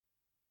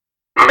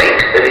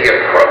in the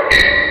approach.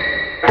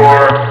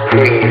 4,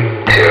 3,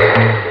 2,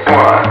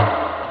 1.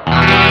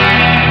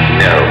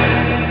 No.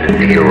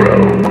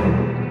 0.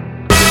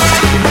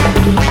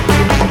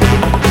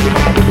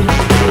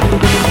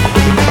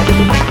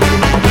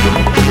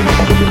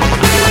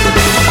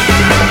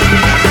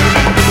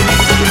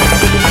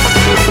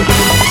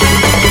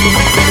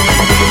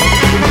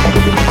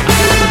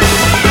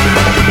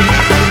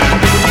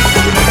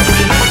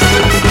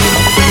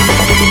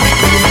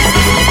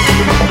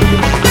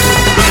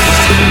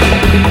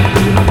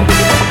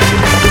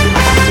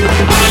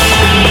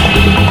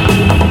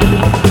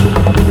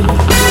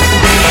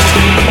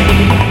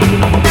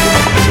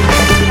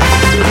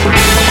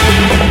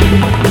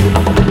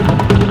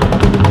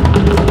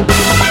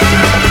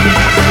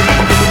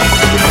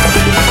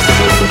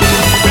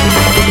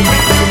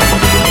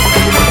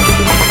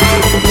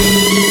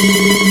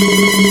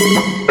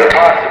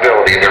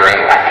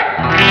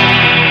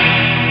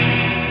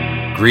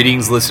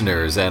 Greetings,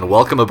 listeners, and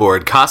welcome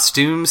aboard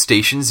Costume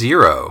Station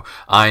Zero.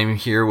 I'm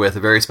here with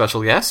a very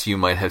special guest. You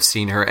might have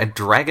seen her at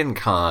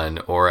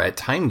DragonCon or at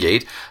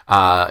Timegate.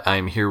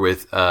 I'm here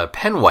with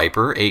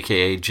Penwiper,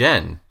 a.k.a.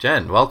 Jen.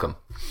 Jen, welcome.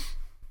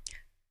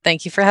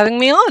 Thank you for having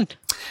me on.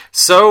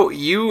 So,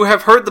 you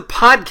have heard the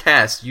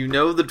podcast. You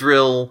know the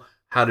drill.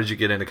 How did you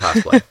get into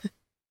cosplay?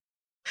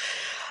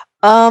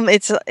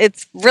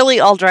 It's really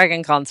all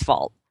DragonCon's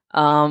fault.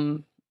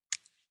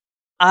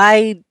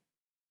 I,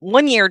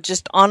 one year,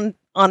 just on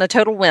a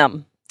total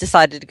whim,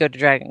 decided to go to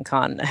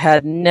DragonCon. I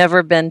had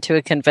never been to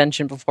a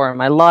convention before in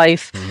my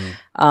life.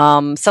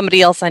 Mm-hmm.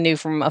 Somebody else I knew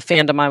from a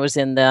fandom I was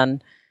in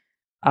then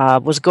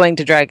was going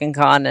to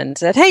DragonCon and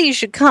said, "Hey, you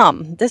should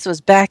come." This was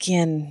back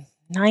in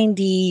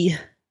 98.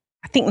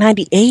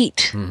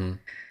 Mm-hmm.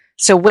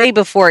 So way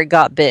before it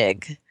got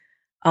big.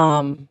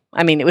 I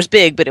mean, it was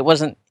big, but it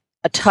wasn't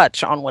a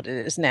touch on what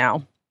it is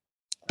now.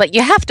 But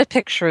you have to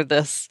picture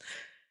this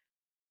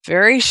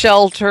very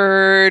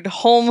sheltered,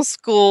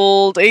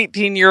 homeschooled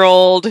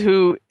 18-year-old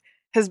who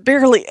has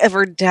barely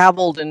ever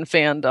dabbled in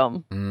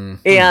fandom. Mm-hmm.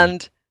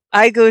 And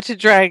I go to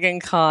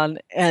DragonCon,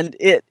 and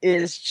it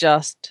is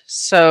just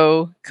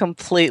so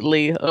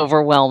completely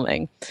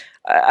overwhelming.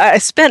 I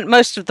spent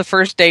most of the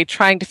first day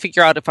trying to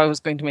figure out if I was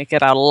going to make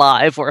it out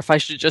alive or if I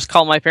should just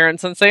call my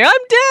parents and say, "I'm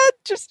dead,"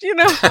 just,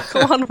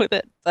 go on with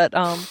it. But,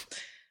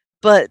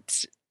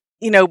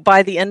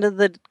 by the end of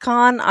the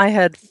con, I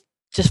had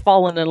just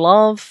fallen in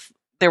love.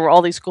 There were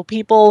all these cool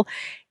people,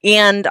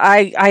 and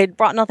I had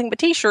brought nothing but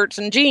t-shirts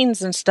and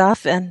jeans and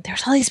stuff, and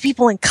there's all these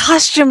people in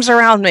costumes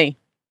around me.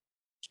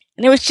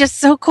 And it was just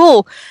so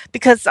cool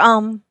because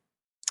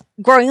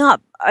growing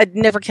up, I'd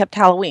never kept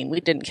Halloween. We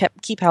didn't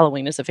keep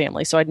Halloween as a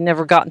family, so I'd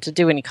never gotten to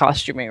do any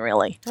costuming,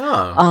 really.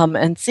 Oh.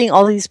 And seeing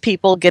all these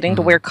people getting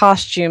to wear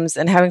costumes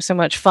and having so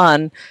much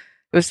fun,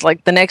 it was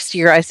like the next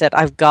year I said,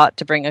 I've got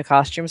to bring a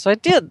costume. So I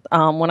did.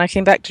 When I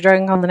came back to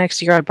DragonCon the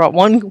next year, I brought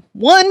one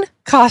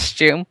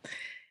costume.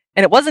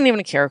 And it wasn't even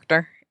a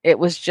character. It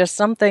was just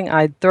something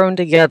I'd thrown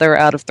together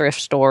out of thrift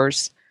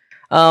stores.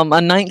 A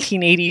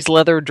 1980s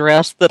leather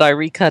dress that I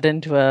recut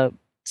into a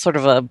sort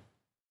of a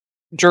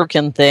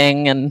jerkin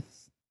thing and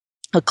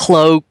a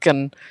cloak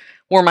and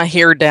wore my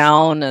hair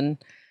down. And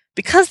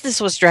because this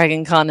was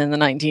DragonCon in the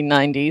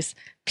 1990s,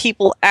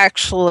 people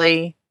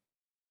actually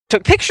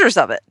took pictures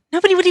of it.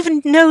 Nobody would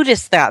even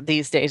notice that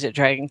these days at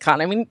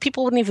DragonCon. I mean,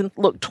 people wouldn't even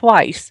look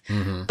twice.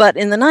 Mm-hmm. But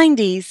in the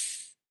 90s,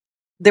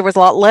 there was a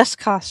lot less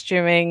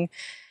costuming,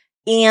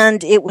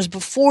 and it was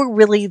before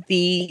really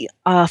the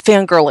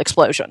fangirl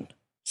explosion.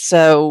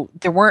 So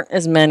there weren't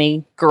as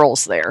many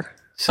girls there.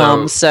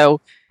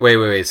 So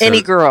wait. So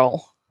any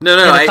girl in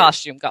a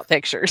costume got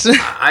pictures.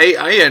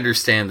 I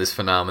understand this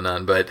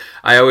phenomenon, but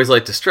I always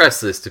like to stress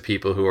this to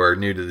people who are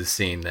new to the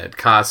scene, that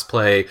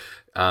cosplay,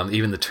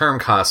 even the term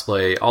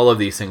cosplay, all of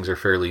these things are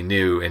fairly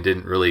new and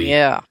didn't really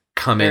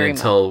come in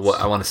until,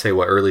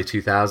 early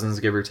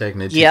 2000s, give or take,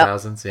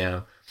 mid-2000s?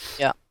 Yep.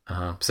 Yeah.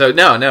 So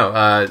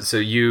so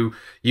you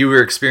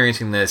were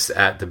experiencing this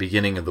at the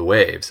beginning of the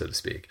wave, so to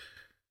speak.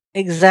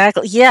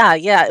 Exactly.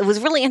 Yeah. It was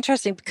really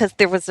interesting because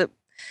there was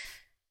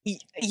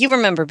you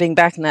remember being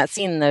back in that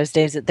scene in those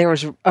days, that there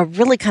was a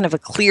really kind of a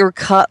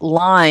clear-cut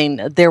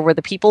line. There were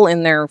the people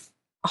in their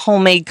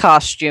homemade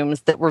costumes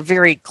that were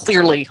very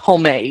clearly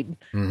homemade.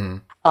 Mm-hmm.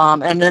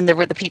 And then there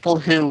were the people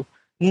who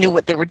knew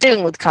what they were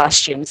doing with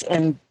costumes,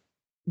 and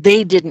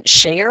they didn't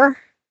share.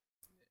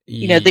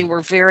 They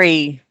were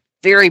very,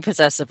 very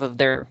possessive of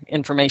their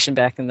information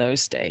back in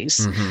those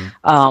days.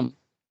 Mm-hmm.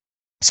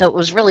 So it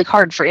was really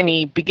hard for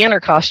any beginner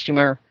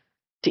costumer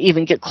to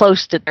even get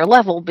close to their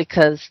level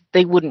because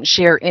they wouldn't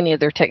share any of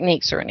their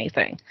techniques or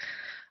anything.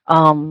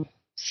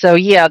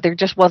 There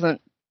just wasn't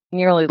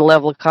nearly the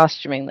level of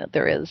costuming that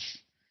there is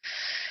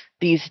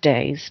these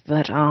days.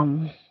 But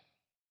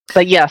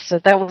yeah, so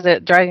that was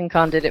it.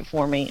 DragonCon did it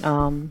for me.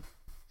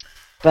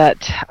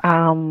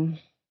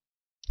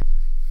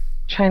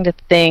 Trying to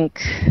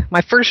think,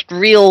 my first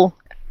real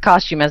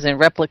costume, as in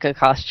replica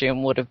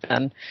costume, would have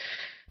been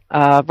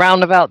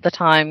round about the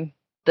time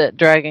that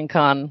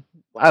DragonCon,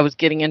 I was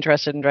getting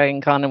interested in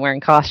DragonCon and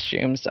wearing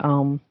costumes.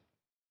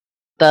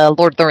 the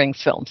Lord of the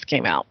Rings films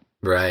came out.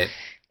 Right.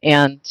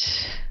 And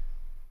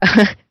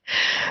an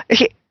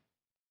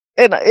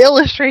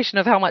illustration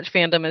of how much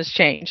fandom has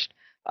changed.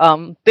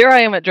 There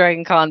I am at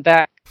Dragon Con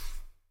back.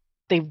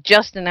 They've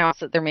just announced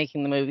that they're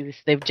making the movies.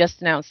 They've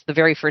just announced the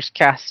very first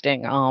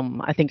casting.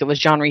 I think it was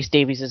John Rhys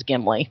Davies as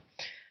Gimli.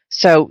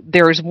 So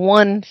there's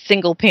one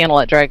single panel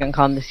at Dragon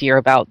Con this year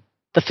about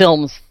the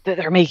films that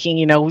they're making.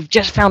 You know, we've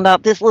just found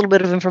out this little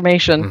bit of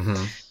information.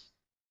 Mm-hmm.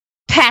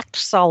 Packed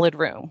solid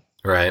room.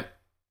 Right.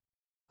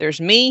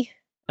 There's me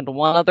and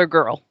one other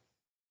girl.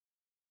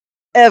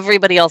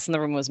 Everybody else in the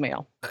room was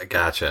male.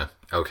 Gotcha.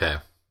 Okay.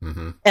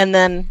 Mm-hmm. And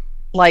then,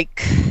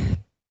 like,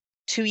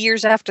 2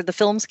 years after the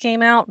films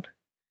came out,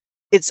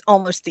 it's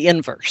almost the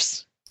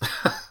inverse.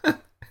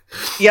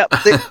 Yep.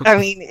 I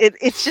mean,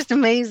 it's just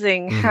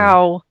amazing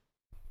how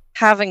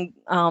having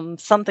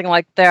something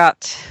like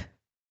that,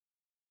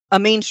 a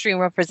mainstream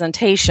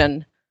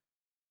representation,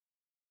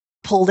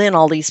 pulled in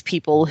all these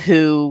people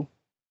who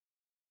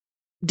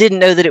didn't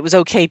know that it was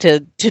okay to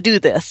do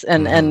this,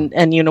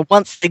 and you know,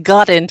 once they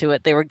got into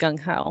it, they were gung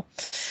ho.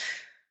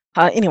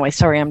 Anyway,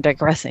 sorry, I'm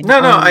digressing. No,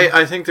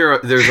 I think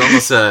there's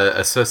almost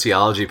a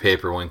sociology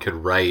paper one could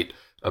write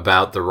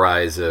about the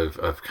rise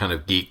of kind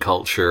of geek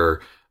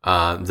culture,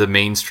 the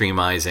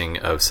mainstreamizing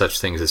of such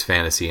things as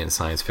fantasy and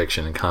science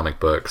fiction and comic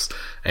books,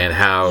 and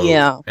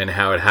how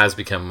it has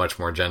become much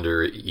more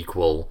gender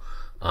equal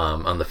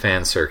on the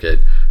fan circuit.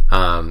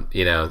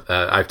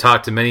 I've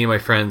talked to many of my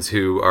friends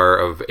who are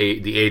of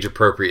the age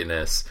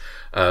appropriateness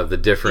of the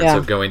difference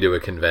of going to a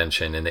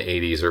convention in the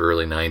 80s or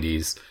early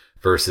 90s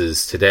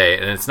versus today.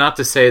 And it's not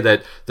to say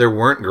that there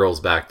weren't girls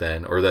back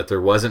then or that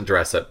there wasn't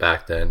dress up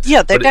back then.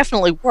 Yeah, there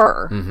definitely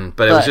were.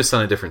 But it was just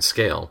on a different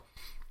scale.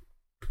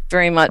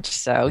 Very much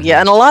so. Yeah,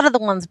 and a lot of the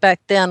ones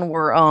back then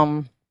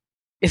were,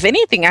 if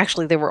anything,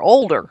 actually, they were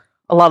older.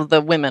 A lot of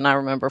the women I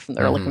remember from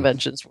the early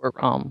conventions were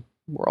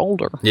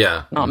older.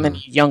 Yeah. Not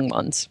many young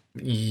ones.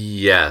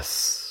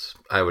 Yes,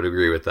 I would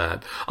agree with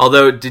that.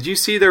 Although, did you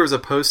see there was a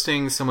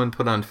posting someone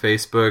put on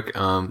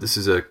Facebook, this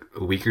is a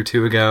week or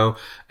two ago,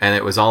 and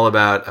it was all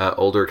about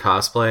older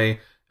cosplay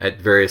at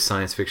various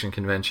science fiction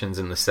conventions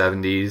in the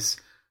 70s.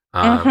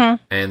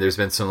 And there's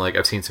been some,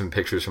 I've seen some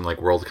pictures from,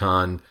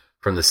 Worldcon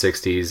from the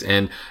 60s,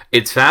 and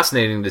it's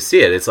fascinating to see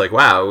it. It's like,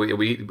 wow,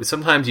 we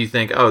sometimes you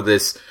think, oh,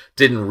 this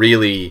didn't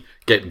really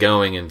get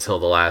going until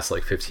the last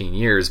 15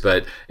 years,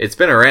 but it's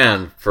been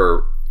around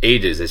for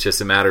ages. It's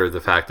just a matter of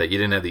the fact that you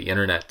didn't have the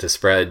internet to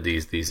spread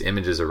these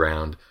images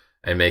around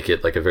and make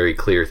it a very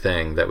clear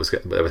thing that was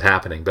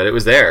happening. But it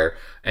was there,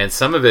 and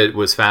some of it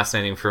was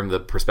fascinating from the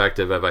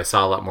perspective of I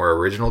saw a lot more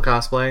original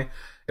cosplay.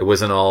 It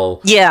wasn't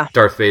all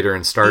Darth Vader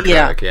and Star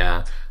Trek,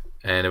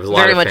 and it was a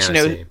lot very of much,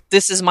 fantasy.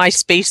 This is my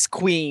space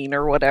queen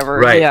or whatever.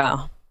 Right.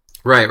 Yeah.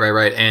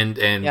 Right.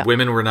 And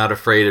women were not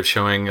afraid of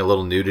showing a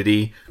little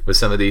nudity with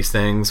some of these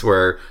things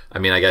where, I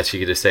mean, I guess you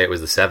could just say it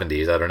was the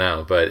 70s. I don't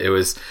know. But it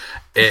was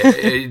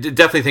it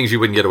definitely things you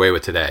wouldn't get away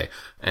with today.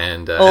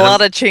 And a lot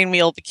of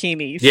chainmail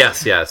bikinis.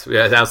 Yes.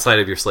 Outside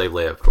of your slave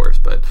Leia, of course.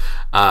 But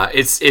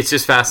it's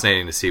just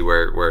fascinating to see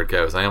where it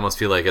goes. I almost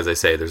feel like, as I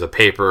say, there's a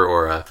paper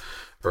or a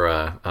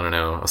I don't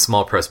know, a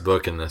small press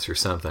book in this or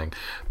something.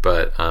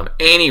 But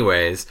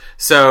anyways,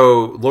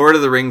 so Lord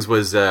of the Rings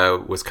was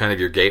kind of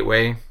your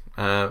gateway,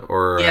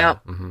 or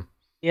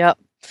Yep.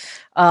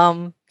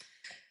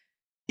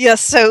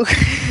 So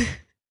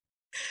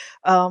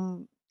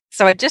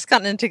so I'd just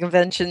gotten into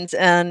conventions,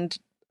 and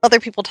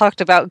other people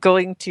talked about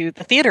going to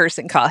the theaters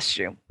in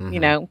costume. You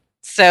know,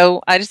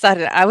 so I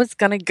decided I was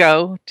going to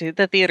go to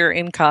the theater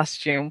in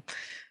costume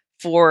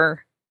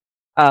for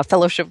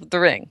Fellowship of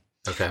the Ring.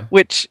 Okay.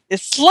 Which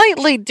is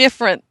slightly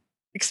different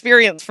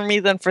experience for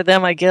me than for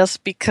them, I guess,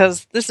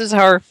 because this is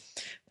our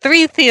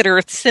 3-theater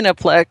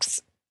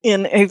Cineplex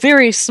in a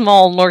very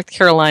small North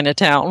Carolina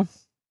town.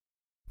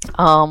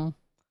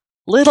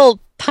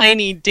 Little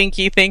tiny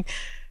dinky thing.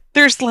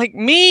 There's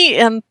me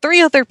and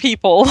 3 other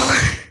people.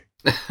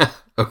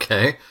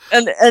 Okay.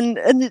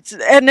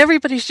 And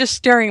everybody's just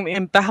staring at me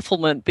in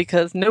bafflement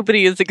because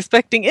nobody is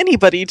expecting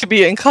anybody to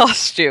be in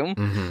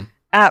costume.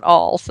 At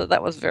all, so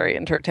that was very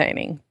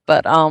entertaining.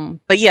 But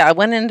yeah, I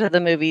went into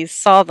the movies,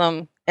 saw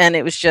them, and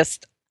it was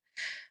just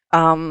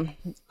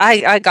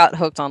I got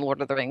hooked on Lord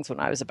of the Rings when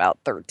I was about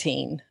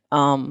 13.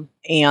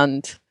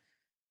 And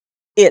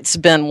it's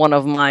been one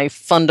of my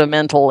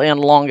fundamental and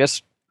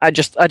longest. I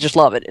just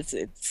love it.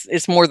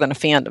 It's more than a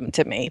fandom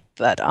to me.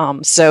 But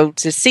so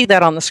to see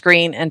that on the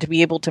screen and to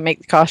be able to make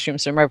the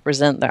costumes and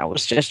represent that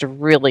was just a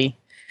really,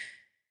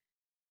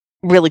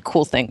 really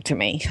cool thing to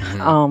me.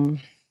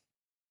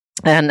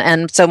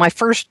 And so my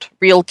first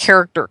real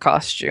character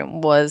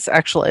costume was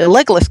actually a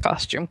Legolas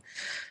costume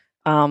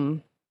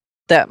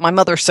that my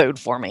mother sewed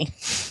for me.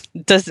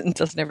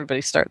 Doesn't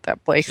everybody start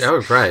that place?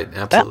 Oh, right,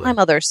 absolutely. That my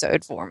mother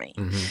sewed for me.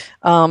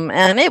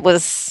 And it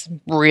was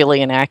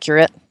really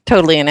inaccurate,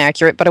 totally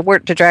inaccurate. But I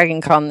worked to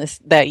Dragon Con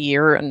that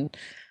year, and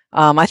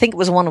I think it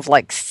was one of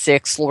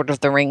 6 Lord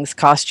of the Rings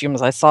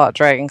costumes I saw at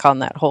Dragon Con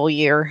that whole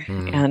year.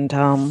 And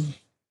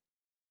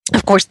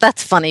Of course,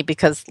 that's funny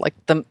because like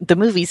the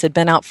movies had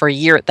been out for a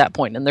year at that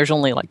point, and there's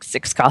only like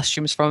 6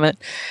 costumes from it.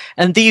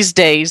 And these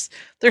days,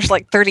 there's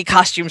like 30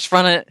 costumes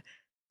from it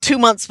 2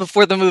 months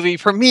before the movie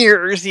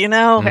premieres.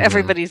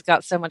 Everybody's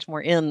got so much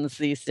more ins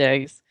these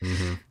days.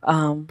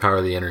 Power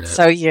of the internet.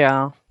 So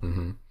yeah.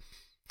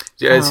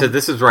 Yeah, so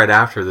this is right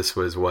after. This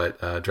was what,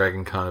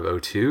 Dragon Con of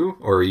 2002,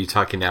 or are you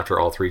talking after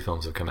all 3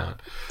 films have come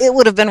out? It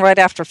would have been right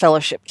after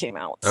Fellowship came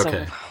out.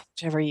 Okay. So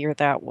whichever year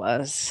that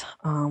was.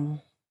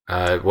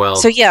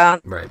 So yeah.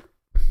 Right.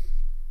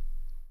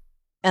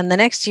 And the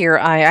next year,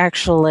 I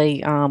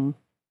actually,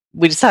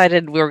 we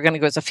decided we were going to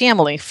go as a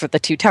family for the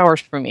Two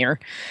Towers premiere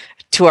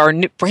to our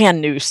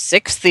brand new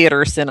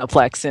 6-theater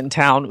Cineplex in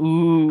town.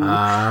 Ooh.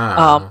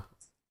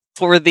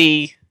 For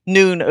the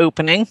noon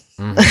opening.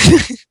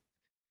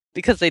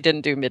 Because they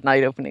didn't do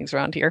midnight openings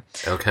around here.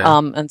 Okay.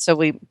 And so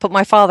we put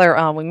my father,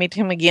 we made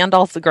him a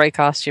Gandalf the Grey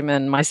costume,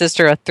 and my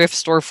sister a thrift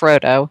store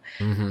Frodo.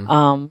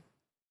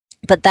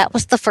 But that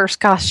was the first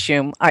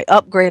costume. I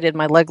upgraded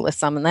my Legolas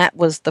some, and that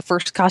was the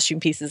first costume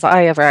pieces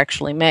I ever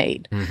actually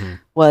made.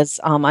 Was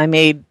I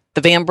made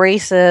the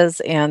vambraces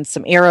and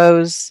some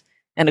arrows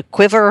and a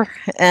quiver,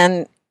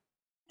 and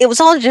it was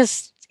all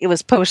it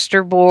was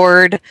poster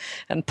board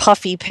and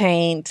puffy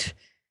paint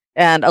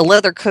and a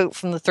leather coat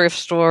from the thrift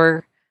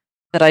store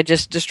that I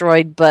just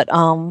destroyed. But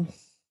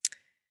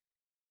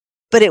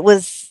it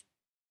was,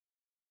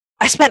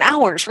 I spent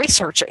hours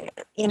researching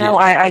it.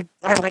 I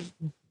like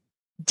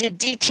did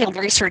detailed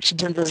research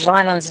into the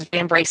design on these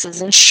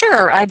vambraces, and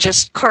sure, I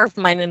just carved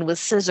mine in with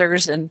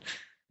scissors and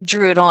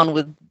drew it on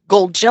with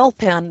gold gel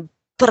pen,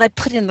 but I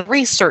put in the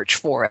research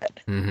for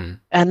it. And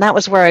that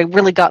was where I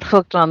really got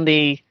hooked on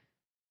the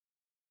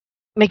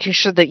making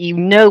sure that you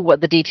know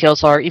what the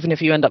details are, even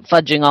if you end up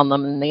fudging on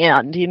them in the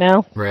end,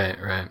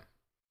 Right.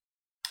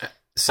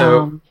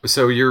 So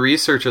your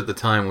research at the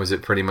time, was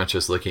it pretty much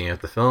just looking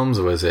at the films?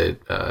 Was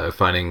it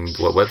finding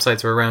what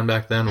websites were around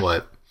back then?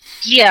 What?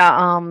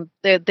 Yeah,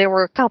 there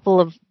were a couple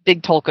of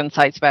big Tolkien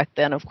sites back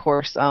then, of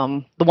course,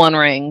 the One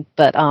Ring,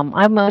 but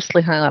I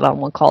mostly hung out on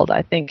one called,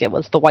 I think it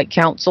was the White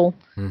Council.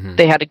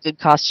 They had a good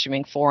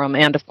costuming forum,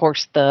 and of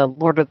course the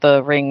Lord of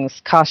the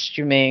Rings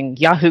costuming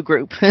Yahoo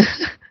group. Bless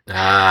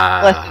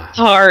its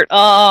heart.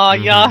 Oh,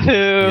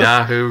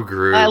 Yahoo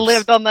group. I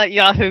lived on that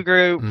Yahoo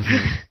group.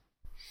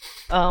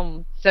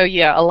 So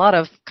yeah, a lot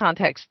of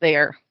context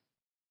there.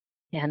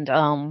 And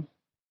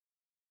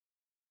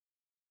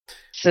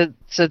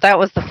so that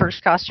was the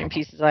first costume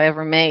pieces I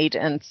ever made,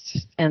 and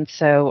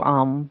so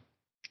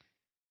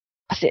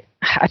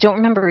I don't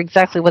remember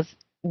exactly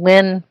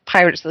when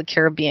Pirates of the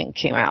Caribbean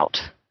came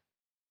out.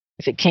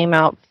 If it came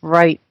out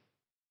right,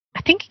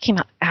 I think it came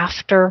out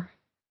after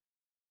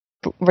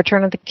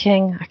Return of the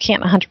King. I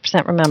can't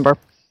 100% remember.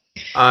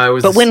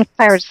 But when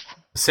Pirates,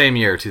 same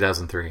year,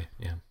 2003.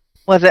 Yeah.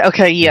 Was it?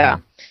 Okay, yeah.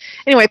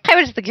 Anyway,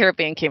 Pirates of the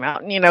Caribbean came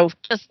out, and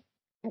just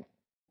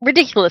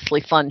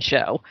ridiculously fun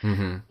show,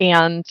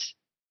 and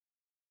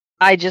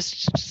I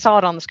just saw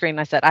it on the screen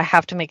and I said, I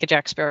have to make a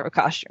Jack Sparrow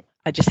costume.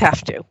 I just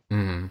have to.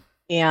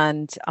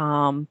 And,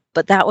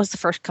 but that was the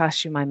first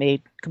costume I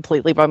made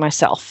completely by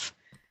myself.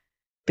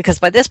 Because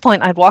by this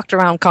point, I'd walked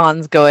around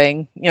cons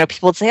going,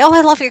 people would say, oh,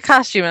 I love your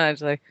costume. And I'd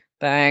say,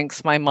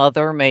 thanks, my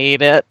mother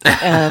made it.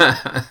 And,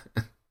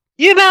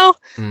 when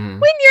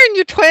you're in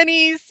your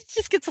 20s, it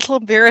just gets a little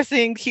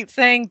embarrassing to keep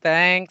saying,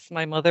 thanks,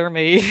 my mother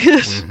made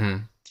it.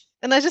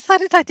 And I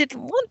decided I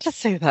didn't want to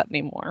say that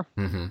anymore.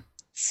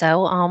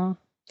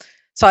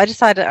 So I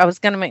decided I was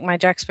going to make my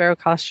Jack Sparrow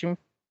costume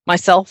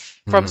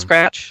myself from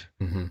scratch.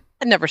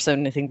 I'd never sewn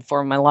anything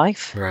before in my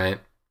life. Right.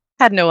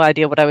 Had no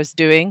idea what I was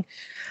doing.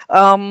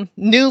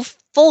 Knew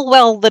full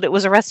well that it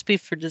was a recipe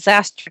for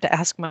disaster to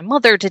ask my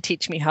mother to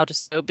teach me how to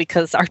sew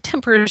because our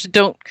tempers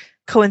don't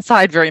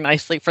coincide very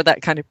nicely for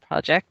that kind of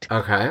project.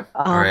 Okay.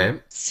 All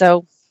right.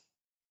 So,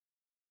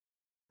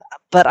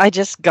 but I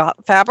just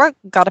got fabric,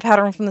 got a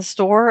pattern from the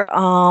store,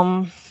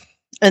 and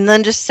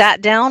then just sat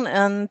down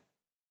and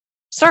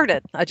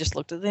started. I just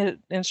looked at the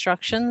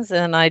instructions,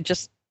 and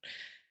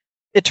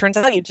it turns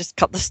out you just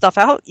cut the stuff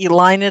out, you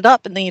line it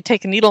up, and then you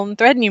take a needle and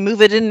thread and you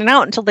move it in and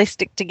out until they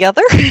stick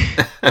together.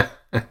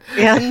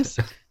 And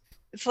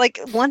it's like,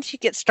 once you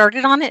get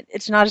started on it,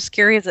 it's not as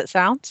scary as it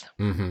sounds.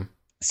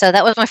 So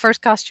that was my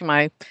first costume.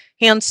 I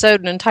hand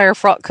sewed an entire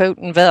frock coat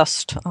and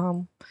vest.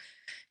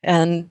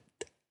 And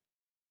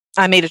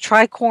I made a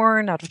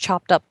tricorn out of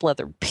chopped up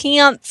leather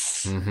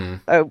pants.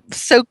 I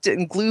soaked it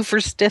in glue for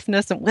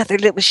stiffness and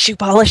weathered it with shoe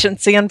polish and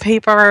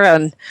sandpaper.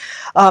 And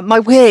my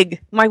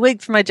wig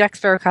for my Jack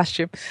Sparrow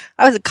costume.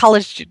 I was a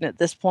college student at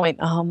this point,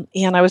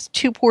 and I was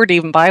too poor to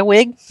even buy a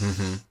wig.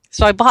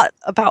 So I bought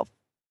about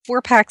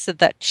 4 packs of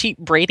that cheap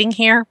braiding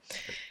hair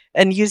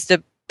and used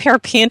a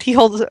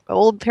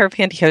old pair of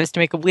pantyhose to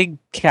make a wig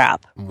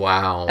cap.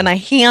 Wow. And I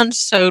hand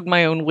sewed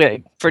my own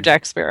wig for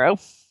Jack Sparrow.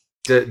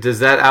 Does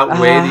that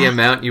outweigh the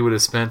amount you would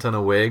have spent on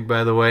a wig,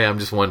 by the way? I'm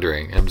just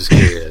wondering. I'm just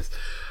curious.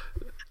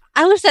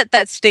 I was at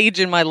that stage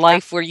in my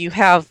life where you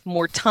have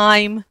more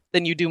time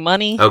than you do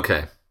money.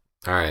 Okay.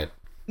 All right.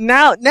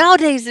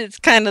 Nowadays, it's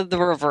kind of the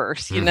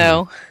reverse, you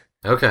know?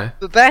 Okay.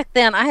 But back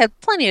then, I had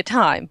plenty of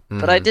time,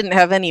 but I didn't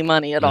have any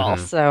money at all.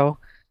 So,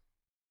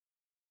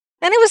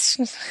 and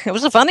it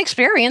was a fun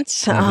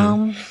experience.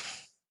 To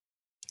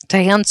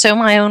hand sew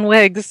my own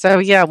wigs. So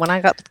yeah, when I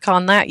got to the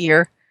con that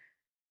year,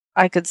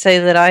 I could say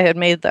that I had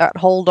made that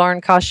whole darn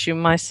costume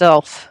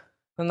myself,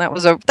 and that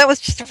was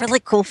just a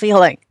really cool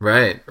feeling.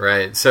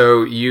 Right.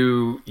 So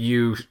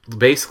you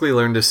basically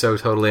learned to sew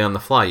totally on the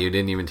fly. You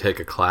didn't even take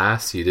a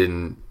class. You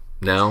didn't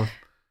know.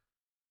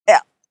 Yeah,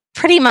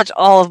 pretty much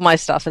all of my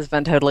stuff has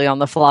been totally on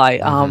the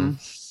fly.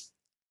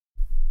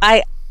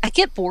 I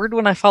get bored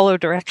when I follow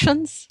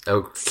directions.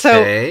 Okay.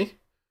 So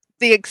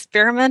the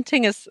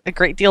experimenting is a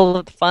great deal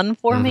of fun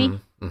for me.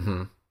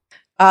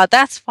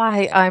 That's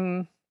why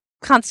I'm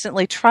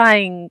constantly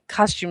trying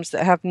costumes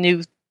that have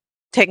new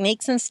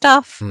techniques and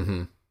stuff,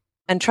 and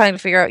trying to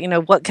figure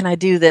out, what can I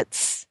do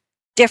that's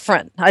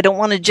different. I don't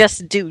want to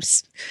just do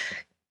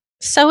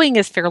sewing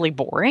is fairly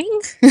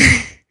boring.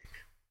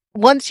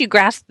 Once you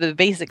grasp the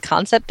basic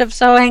concept of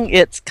sewing,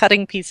 it's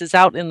cutting pieces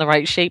out in the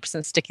right shapes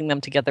and sticking them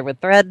together with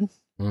thread.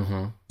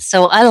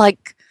 So I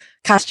like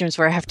costumes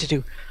where I have to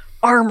do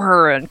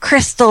armor and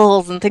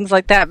crystals and things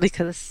like that,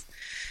 because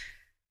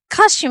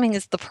costuming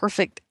is the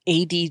perfect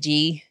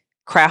ADD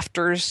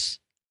crafter's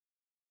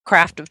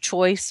craft of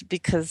choice,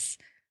 because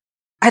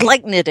I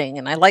like knitting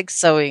and I like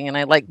sewing and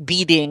I like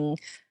beading,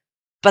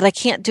 but I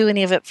can't do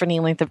any of it for any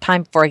length of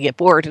time before I get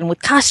bored. And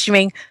with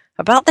costuming,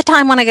 about the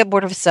time when I get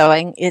bored of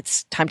sewing,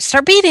 it's time to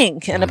start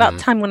beading. And about the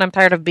time when I'm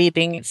tired of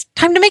beading, it's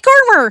time to make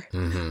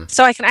armor.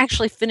 So I can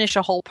actually finish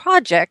a whole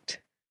project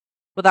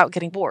without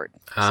getting bored.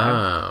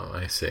 Oh,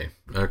 I see.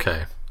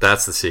 Okay.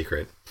 That's the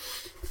secret.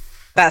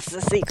 That's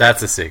the secret.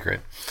 That's the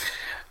secret.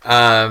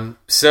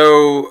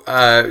 So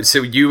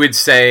you would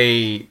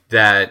say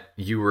that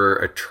you were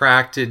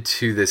attracted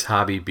to this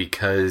hobby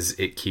because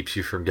it keeps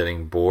you from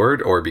getting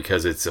bored, or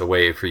because it's a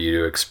way for you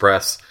to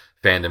express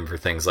fandom for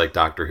things like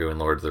Doctor Who and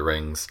Lord of the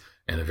Rings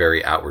in a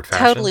very outward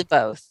fashion? Totally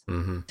both.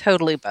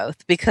 Totally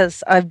both.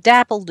 Because I've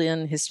dabbled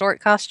in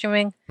historic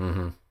costuming,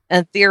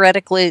 and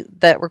theoretically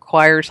that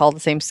requires all the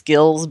same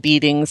skills,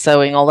 beading,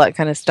 sewing, all that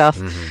kind of stuff.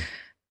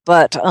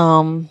 But,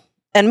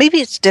 and maybe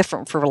it's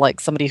different for like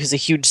somebody who's a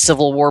huge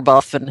Civil War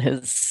buff and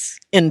is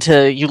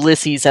into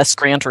Ulysses S.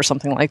 Grant or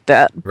something like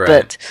that. Right.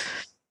 But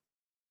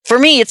for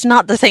me, it's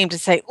not the same to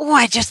say, "Oh,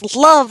 I just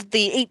love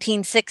the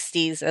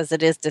 1860s," as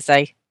it is to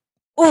say,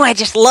 "Oh, I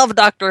just love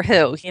Doctor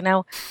Who."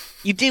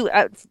 You do.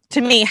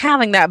 To me,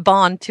 having that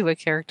bond to a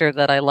character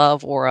that I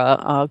love or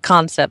a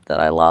concept that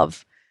I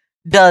love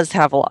does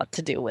have a lot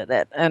to do with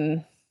it.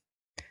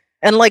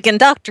 And like in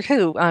Doctor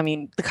Who, I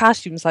mean, the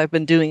costumes I've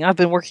been doing, I've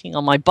been working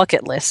on my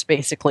bucket list,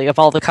 basically, of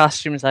all the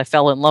costumes I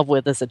fell in love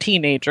with as a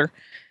teenager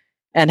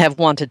and have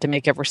wanted to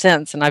make ever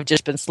since. And I've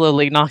just been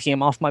slowly knocking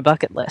them off my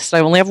bucket list. I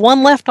only have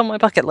one left on my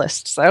bucket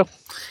list, so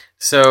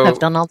I've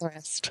done all the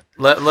rest.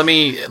 Let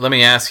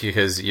me ask you,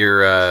 because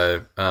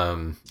you're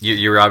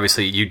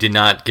obviously, you did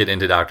not get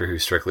into Doctor Who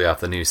strictly off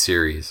the new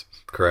series,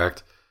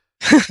 correct?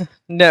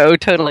 No,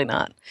 totally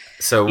not.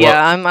 So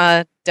yeah,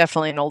 I'm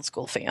definitely an old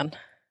school fan.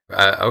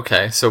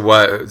 Okay, so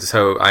what?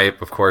 So I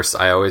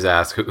always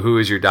ask, who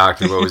is your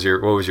doctor? What was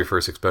your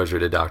first exposure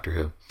to Doctor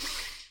Who?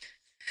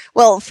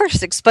 Well,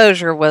 first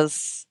exposure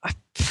was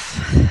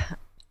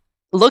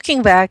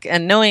looking back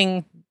and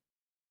knowing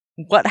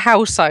what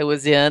house I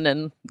was in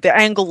and the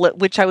angle at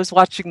which I was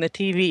watching the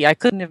TV. I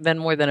couldn't have been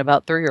more than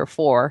about 3 or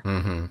 4.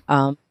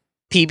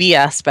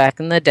 PBS back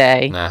in the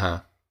day,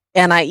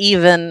 and I've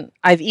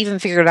even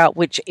figured out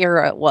which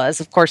era it was.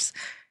 Of course,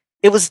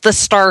 it was the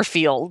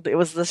Starfield. It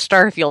was the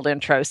Starfield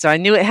intro, so I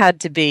knew it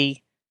had to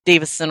be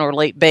Davison or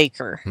Late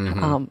Baker.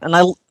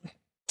 And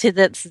to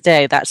this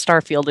day, that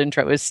Starfield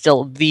intro is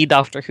still the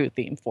Doctor Who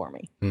theme for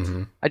me.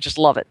 I just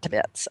love it to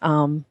bits.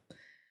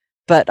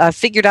 But I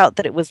figured out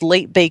that it was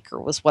Late Baker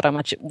was what I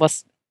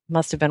must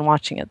have been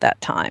watching at that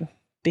time,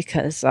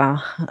 because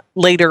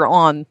later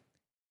on,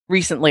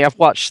 recently, I've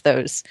watched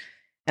those.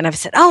 And I've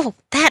said, "Oh,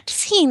 that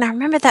scene! I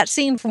remember that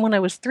scene from when I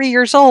was 3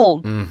 years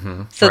old."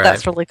 So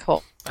that's really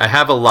cool. I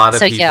have a lot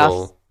of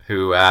people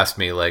who ask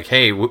me, like,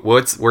 "Hey,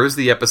 where's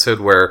the episode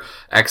where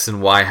X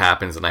and Y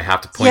happens?" And I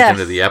have to point them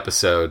to the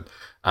episode,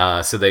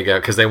 so they go,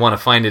 because they want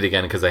to find it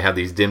again, because they have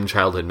these dim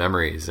childhood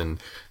memories, and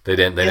they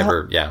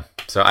never. Yeah,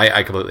 so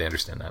I completely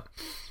understand that.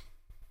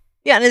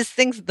 Yeah, and it's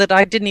things that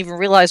I didn't even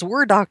realize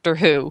were Doctor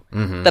Who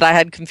that I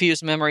had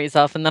confused memories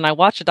of, and then I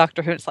watch a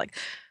Doctor Who, and it's like,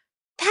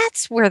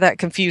 that's where that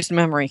confused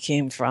memory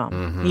came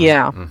from.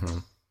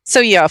 So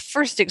yeah,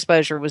 first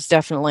exposure was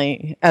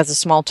definitely as a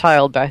small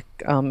child back,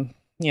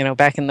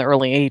 back in the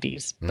early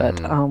 80s. But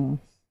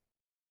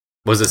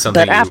was it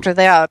something? But after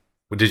that,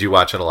 did you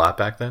watch it a lot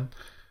back then?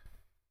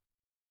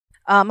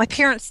 My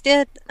parents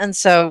did, and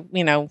so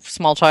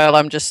small child,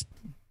 I'm just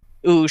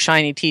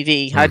shiny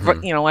TV.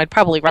 I'd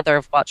probably rather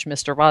have watched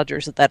Mr.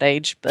 Rogers at that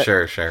age. But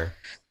sure.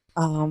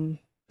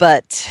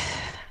 But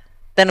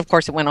then, of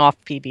course, it went off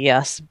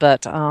PBS.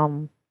 But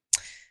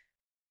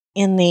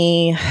in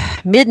the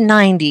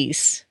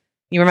mid-90s,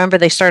 you remember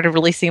they started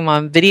releasing them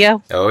on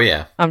video? Oh,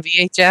 yeah. On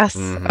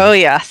VHS? Oh,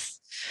 yes.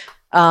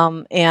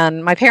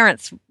 And my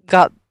parents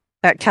got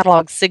that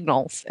catalog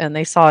Signals, and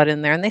they saw it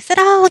in there, and they said,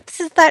 "Oh, this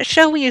is that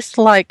show we used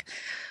to like.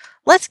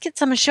 Let's get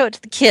some and show it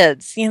to the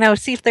kids, see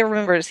if they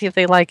remember it, see if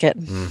they like it."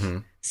 Mm-hmm.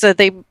 So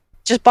they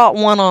just bought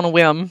one on a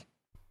whim.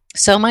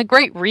 So my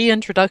great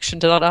reintroduction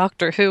to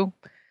Doctor Who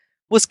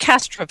was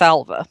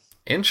Castrovalva.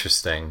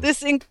 Interesting.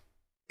 This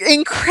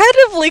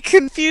incredibly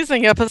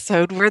confusing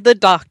episode where the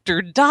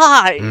Doctor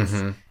dies.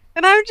 Mm-hmm.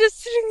 And I'm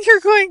just sitting here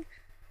going,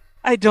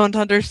 I don't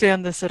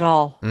understand this at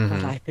all,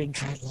 but I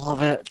think I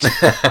love it.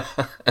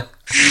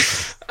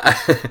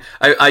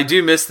 I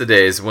do miss the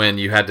days when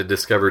you had to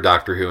discover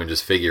Doctor Who and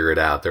just figure it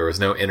out. There was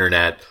no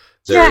internet.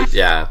 There was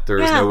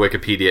no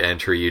Wikipedia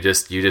entry. You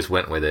just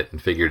went with it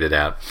and figured it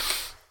out.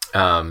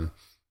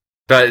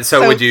 But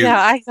so would you? Yeah,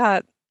 I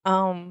got.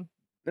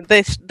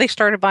 They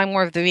started buying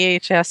more of the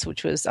VHS,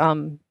 which was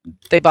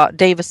they bought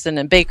Davison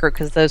and Baker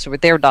because those were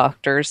their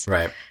doctors,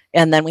 right?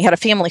 And then we had a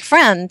family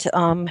friend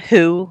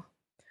who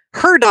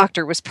her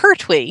doctor was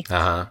Pertwee,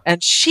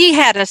 and she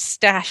had a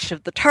stash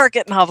of the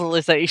Target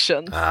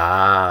novelizations,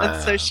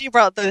 and so she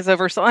brought those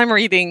over. So I'm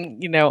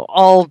reading,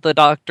 all the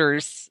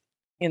doctors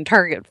in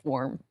Target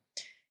form,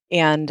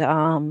 and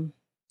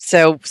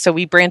so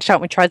we branched out.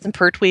 And we tried some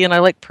Pertwee, and I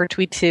like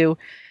Pertwee too.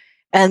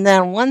 And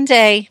then one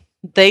day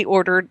they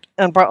ordered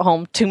and brought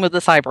home Tomb of the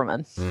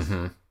Cybermen,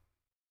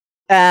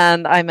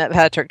 and I met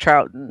Patrick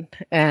Troughton,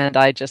 and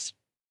I just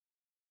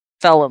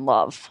fell in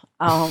love.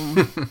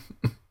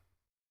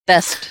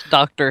 Best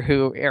Doctor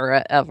Who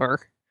era ever.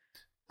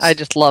 I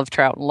just love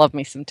Troughton. Love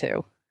me some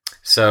too.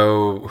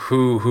 So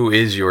who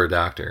is your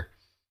doctor?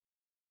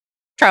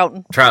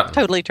 Troughton.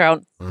 Totally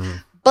Troughton.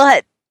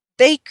 But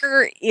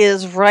Baker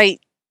is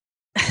right.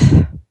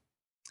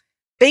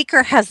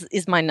 Baker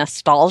is my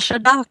nostalgia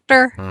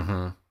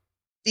doctor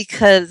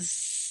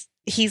because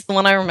he's the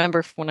one I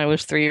remember from when I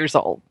was 3 years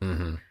old.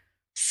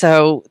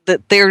 So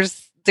that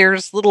there's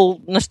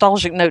little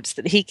nostalgic notes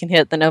that he can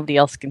hit that nobody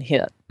else can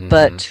hit.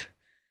 But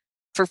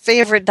for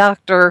favorite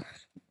doctor,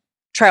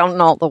 Troughton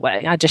all the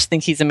way. I just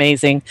think he's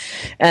amazing.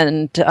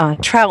 And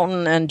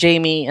Troughton and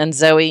Jamie and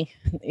Zoe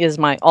is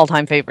my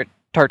all-time favorite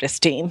TARDIS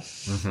team.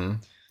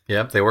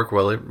 Yep, they work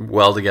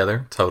well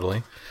together.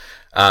 Totally.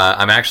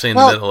 I'm actually in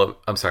the middle of.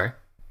 I'm sorry.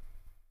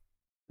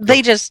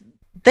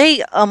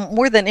 They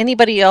more than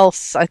anybody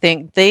else, I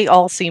think they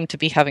all seem to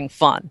be having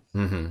fun.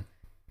 You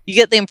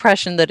get the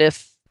impression that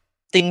if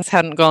things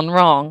hadn't gone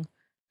wrong,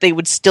 they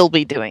would still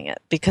be doing it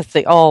because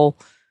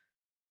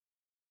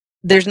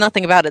there's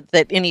nothing about it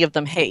that any of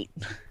them hate.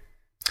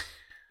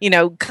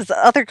 Because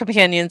other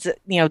companions,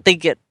 they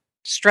get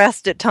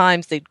stressed at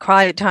times, they'd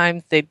cry at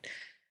times,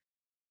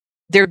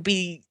 there'd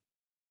be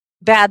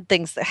bad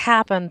things that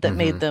happened that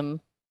made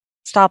them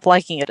stop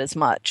liking it as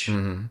much.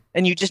 And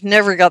you just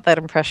never got that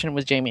impression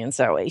with Jamie and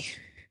Zoe.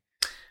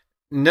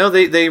 No,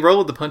 they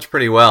rolled the punch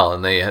pretty well,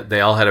 and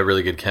they all had a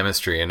really good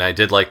chemistry. And I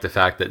did like the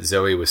fact that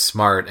Zoe was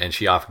smart, and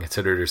she often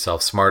considered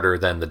herself smarter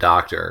than the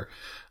Doctor.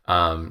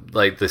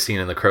 Like the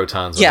scene in the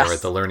Crotons when they were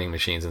at the learning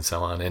machines and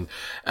so on. And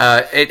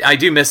I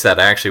do miss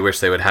that. I actually wish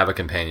they would have a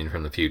companion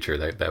from the future.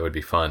 That would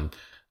be fun.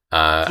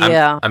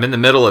 I'm in the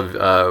middle of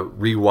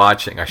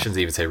rewatching. I shouldn't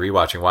even say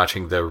rewatching.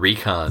 Watching the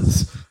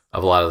recons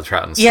of a lot of the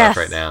Troughton stuff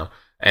right now.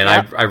 And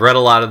I've read a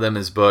lot of them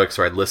as books,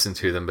 or I'd listened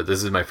to them, but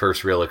this is my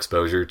first real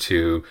exposure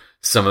to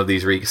some of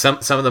these some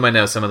of them I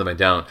know, some of them I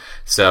don't.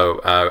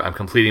 So I'm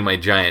completing my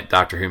giant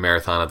Doctor Who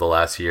marathon of the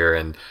last year,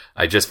 and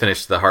I just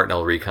finished the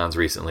Hartnell recons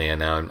recently, and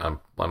now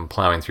I'm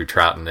plowing through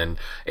Troughton, and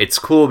it's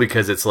cool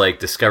because it's like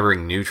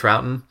discovering new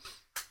Troughton,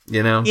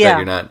 that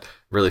you're not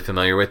really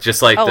familiar with.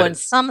 Just like and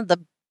some of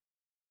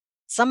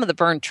the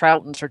Byrne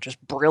Troughtons are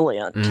just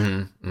brilliant.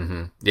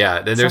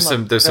 Yeah, and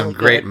there's some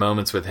great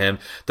moments with him.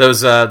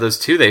 Those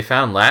two they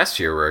found last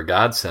year were a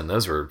godsend.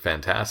 Those were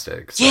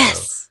fantastic. So.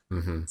 Yes.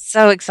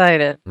 So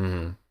excited.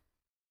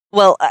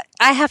 Well,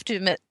 I have to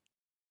admit,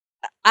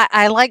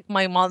 I like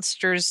my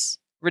monsters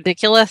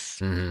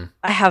ridiculous.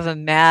 I have a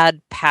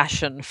mad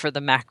passion for the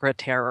Macra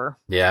Terror.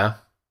 Yeah.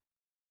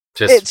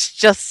 It's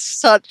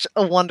just such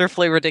a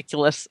wonderfully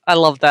ridiculous. I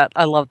love that.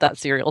 I love that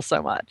serial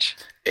so much.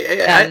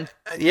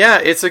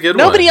 It's a good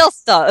nobody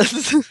else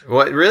does.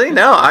 What, really?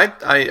 No,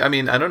 I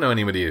mean, I don't know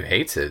anybody who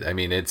hates it. I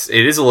mean, it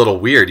is a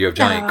little weird. You have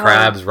giant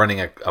crabs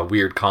running a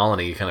weird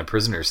colony, kind of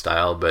prisoner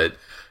style, but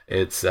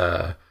it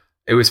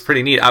was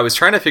pretty neat. I was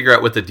trying to figure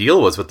out what the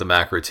deal was with the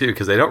Macra too,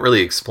 because they don't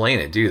really explain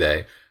it, do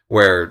they?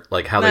 Where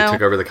how they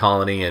took over the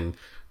colony and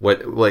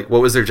what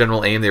was their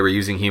general aim? They were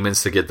using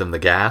humans to get them the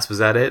gas. Was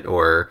that it?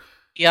 Or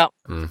yep.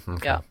 Okay.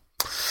 Yeah.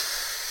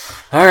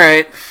 All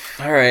right.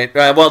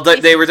 Well,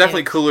 they were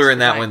definitely cooler in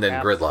that one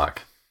than Gridlock.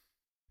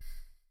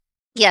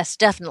 Yes,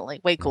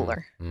 definitely. Way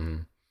cooler.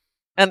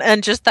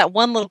 And just that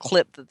one little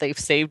clip that they've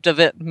saved of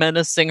it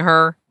menacing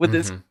her with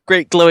his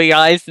great glowy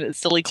eyes and his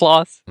silly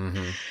claws.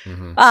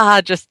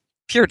 Just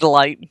pure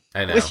delight.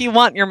 I know. If you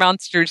want your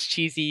monsters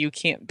cheesy, you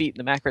can't beat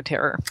the Macra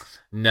Terror.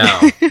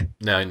 No,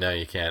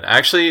 you can't.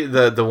 Actually,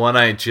 the one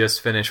I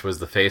just finished was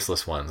the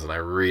Faceless Ones, and I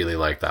really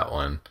like that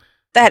one.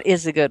 That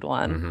is a good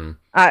one.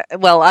 I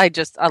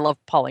love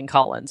Pauline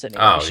Collins.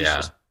 Anyway. Oh,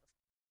 yeah.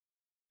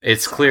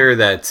 It's clear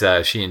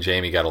that she and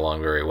Jamie got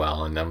along very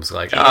well, and I was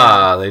like,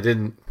 they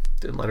didn't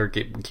let her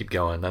keep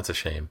going. That's a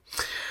shame.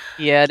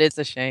 Yeah, it is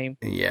a shame.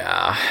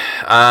 Yeah.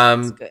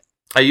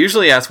 I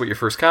usually ask what your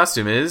first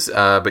costume is,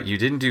 but you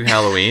didn't do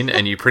Halloween,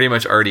 and you pretty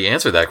much already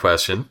answered that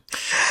question.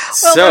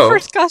 Well, my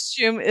first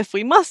costume, if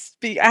we must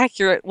be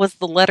accurate, was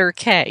the letter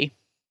K.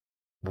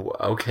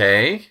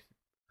 Okay.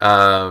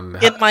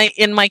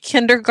 In my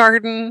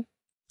kindergarten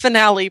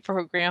finale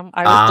program,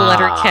 I was the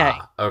letter K.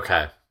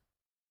 Okay.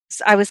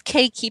 So I was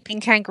K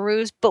keeping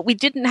kangaroos, but we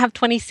didn't have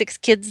 26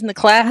 kids in the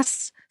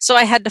class, so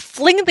I had to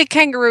fling the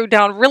kangaroo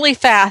down really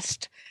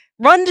fast,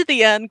 run to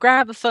the end,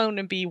 grab a phone,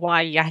 and be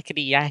Y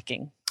yakety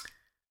yakking.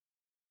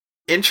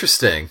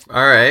 Interesting.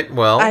 All right.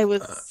 Well, I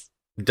was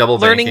double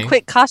learning banking.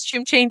 quick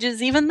costume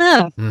changes even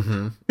then.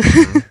 Mm-hmm.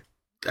 Mm-hmm.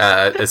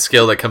 A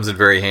skill that comes in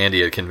very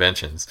handy at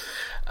conventions.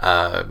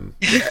 How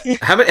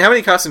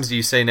many costumes do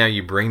you say now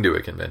you bring to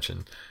a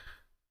convention?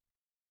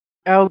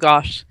 Oh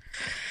gosh.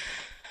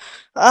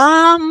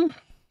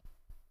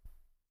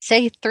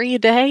 Say 3 a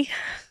day.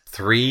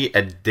 3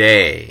 a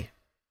day.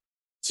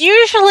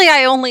 Usually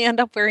I only end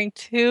up wearing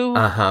 2.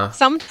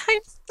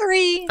 Sometimes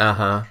 3.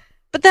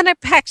 But then I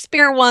pack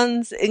spare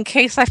ones in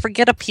case I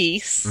forget a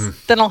piece.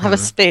 Then I'll have a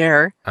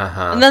spare.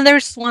 And then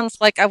there's ones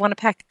like I want to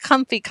pack a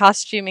comfy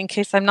costume in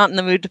case I'm not in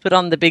the mood to put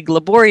on the big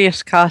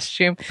laborious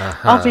costume.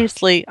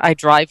 Obviously, I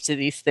drive to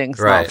these things,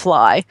 not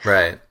fly.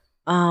 Right.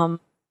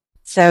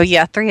 So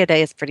yeah, 3 a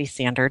day is pretty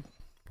standard.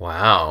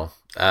 Wow.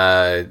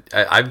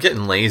 I'm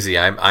getting lazy.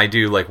 I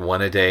do like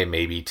 1 a day,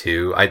 maybe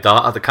 2. I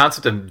thought the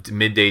concept of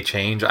midday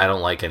change I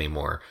don't like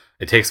anymore.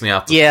 It takes me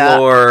off the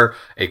floor.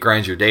 It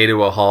grinds your day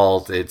to a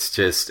halt. It's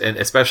just, and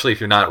especially if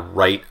you're not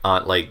right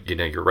on, like,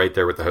 you're right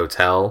there with the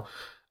hotel,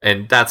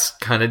 and that's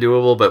kind of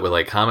doable. But with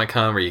like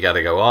Comic-Con, where you got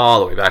to go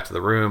all the way back to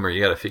the room, or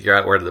you got to figure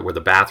out where the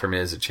bathroom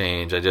is to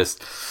change, I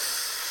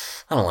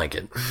don't like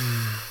it.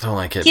 Don't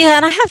like it. Yeah,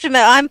 and I have to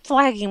admit, I'm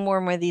flagging more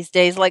and more these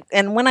days. Like,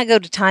 and when I go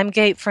to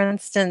Timegate, for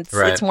instance,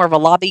 it's more of a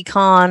lobby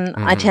con.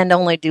 I tend to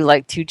only do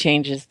like 2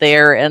 changes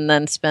there, and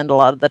then spend a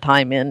lot of the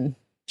time in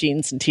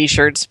jeans and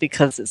t-shirts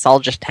because it's all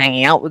just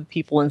hanging out with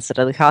people instead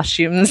of the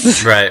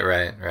costumes.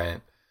 Right.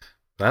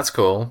 That's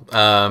cool.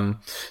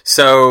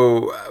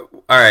 So,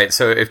 all right.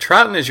 So if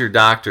Troughton is your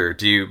doctor,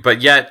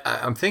 but yet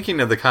I'm thinking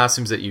of the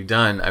costumes that you've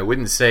done. I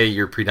wouldn't say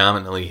you're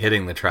predominantly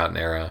hitting the Troughton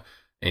era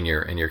in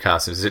your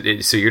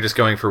costumes. So you're just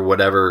going for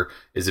whatever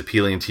is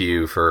appealing to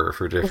you for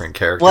different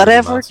characters.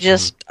 Whatever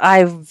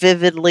I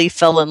vividly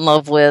fell in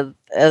love with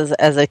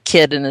as a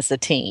kid and as a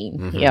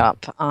teen.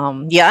 Yep.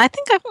 I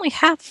think I only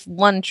have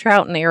one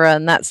Troughton era,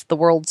 and that's the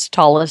world's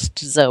tallest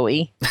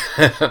Zoe.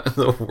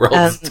 The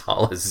world's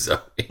tallest Zoe.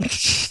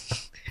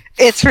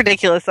 It's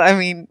ridiculous. I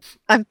mean,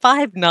 I'm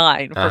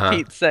 5'9", for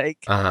Pete's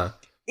sake.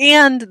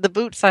 And the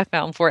boots I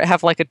found for it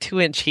have like a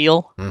 2-inch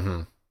heel.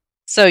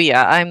 So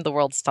yeah, I'm the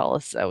world's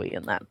tallest Zoe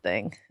in that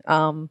thing.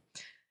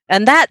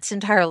 And that's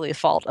entirely the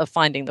fault of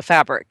finding the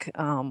fabric.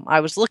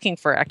 I was looking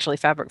for actually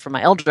fabric for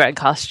my Eldrad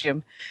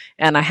costume,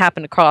 and I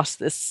happened across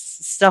this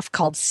stuff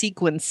called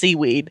sequin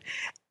seaweed.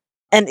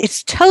 And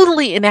it's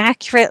totally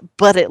inaccurate,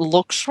 but it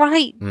looks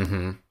right.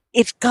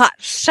 It's got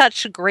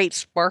such a great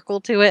sparkle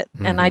to it,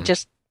 and I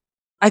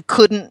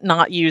couldn't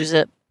not use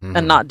it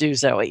and not do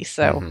Zoe.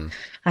 So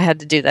I had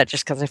to do that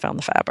just because I found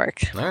the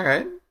fabric. All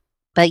right.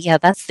 But yeah,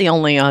 that's the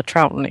only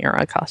Troughton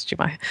era costume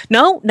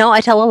No,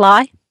 I tell a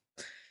lie.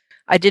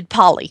 I did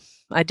Polly.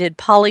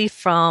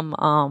 From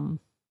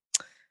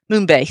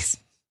Moonbase.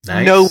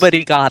 Nice.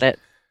 Nobody got it.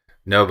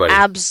 Nobody.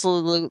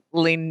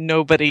 Absolutely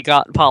nobody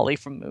got Polly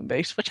from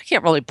Moonbase, which I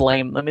can't really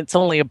blame them. It's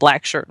only a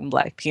black shirt and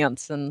black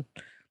pants and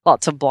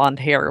lots of blonde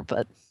hair,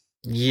 but...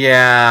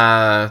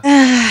 Yeah.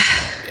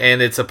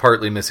 And it's a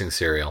partly missing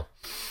cereal.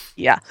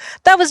 Yeah.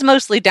 That was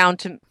mostly down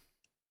to...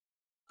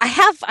 I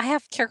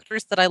have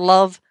characters that I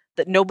love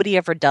that nobody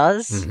ever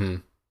does.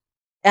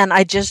 And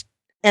I just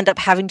end up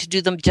having to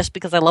do them just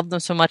because I love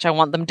them so much. I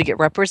want them to get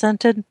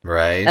represented.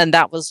 Right. And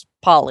that was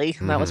Polly.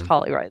 That was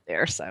Polly right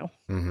there. So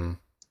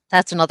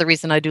that's another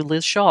reason I do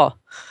Liz Shaw.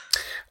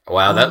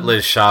 Wow, that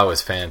Liz Shaw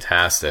was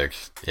fantastic.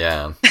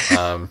 Yeah.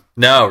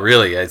 No,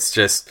 really, it's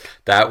just,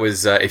 that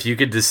was, if you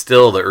could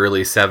distill the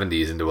early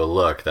 70s into a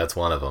look, that's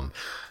one of them.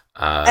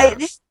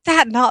 Is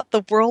that not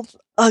the world's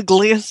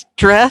ugliest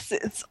dress?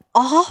 It's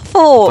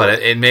awful. But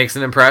it makes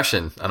an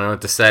impression. I don't know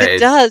what to say. It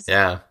does.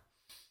 Yeah.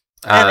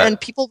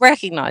 And people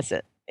recognize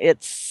it.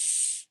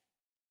 It's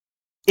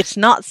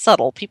not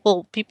subtle.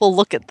 People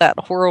look at that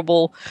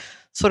horrible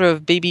sort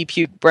of baby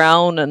puke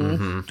brown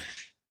and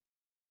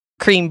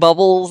cream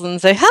bubbles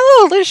and say,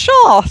 "Hello, Liz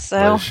Shaw."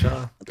 So, Liz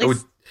Shaw.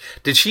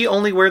 Did she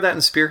only wear that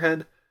in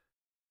Spearhead?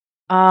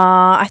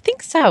 I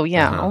think so.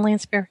 Yeah, only in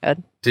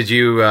Spearhead. Did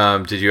you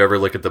ever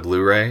look at the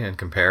Blu-ray and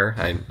compare?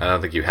 I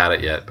don't think you had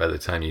it yet by the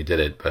time you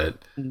did it, but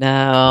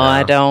no.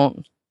 I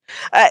don't.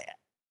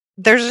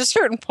 There's a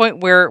certain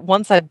point where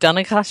once I've done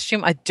a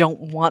costume, I don't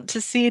want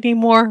to see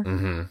anymore.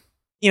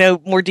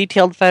 More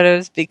detailed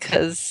photos,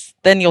 because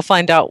then you'll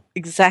find out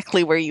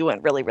exactly where you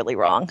went really, really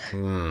wrong.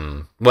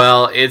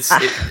 Well,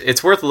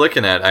 it's worth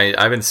looking at.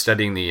 I've been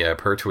studying the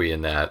Pertwee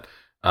in that,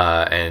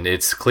 and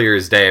it's clear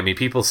as day. I mean,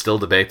 people still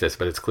debate this,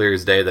 but it's clear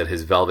as day that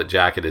his velvet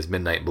jacket is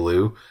midnight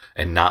blue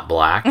and not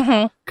black.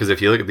 Because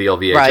if you look at the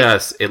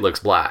LVHS, it looks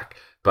black.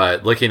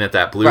 But looking at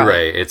that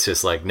Blu-ray, it's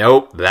just like,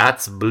 nope,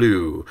 that's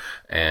blue.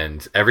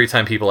 And every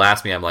time people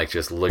ask me, I'm like,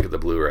 just look at the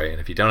Blu-ray. And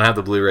if you don't have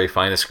the Blu-ray,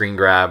 find a screen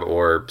grab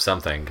or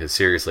something. Because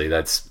seriously,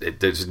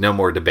 there's no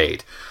more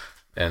debate.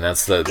 And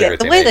that's the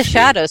way the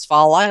shadows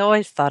fall. I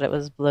always thought it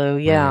was blue.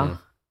 Yeah.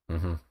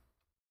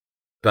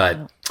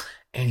 But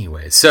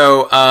anyway,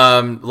 so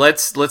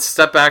let's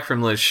step back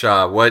from Liz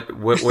Shaw. What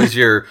was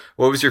your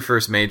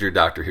first major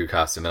Doctor Who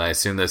costume? And I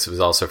assume this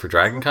was also for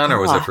Dragon Con, or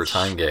was it for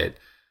Timegate?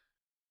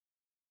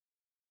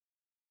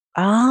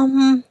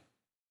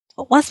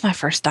 What was my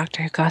first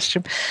Doctor Who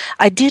costume?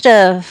 I did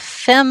a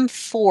Femme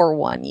 4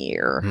 one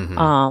year.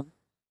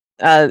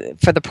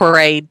 For the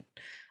parade.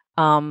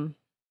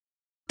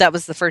 That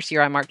was the first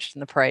year I marched in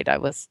the parade. It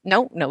was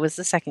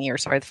the second year.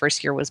 Sorry, the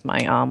first year was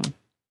my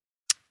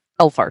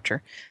Elf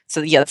Archer.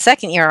 So the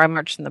second year I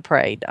marched in the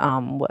parade.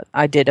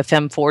 I did a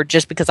Femme 4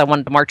 just because I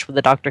wanted to march with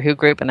the Doctor Who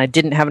group, and I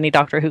didn't have any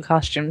Doctor Who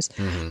costumes.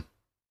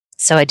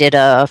 So I did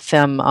a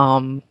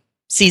Femme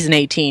season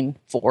 18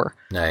 4.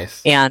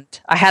 Nice. And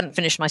I hadn't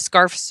finished my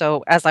scarf,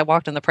 so as I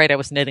walked in the parade, I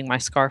was knitting my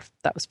scarf.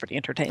 That was pretty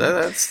entertaining.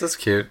 That's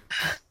cute.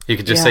 You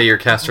could just say you're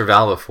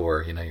Castrovalva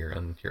 4.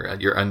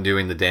 You're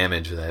undoing the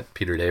damage that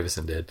Peter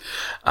Davison did.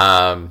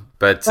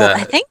 But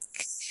I think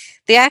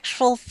the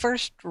actual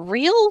first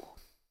real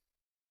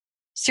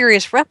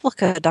serious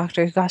replica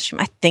Doctor Who costume,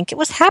 I think it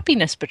was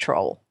Happiness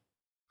Patrol.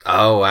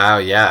 Oh wow,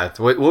 yeah.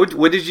 What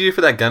did you do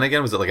for that gun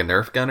again? Was it like a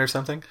Nerf gun or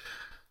something?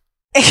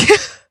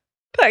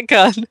 That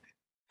gun.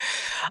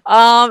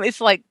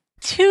 It's like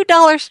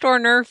 $2 store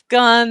Nerf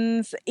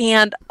guns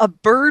and a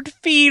bird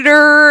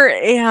feeder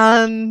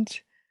and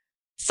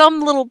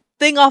some little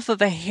thing off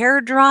of a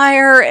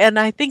hairdryer and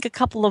I think a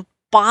couple of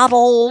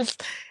bottles,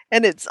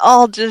 and it's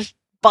all just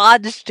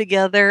bodged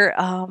together.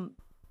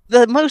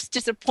 The most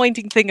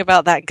disappointing thing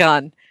about that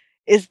gun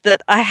is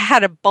that I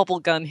had a bubble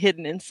gun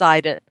hidden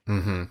inside it,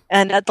 and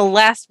at the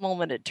last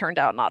moment it turned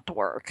out not to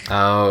work.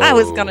 I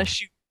was gonna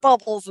shoot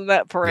bubbles in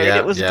that parade.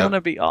 It was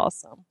gonna be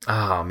awesome.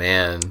 Oh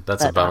man,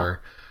 that's a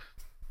bummer.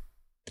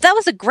 That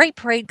was a great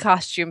parade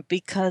costume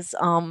because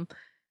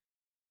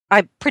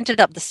I printed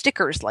up the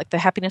stickers like the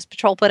Happiness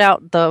Patrol put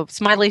out, the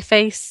smiley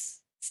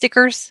face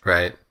stickers.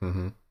 Right.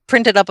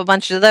 Printed up a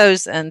bunch of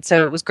those, and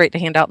so it was great to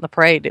hand out in the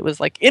parade. It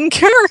was like in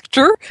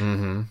character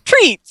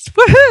treats.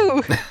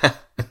 Woohoo!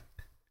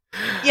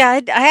 Yeah,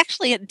 I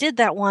actually did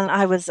that one.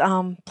 I was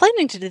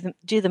planning to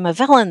do the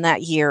Mavellan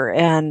that year,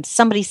 and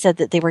somebody said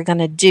that they were going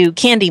to do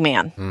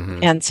Candyman.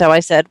 And so I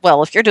said,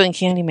 well, if you're doing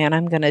Candyman,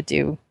 I'm going to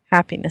do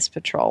Happiness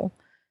Patrol.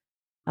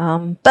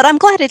 But I'm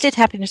glad I did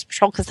Happiness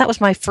Patrol because that was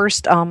my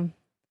first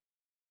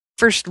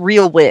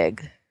real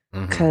wig.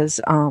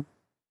 Because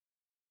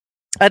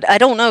I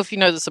don't know if you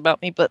know this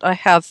about me, but I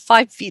have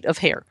 5 feet of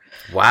hair.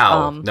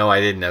 Wow. No,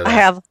 I didn't know that. I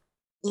have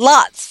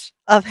lots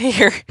of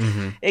hair.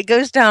 It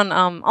goes down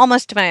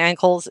almost to my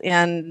ankles,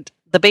 and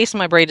the base of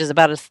my braid is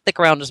about as thick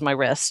around as my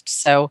wrist.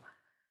 So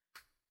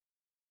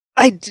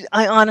I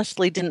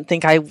honestly didn't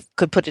think I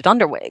could put it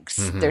under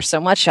wigs. There's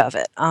so much of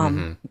it.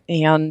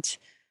 And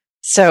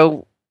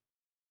so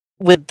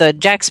with the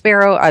Jack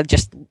Sparrow,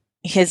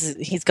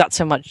 he's got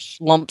so much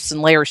lumps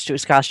and layers to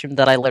his costume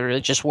that I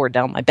literally just wore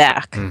down my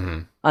back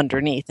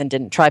underneath and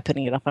didn't try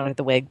putting it up under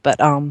the wig. But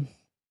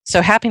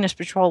so Happiness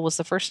Patrol was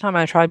the first time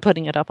I tried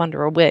putting it up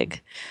under a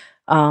wig.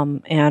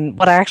 And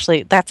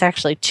that's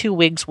actually 2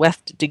 wigs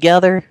wefted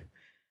together,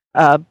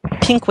 a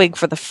pink wig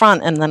for the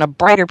front and then a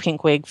brighter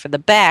pink wig for the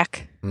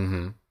back.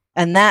 And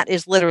that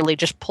is literally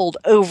just pulled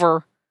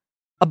over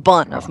a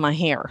bun of my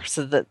hair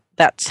so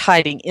that's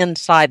hiding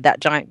inside that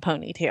giant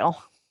ponytail.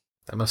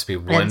 That must be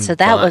one. And so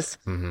that was,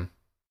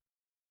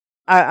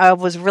 I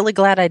was really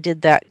glad I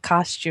did that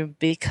costume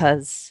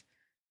because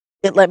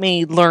it let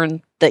me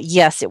learn that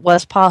yes, it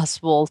was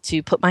possible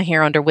to put my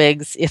hair under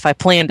wigs if I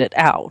planned it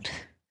out.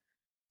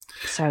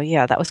 So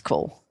yeah, that was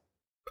cool.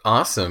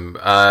 Awesome.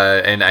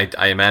 And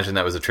I imagine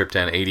that was a trip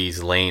down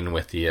 80s lane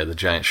with the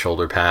giant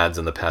shoulder pads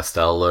and the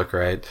pastel look,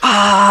 right?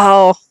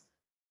 Oh,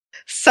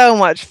 so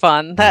much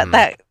fun.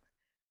 That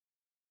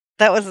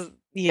was,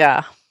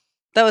 yeah.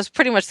 That was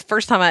pretty much the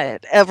first time I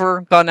had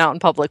ever gone out in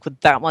public with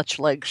that much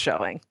leg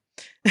showing.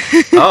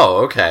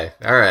 Oh, okay.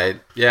 All right.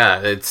 Yeah,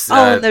 it's...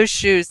 and those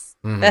shoes.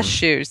 Best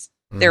shoes.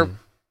 They're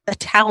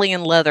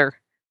Italian leather.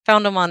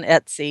 Found them on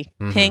Etsy.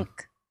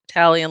 Pink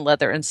Italian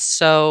leather and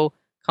so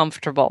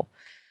comfortable.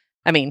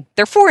 I mean,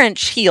 they're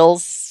 4-inch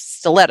heels,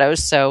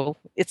 stilettos, so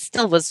it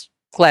still was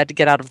glad to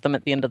get out of them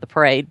at the end of the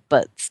parade,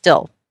 but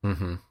still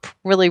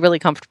really, really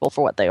comfortable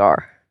for what they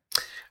are.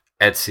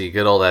 Etsy,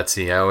 good old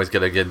Etsy. I always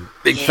get a good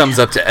big thumbs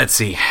up to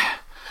Etsy.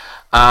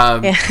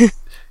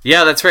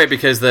 Yeah, that's right,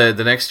 because the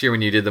next year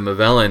when you did the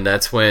Mavellan,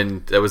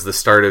 that was the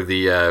start of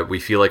the we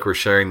feel like we're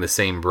sharing the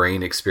same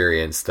brain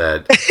experience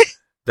that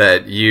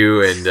that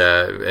you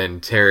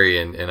and Terry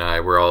and I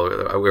were all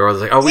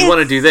like, oh, we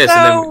want to do this,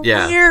 and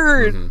then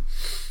weird. Mm-hmm.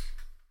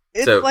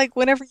 It's like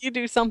whenever you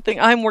do something,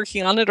 I'm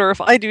working on it, or if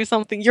I do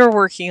something, you're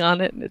working on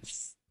it, and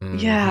it's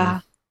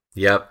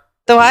Yep.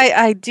 So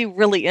I do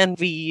really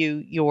envy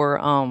you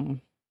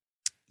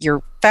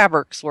your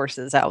fabric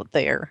sources out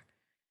there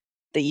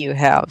that you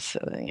have. So,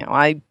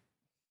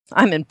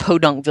 I'm in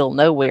Podunkville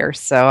nowhere,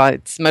 so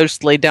it's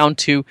mostly down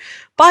to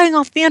buying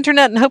off the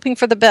internet and hoping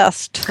for the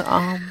best,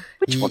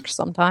 which works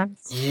sometimes.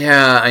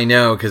 Yeah, I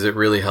know, because it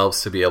really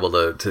helps to be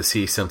able to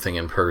see something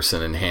in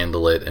person and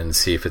handle it and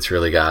see if it's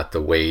really got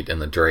the weight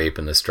and the drape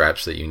and the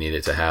stretch that you need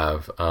it to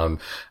have.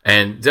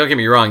 And don't get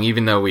me wrong,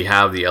 even though we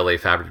have the LA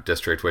Fabric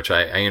District, which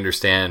I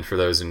understand for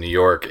those in New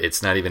York,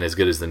 it's not even as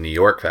good as the New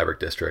York Fabric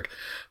District.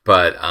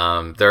 But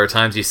there are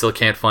times you still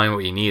can't find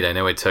what you need. I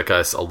know it took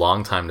us a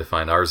long time to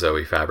find our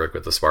Zoe fabric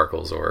with the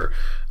sparkles,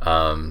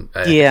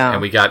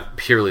 and we got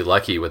purely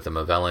lucky with the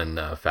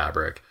Mavellan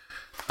fabric.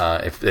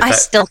 I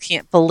still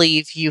can't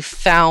believe you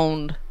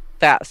found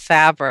that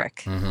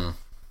fabric. Mm-hmm.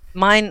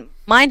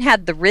 Mine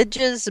had the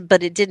ridges,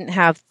 but it didn't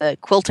have the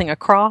quilting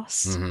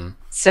across. Mm-hmm.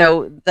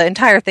 So the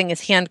entire thing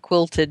is hand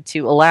quilted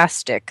to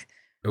elastic,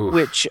 Oof.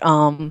 which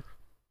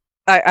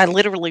I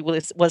literally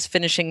was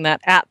finishing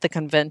that at the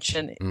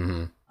convention.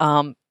 Mm-hmm.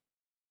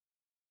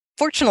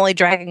 Fortunately,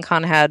 Dragon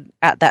Con had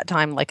at that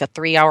time like a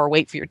 3-hour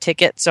wait for your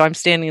ticket, so I'm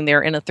standing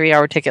there in a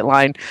 3-hour ticket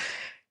line,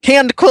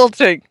 hand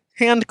quilting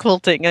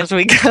as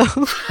we go.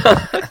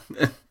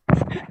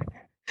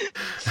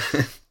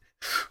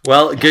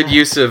 Well, good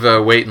use of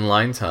wait and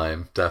line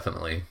time,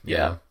 definitely.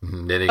 Yeah,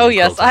 knitting. Oh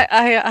yes,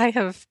 I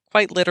have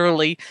quite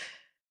literally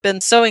been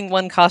sewing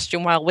one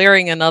costume while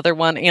wearing another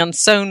one, and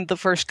sewn the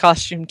first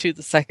costume to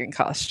the second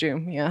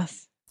costume.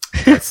 Yes.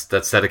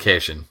 That's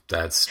dedication.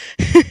 That's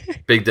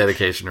big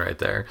dedication right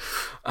there.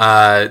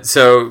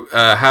 So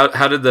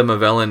how did the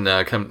Mavellan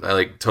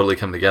totally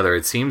come together?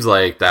 It seems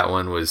like that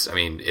one was. I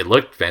mean, it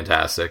looked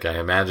fantastic. I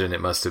imagine it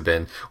must have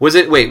been. Was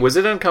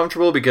it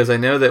uncomfortable? Because I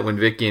know that when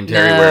Vicky and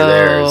Terry wear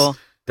theirs,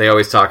 they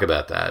always talk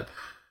about that.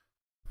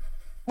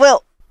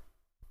 Well,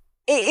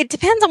 it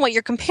depends on what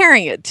you're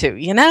comparing it to.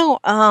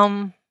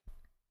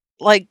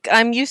 Like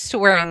I'm used to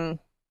wearing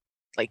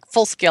like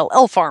full scale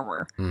elf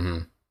armor. Mm-hmm.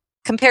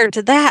 Compared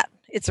to that,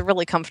 it's a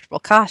really comfortable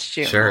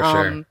costume.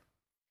 Sure.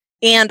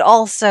 And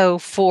also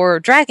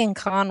for Dragon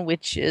Con,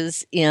 which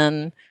is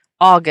in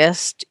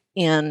August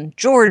in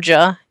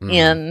Georgia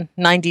in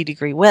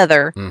 90-degree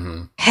weather,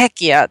 heck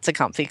yeah, it's a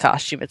comfy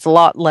costume. It's a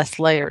lot less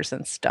layers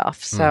and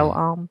stuff.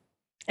 So,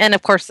 and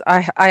of course,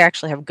 I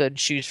actually have good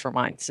shoes for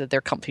mine, so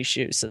they're comfy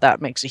shoes, so that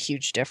makes a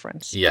huge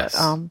difference. Yes.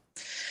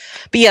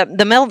 But yeah,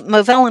 the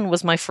Mavellan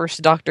was my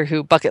first Doctor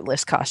Who bucket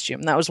list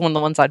costume. That was one of the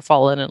ones I'd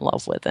fallen in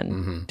love with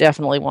and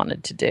definitely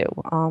wanted to do.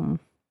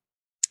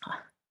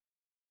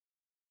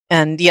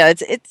 And yeah,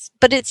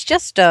 it's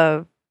just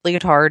a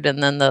leotard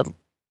and then the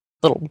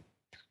little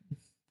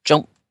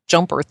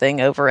jumper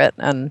thing over it.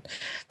 And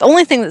the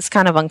only thing that's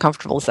kind of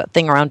uncomfortable is that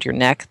thing around your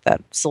neck,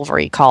 that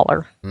silvery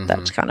collar.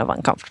 That's kind of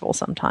uncomfortable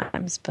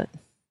sometimes. But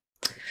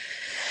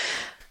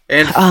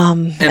and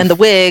the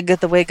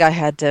wig I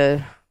had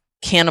to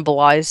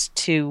cannibalize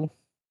 2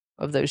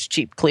 of those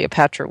cheap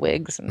Cleopatra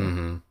wigs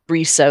and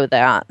re-sew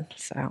that.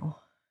 So,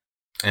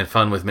 and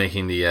fun with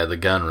making the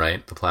gun,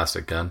 right? The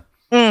plastic gun.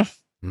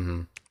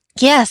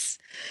 Yes,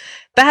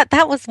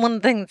 that was one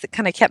of the things that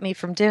kind of kept me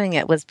from doing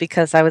it, was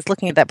because I was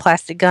looking at that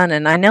plastic gun,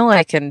 and I know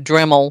I can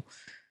Dremel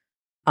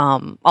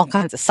all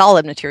kinds of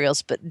solid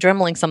materials, but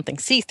dremeling something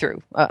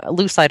see-through,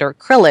 lucite or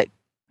acrylic,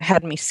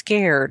 had me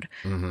scared.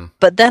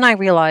 But then I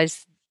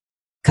realized,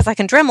 because I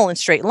can Dremel in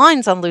straight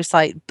lines on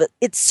lucite, but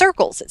it's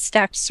circles, it's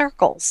stacked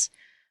circles.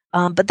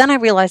 But then I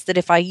realized that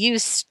if I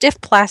use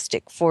stiff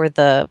plastic for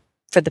the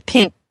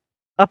pink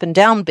up and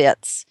down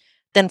bits,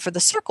 then for the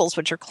circles,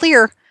 which are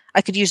clear,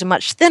 I could use a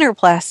much thinner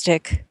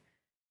plastic,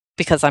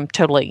 because I'm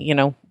totally,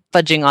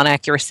 fudging on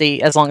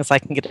accuracy as long as I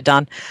can get it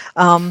done.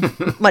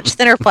 Much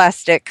thinner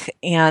plastic,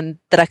 and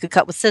that I could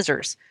cut with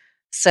scissors.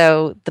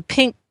 So the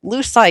pink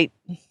lucite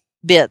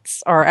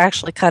bits are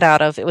actually cut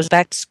out of, it was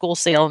back to school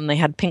sale and they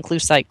had pink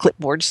lucite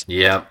clipboards.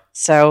 Yeah.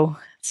 So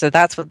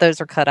that's what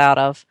those are cut out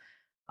of.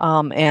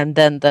 And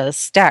then the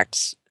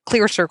stacked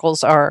clear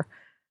circles are,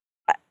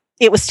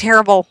 it was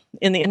terrible.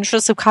 In the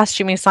interest of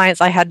costuming science,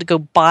 I had to go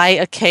buy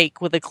a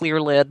cake with a clear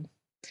lid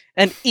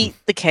and eat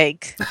the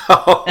cake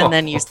and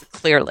then use the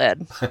clear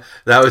lid.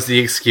 That was the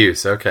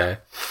excuse. Okay.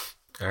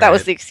 That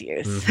was the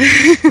excuse.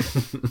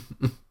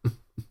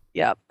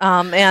 Yeah.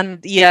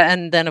 And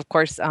then of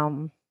course,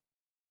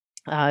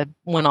 I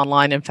went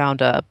online and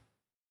found a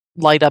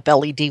light up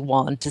LED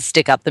wand to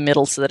stick up the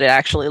middle so that it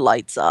actually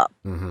lights up.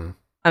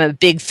 I'm a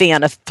big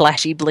fan of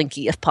flashy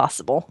blinky if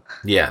possible.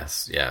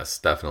 Yes,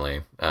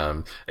 definitely.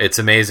 It's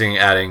amazing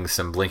adding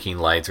some blinking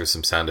lights or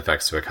some sound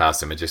effects to a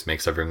costume. It just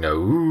makes everyone go,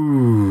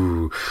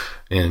 ooh.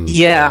 And,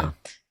 yeah,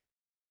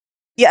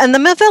 and the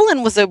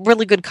Mavellan was a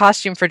really good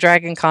costume for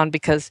Dragon Con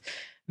because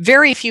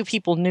very few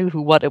people knew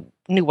what it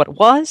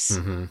was.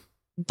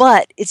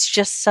 but it's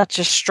just such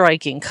a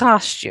striking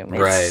costume.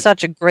 It's Right.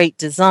 such a great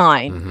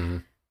design Mm-hmm.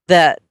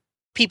 that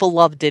people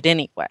loved it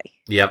anyway.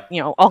 Yep.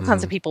 All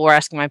kinds of people were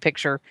asking my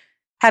picture,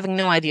 having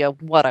no idea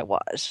what I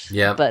was.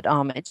 Yep. But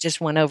it just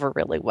went over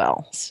really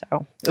well.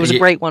 So it was a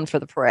great one for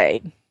the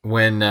parade.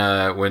 When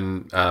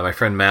my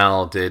friend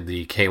Mal did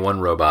the K1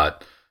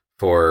 robot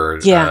for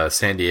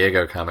San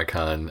Diego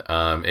Comic-Con,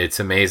 it's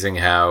amazing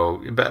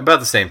how about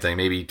the same thing.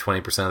 Maybe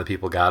 20% of the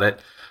people got it,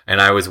 and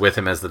I was with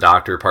him as the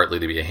doctor, partly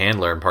to be a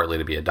handler and partly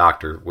to be a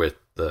doctor with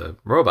the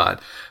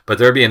robot. But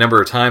there'd be a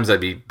number of times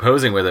I'd be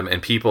posing with him,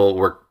 and people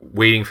were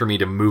waiting for me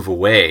to move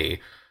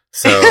away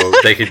so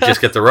they could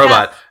just get the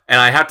robot. Yeah. And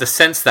I have to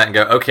sense that and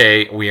go,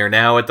 okay, we are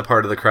now at the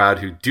part of the crowd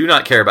who do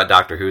not care about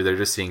Doctor Who. They're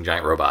just seeing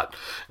Giant Robot.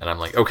 And I'm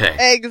like, okay.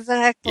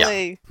 Exactly.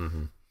 Yeah.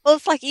 Mm-hmm. Well,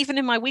 it's like even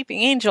in my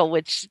Weeping Angel,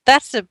 which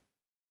that's a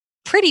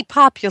pretty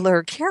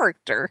popular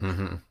character.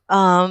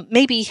 Mm-hmm.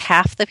 Maybe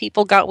half the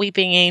people got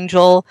Weeping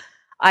Angel.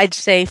 I'd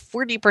say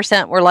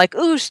 40% were like,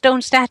 ooh,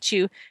 stone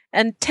statue.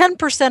 And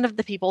 10% of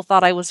the people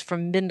thought I was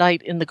from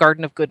Midnight in the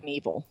Garden of Good and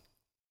Evil.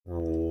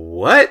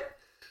 What?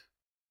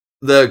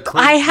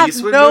 I have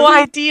no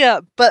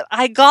idea, but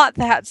I got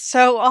that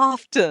so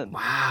often.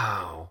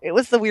 Wow. It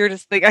was the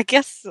weirdest thing. I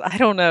guess, I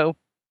don't know.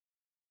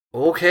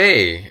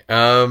 Okay.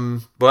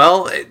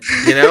 Well,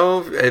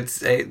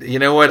 it's you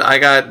know what? I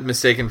got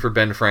mistaken for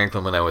Ben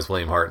Franklin when I was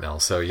William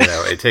Hartnell, so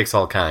it takes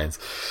all kinds.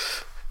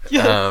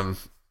 Yeah.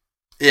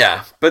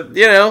 Yeah, but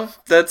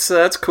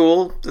that's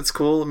cool. That's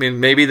cool. I mean,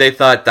 maybe they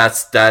thought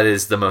that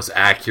is the most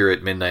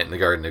accurate Midnight in the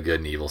Garden of Good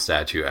and Evil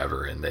statue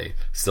ever, and they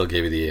still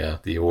gave you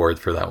the award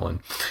for that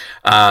one.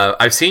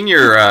 I've seen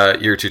your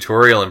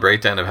tutorial and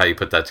breakdown of how you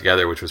put that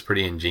together, which was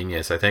pretty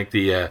ingenious. I think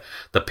the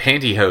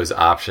pantyhose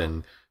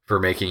option for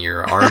making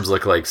your arms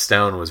look like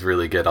stone was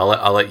really good.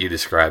 I'll let you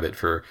describe it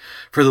for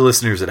the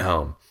listeners at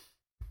home.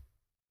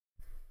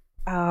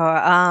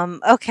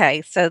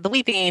 Okay. So the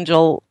Weeping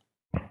Angel.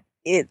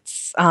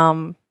 It's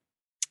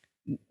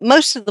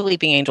most of the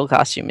Weeping Angel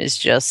costume is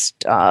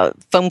just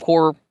foam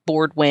core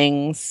board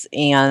wings,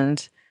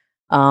 and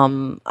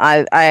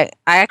I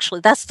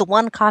actually that's the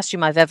one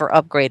costume I've ever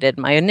upgraded.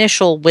 My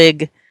initial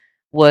wig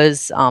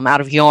was out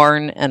of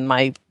yarn, and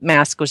my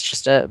mask was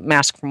just a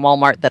mask from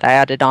Walmart that I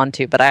added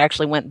onto. But I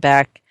actually went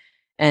back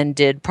and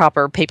did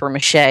proper paper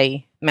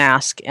mache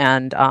mask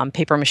and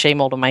paper mache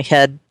mold on my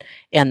head,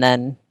 and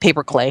then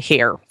paper clay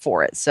hair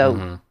for it.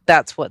 So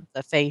that's what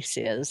the face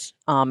is.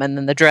 And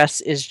then the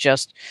dress is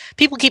just,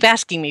 people keep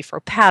asking me for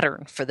a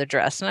pattern for the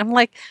dress. And I'm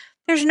like,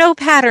 there's no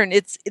pattern.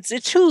 It's a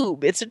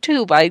tube. It's a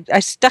tube. I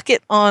stuck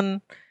it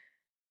on,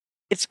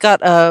 it's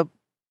got a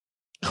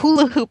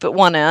hula hoop at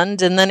one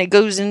end, and then it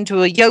goes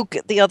into a yoke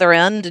at the other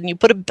end, and you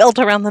put a belt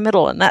around the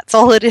middle, and that's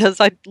all it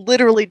is. I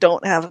literally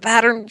don't have a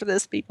pattern for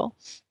this, people.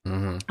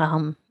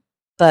 Mm-hmm.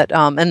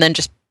 And then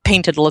just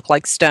painted to look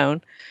like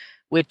stone,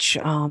 which,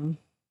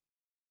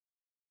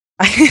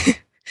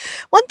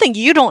 one thing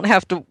you don't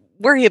have to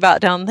worry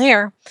about down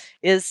there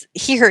is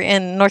here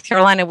in North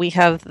Carolina, we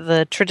have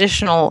the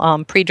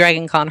traditional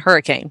pre-Dragon Con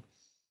hurricane.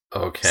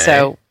 Okay.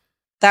 So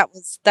that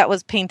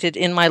was painted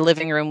in my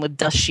living room with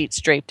dust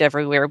sheets draped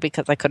everywhere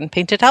because I couldn't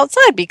paint it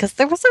outside because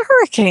there was a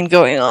hurricane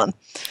going on.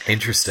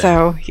 Interesting.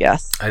 So,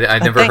 yes. I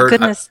never heard.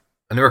 Goodness.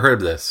 I never heard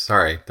of this.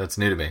 Sorry, that's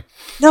new to me.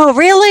 No,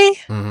 really?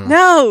 Mm-hmm.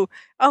 No.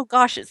 Oh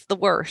gosh, it's the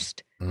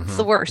worst. Mm-hmm. It's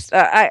the worst.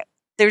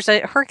 There's a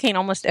hurricane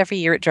almost every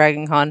year at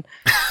Dragon Con,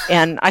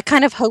 and I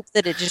kind of hope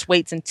that it just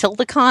waits until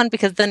the con,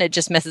 because then it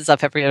just messes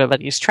up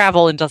everybody's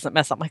travel and doesn't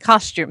mess up my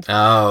costume.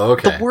 Oh,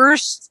 okay.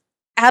 The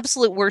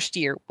absolute worst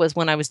year was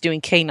when I was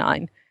doing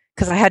K9,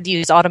 because I had to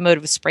use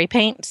automotive spray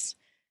paints.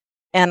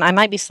 And I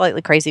might be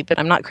slightly crazy, but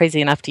I'm not crazy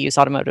enough to use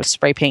automotive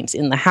spray paints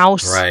in the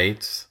house.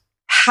 Right.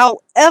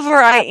 However,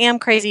 I am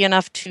crazy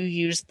enough to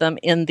use them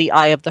in the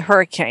eye of the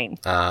hurricane.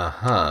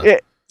 Uh-huh.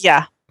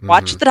 Yeah.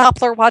 Watch the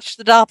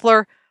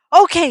Doppler.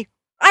 Okay,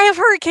 I have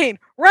hurricane.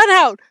 Run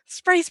out.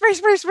 Spray.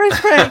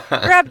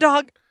 Grab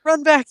dog.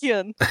 Run back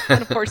in.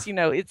 And of course,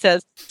 it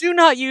says, do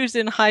not use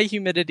in high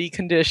humidity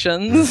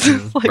conditions.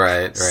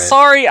 Right.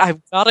 Sorry,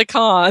 I've got a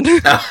con.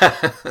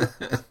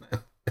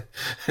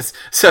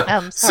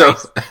 So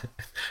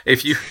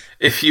if you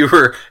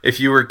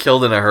were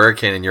killed in a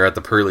hurricane and you're at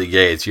the pearly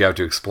gates, you have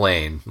to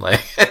explain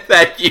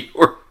that you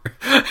were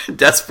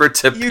desperate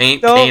to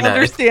paint. You don't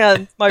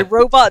understand. My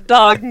robot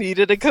dog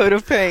needed a coat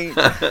of paint.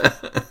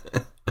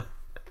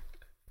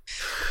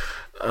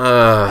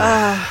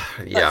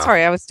 Yeah.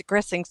 Sorry, I was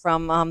digressing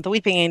from the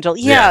Weeping Angel.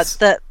 Yeah, yes.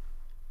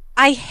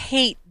 I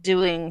hate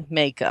doing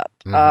makeup.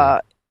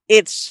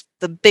 It's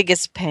the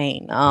biggest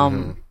pain.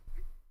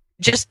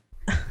 Just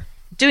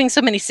doing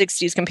so many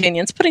 60s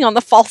companions, putting on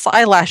the false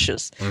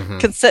eyelashes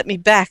can set me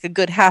back a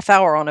good half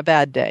hour on a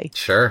bad day.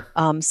 Sure.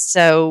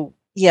 So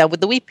yeah,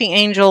 with the Weeping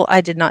Angel,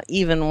 I did not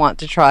even want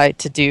to try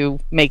to do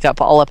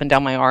makeup all up and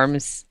down my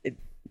arms.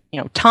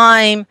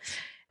 Time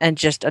and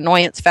just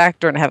annoyance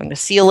factor and having to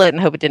seal it and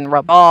hope it didn't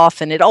rub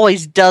off. And it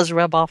always does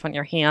rub off on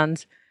your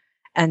hands.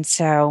 And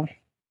so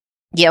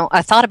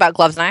I thought about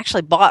gloves, and I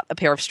actually bought a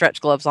pair of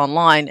stretch gloves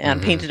online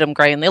and painted them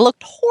gray, and they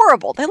looked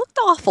horrible. They looked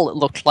awful. It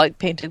looked like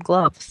painted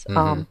gloves.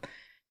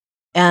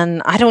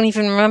 And I don't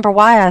even remember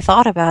why I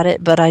thought about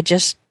it, but I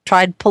just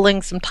tried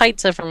pulling some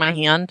tights over my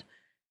hand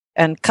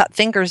and cut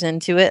fingers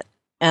into it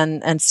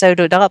and sewed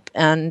it up,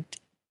 and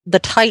the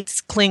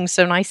tights cling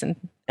so nice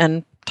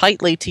and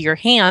tightly to your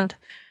hand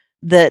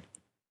that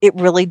it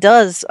really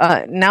does.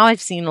 Now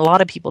I've seen a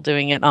lot of people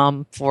doing it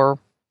for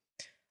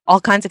all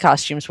kinds of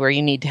costumes where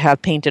you need to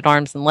have painted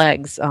arms and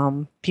legs.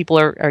 People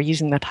are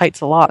using the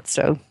tights a lot,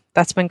 so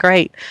that's been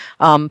great.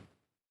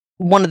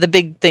 One of the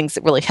big things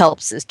that really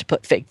helps is to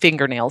put fake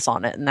fingernails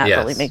on it, and that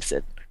really makes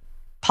it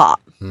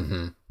pop.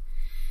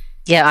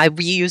 Yeah, I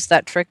reused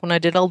that trick when I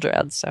did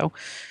Eldrad, so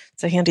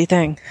it's a handy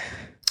thing.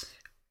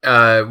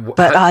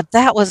 But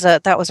that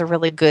was a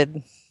really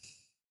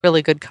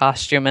good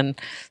costume,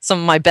 and some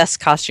of my best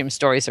costume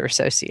stories are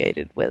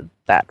associated with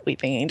that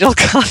Weeping Angel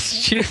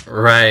costume.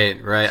 Right.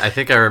 I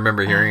think I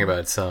remember hearing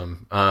about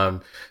some.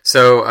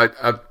 So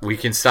we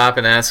can stop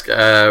and ask,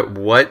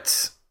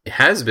 what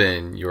has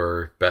been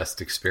your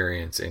best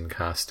experience in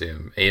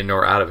costume, in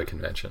or out of a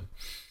convention?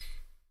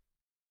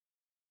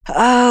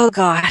 Oh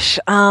gosh.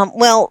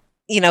 Well,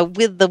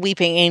 with the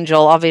Weeping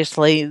Angel,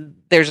 obviously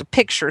there's a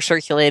picture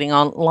circulating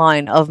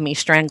online of me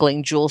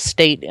strangling Jewel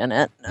State in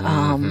it.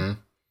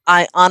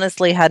 I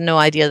honestly had no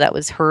idea that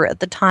was her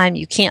at the time.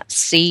 You can't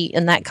see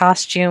in that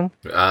costume.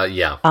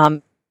 Yeah.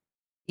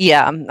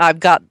 I've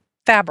got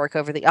fabric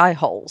over the eye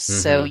holes,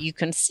 so you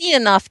can see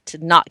enough to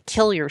not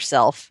kill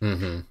yourself,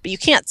 but you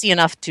can't see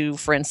enough to,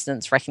 for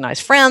instance,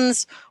 recognize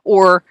friends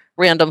or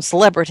random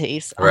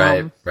celebrities.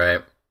 Right.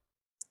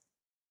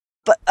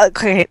 But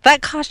okay,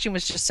 that costume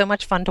was just so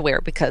much fun to wear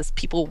because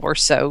people were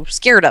so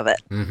scared of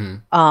it.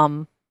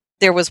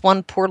 There was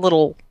one poor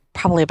little,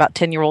 probably about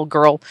 10-year-old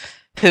girl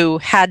who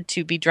had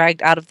to be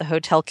dragged out of the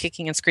hotel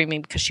kicking and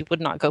screaming because she would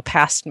not go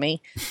past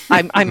me.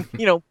 I'm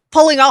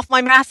pulling off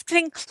my mask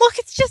saying, "Look,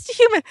 it's just a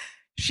human."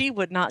 She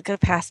would not go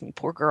past me,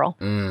 poor girl.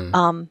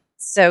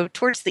 So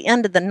towards the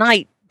end of the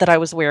night that I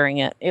was wearing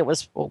it, it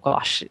was,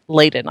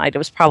 late at night. It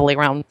was probably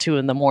around 2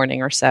 a.m.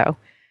 or so.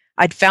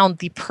 I'd found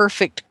the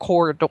perfect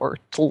corridor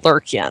to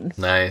lurk in.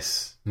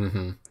 Nice.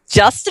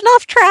 Just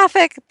enough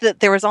traffic that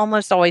there was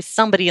almost always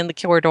somebody in the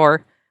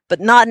corridor, but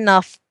not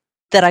enough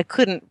that I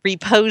couldn't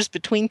repose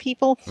between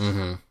people.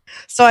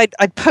 So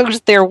I'd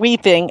pose there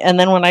weeping, and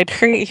then when I'd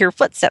hear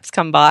footsteps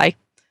come by,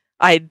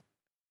 I'd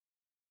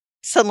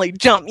suddenly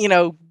jump,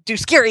 do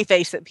scary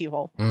face at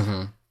people.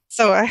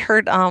 So I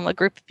heard a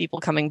group of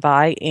people coming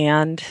by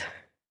and,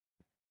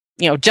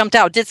 jumped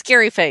out, did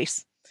scary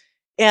face.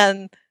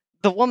 And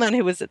the woman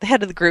who was at the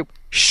head of the group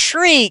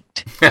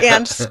shrieked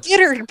and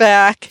skittered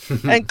back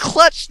and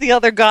clutched the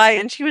other guy,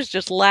 and she was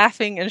just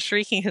laughing and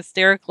shrieking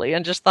hysterically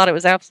and just thought it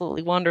was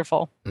absolutely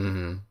wonderful.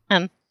 And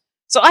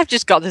so I've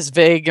just got this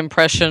vague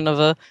impression of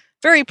a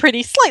very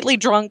pretty, slightly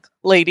drunk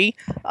lady.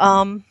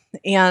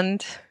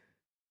 And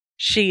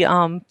she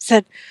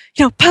said,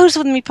 pose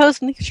with me.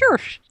 Sure,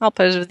 I'll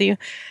pose with you.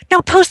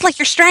 No, pose like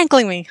you're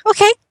strangling me.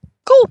 Okay,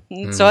 cool.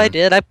 And so I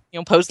did. I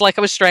posed like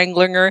I was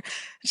strangling her.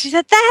 She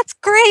said, that's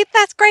great,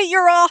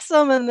 you're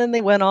awesome. And then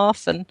they went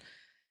off, and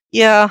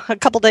a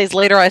couple days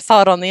later I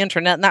saw it on the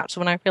internet, and that's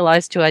when I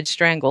realized who I'd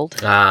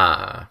strangled.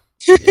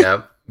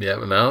 Yep.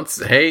 No,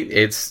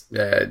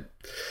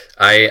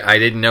 I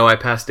didn't know I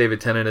passed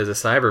David Tennant as a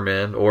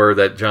Cyberman, or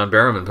that John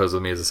Barrowman posed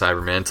with me as a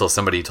Cyberman until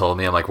somebody told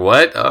me. I'm like,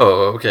 what?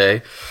 Oh,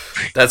 okay.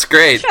 That's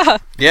great.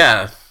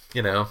 Yeah.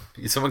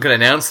 Someone could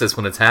announce this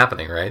when it's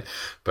happening, right?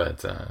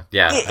 But,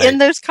 in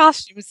those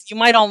costumes, you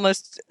might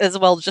almost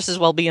just as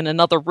well be in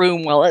another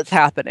room while it's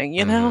happening,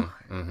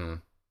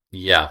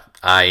 Yeah,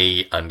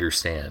 I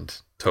understand.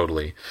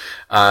 Totally.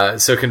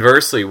 So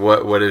conversely,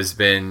 what has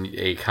been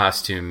a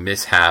costume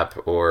mishap,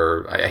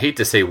 or I hate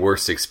to say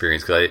worst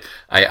experience, because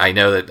I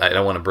know that I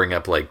don't want to bring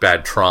up like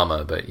bad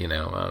trauma, but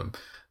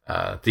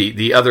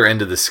the other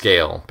end of the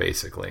scale,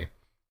 basically.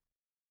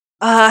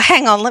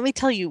 Hang on, let me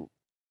tell you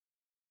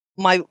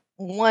my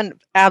one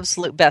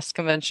absolute best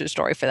convention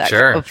story for that.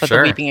 For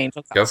the Weeping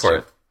Angel costume. Go for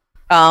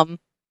it.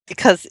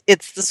 Because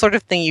it's the sort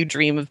of thing you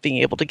dream of being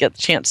able to get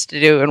the chance to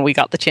do, and we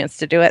got the chance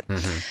to do it.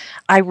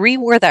 I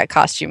re-wore that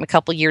costume a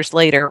couple years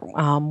later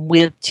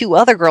with 2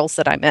 other girls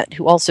that I met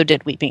who also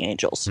did Weeping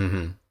Angels.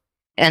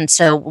 And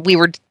so we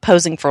were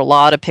posing for a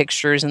lot of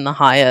pictures in the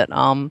Hyatt.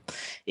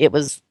 It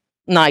was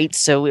night,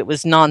 so it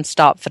was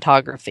nonstop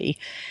photography.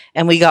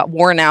 And we got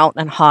worn out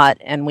and hot,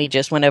 and we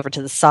just went over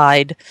to the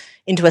side,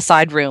 into a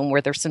side room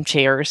where there's some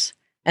chairs,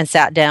 and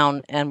sat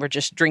down, and we're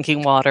just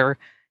drinking water,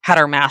 had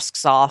our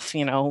masks off,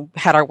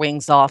 had our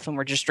wings off, and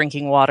we're just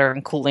drinking water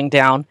and cooling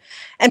down.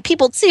 And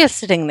people would see us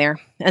sitting there,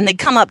 and they'd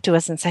come up to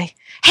us and say,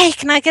 "Hey,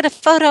 can I get a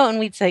photo?" And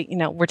we'd say,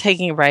 "We're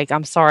taking a break.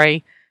 I'm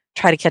sorry.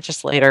 Try to catch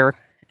us later."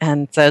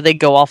 And so they'd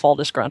go off all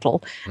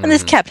disgruntled. And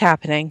this kept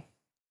happening.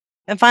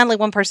 And finally,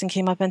 one person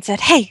came up and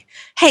said, Hey,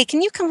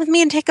 can you come with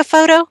me and take a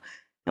photo?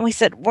 And we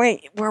said,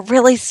 "Wait, we're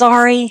really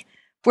sorry.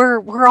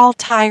 We're all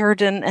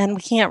tired and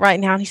we can't right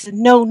now." And he said,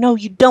 No,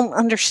 you don't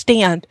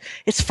understand.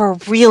 It's for a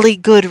really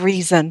good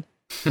reason.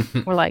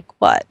 We're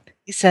like, what?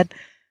 He said,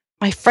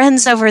 my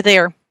friend's over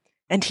there,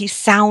 and he's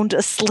sound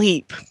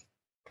asleep.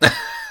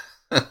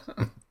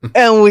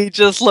 And we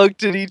just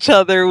looked at each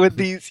other with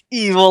these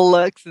evil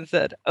looks and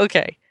said,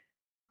 okay,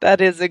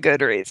 that is a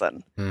good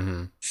reason.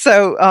 Mm-hmm.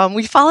 So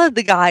we followed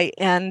the guy,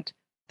 and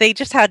they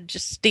just had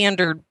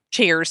standard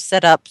chairs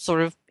set up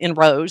sort of in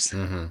rows.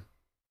 Mm-hmm.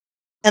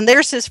 And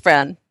there's his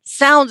friend,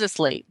 sound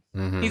asleep.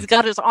 Mm-hmm. He's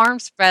got his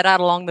arms spread out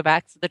along the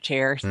backs of the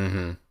chairs.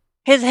 Mm-hmm.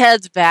 His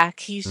head's back.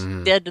 He's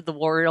Mm-hmm. dead to the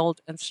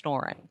world and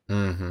snoring.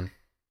 Mm-hmm.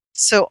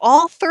 So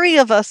all three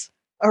of us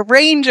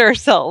arrange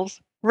ourselves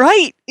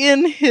right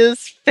in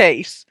his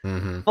face.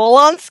 Mm-hmm. Full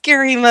on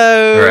scary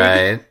mode.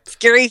 Right.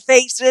 Scary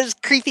faces,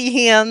 creepy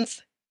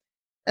hands.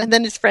 And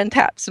then his friend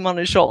taps him on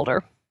his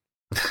shoulder.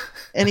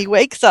 And he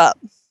wakes up.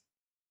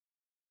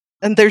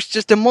 And there's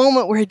just a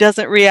moment where he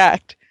doesn't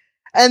react.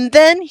 And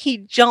then he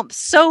jumps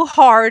so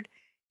hard,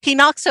 he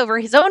knocks over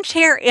his own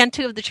chair and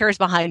two of the chairs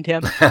behind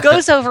him,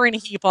 goes over in a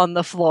heap on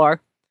the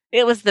floor.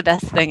 It was the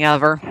best thing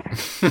ever.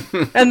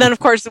 And then, of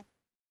course,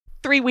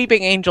 three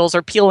weeping angels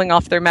are peeling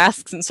off their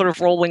masks and sort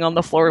of rolling on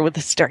the floor with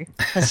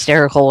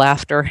hysterical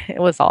laughter. It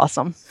was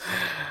awesome.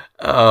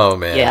 Oh,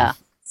 man. Yeah.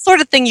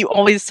 Sort of thing you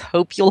always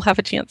hope you'll have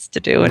a chance to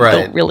do and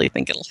don't really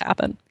think it'll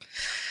happen.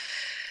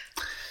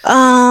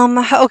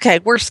 Okay,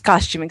 worst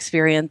costume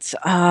experience.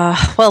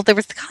 Well, there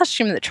was the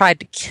costume that tried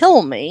to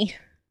kill me.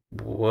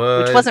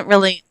 What? Which wasn't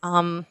really,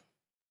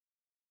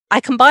 I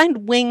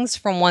combined wings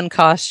from one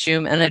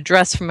costume and a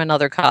dress from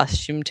another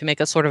costume to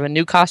make a sort of a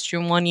new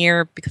costume one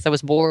year because I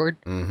was bored.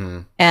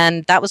 Mm-hmm.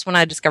 And that was when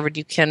I discovered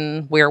you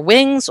can wear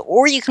wings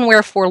or you can wear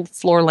a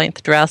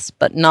floor-length dress,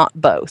 but not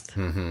both.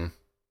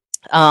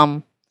 Mm-hmm.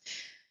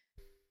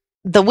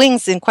 The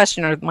wings in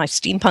question are my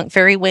steampunk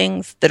fairy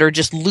wings that are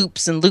just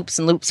loops and loops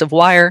and loops of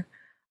wire.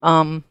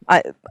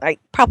 I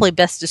probably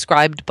best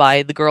described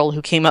by the girl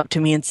who came up to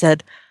me and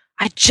said,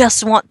 I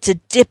just want to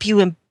dip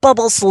you in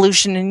bubble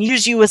solution and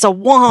use you as a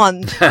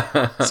wand.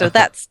 So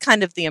that's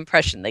kind of the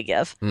impression they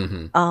give.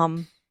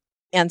 Mm-hmm.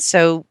 And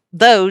so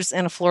those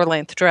in a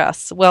floor-length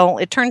dress. Well,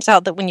 it turns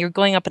out that when you're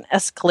going up an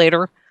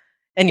escalator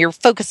and you're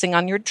focusing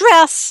on your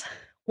dress,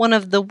 one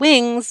of the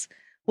wings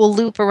will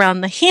loop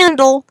around the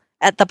handle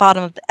at the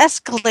bottom of the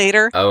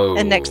escalator. Oh.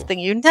 And next thing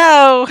you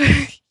know,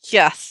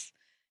 yes,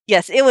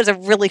 it was a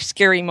really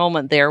scary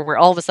moment there where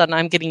all of a sudden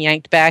I'm getting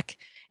yanked back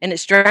and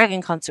it's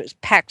Dragon Con, so it's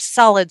packed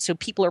solid, so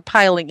people are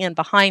piling in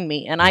behind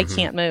me and I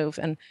can't move.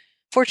 And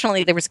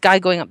fortunately, there was a guy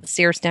going up the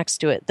stairs next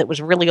to it that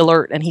was really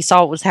alert and he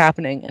saw what was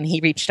happening and he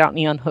reached out and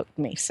he unhooked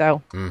me.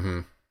 So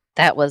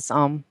that was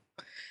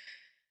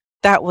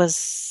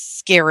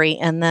scary.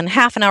 And then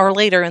half an hour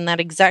later, in that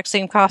exact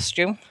same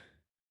costume,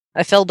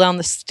 I fell down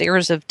the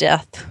stairs of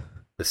death.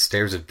 The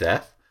stairs of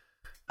death?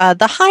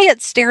 The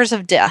Hyatt Stairs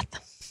of Death.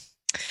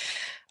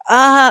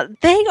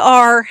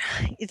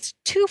 It's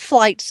 2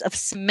 flights of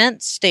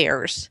cement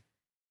stairs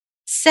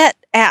set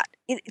at,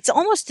 it's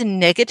almost a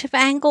negative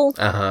angle.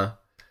 Uh-huh.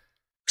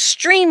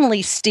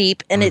 Extremely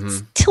steep, and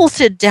it's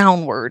tilted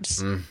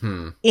downwards.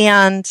 Mm-hmm.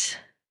 And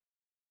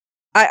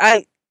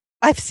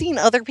I've seen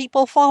other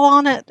people fall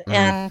on it,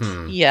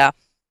 and yeah,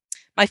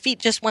 my feet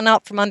just went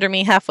out from under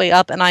me halfway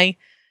up, and I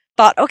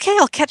thought, okay,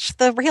 I'll catch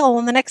the rail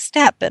on the next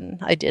step, and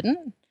I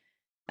didn't.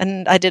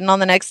 And I didn't on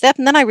the next step,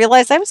 and then I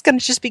realized I was going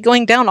to just be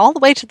going down all the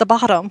way to the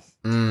bottom.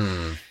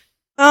 Mm.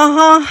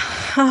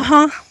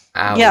 Ouch.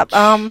 Yep.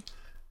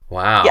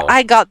 Wow. Yeah,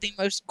 I got the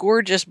most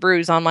gorgeous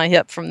bruise on my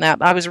hip from that.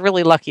 I was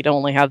really lucky to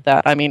only have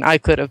that. I mean, I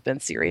could have been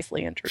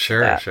seriously injured.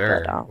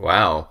 Sure. But,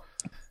 wow.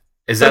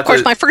 Of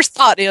course, my first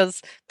thought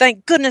is,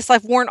 thank goodness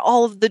I've worn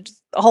all of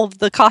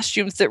the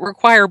costumes that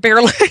require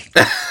bare legs.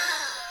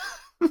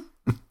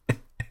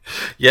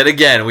 Yet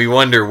again, we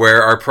wonder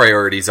where our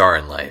priorities are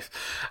in life.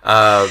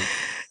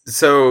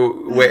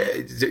 So,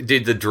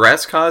 did the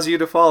dress cause you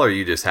to fall, or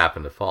you just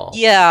happened to fall?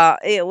 Yeah,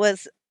 it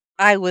was.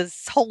 I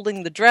was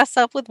holding the dress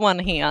up with one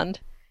hand,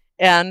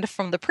 and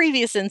from the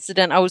previous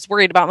incident, I was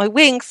worried about my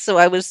wings, so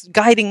I was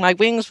guiding my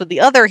wings with the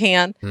other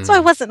hand, so I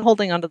wasn't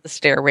holding onto the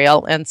stair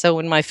rail, and so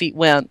when my feet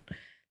went,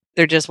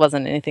 there just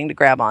wasn't anything to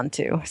grab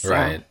onto. So.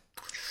 Right.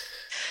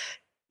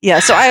 Yeah,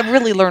 so I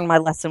really learned my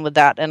lesson with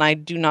that, and I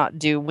do not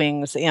do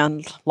wings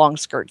and long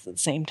skirts at the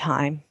same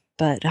time.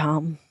 But,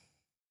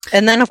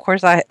 and then, of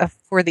course,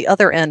 for the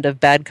other end of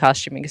bad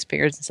costuming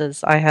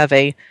experiences, I have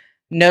a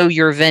know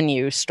your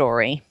venue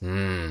story.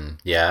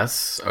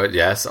 Yes.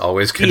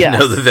 Always good to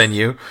know the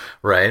venue.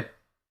 Right.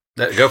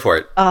 Go for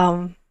it.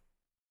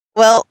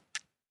 Well,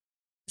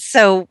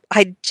 so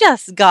I'd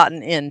just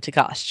gotten into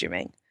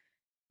costuming,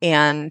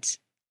 and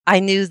I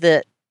knew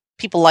that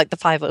people like the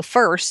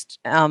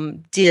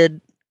 501st did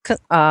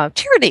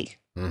charity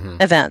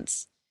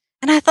events.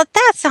 And I thought,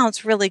 that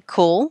sounds really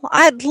cool.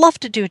 I'd love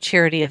to do a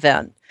charity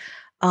event.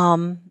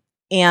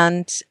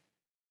 And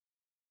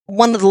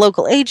one of the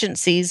local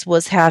agencies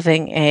was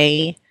having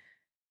a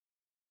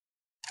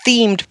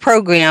themed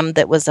program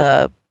that was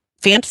a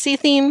fantasy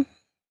theme.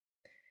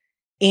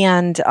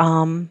 And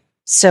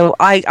so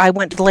I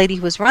went to the lady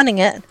who was running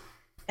it,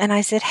 and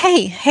I said,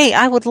 hey,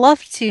 I would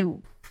love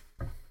to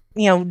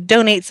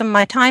donate some of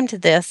my time to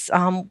this,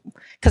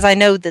 because I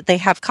know that they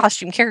have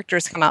costume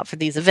characters come out for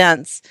these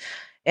events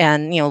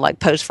and, like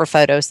pose for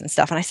photos and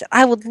stuff. And I said,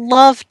 I would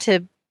love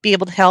to be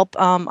able to help.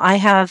 I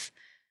have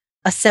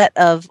a set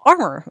of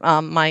armor,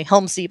 my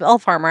Helm's Deep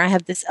elf armor. I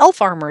have this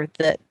elf armor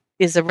that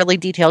is a really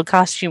detailed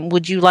costume.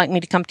 Would you like me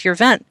to come to your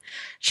event?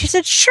 She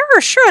said, sure,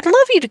 I'd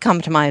love you to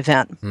come to my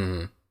event.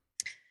 Mm-hmm.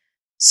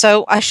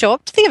 So I show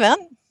up to the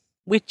event,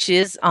 which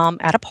is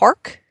at a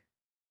park.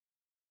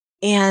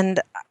 And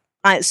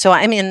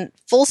I'm in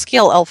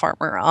full-scale elf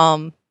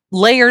armor,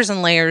 layers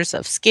and layers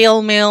of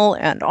scale mail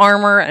and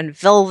armor and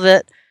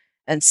velvet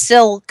and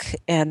silk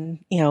and,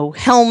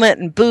 helmet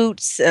and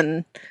boots,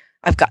 and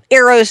I've got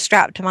arrows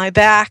strapped to my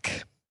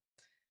back.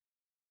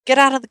 Get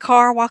out of the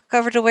car, walk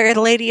over to where the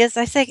lady is.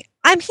 I say,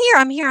 I'm here,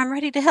 I'm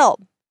ready to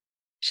help.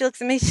 She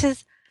looks at me, she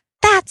says,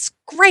 that's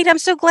great, I'm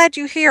so glad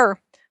you're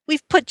here.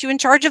 We've put you in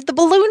charge of the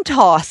balloon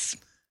toss.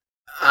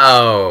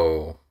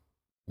 Oh,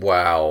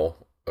 wow.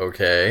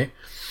 Okay.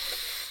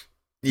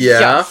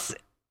 Yeah.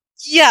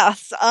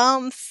 Yes.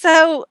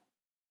 So,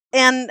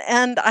 and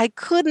I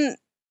couldn't,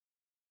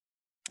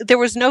 there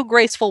was no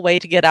graceful way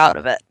to get out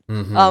of it.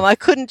 Mm-hmm. I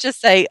couldn't just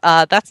say,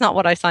 that's not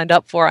what I signed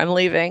up for, I'm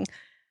leaving.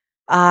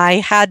 I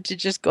had to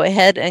just go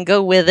ahead and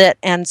go with it.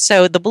 And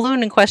so the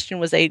balloon in question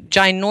was a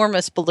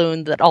ginormous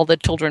balloon that all the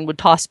children would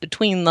toss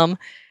between them.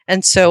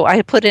 And so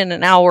I put in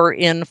an hour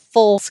in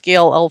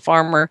full-scale elf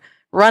armor,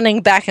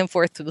 running back and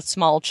forth with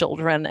small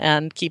children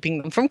and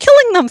keeping them from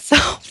killing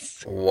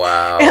themselves.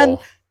 Wow. And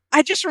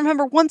I just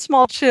remember one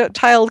small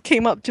child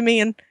came up to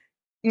me and,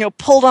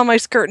 pulled on my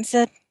skirt and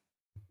said,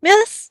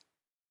 Miss,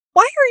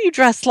 why are you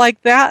dressed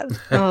like that?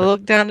 And I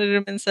looked down at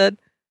him and said,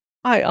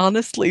 I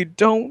honestly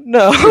don't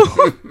know.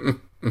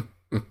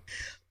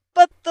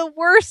 But the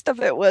worst of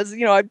it was,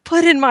 I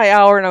put in my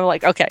hour and I'm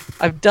like, okay,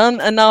 I've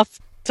done enough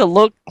to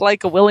look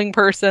like a willing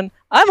person.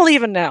 I'm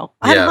leaving now.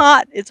 I'm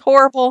hot. It's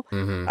horrible.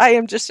 Mm-hmm. I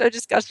am just so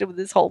disgusted with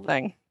this whole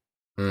thing.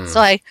 Mm.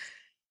 So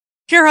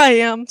here I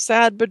am,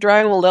 sad,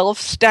 bedraggled elf,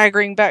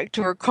 staggering back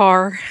to her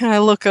car. And I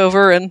look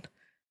over and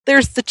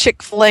there's the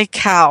Chick-fil-A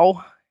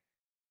cow.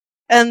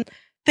 And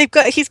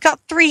he's got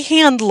 3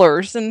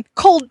 handlers and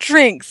cold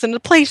drinks and a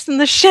place in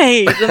the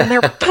shade, and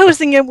they're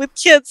posing him with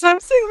kids. I'm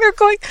sitting there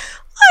going,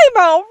 I'm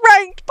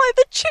outranked by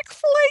the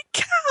Chick-fil-A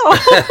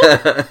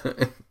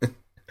cow.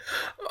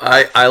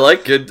 I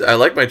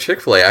like my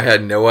Chick-fil-A. I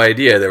had no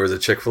idea there was a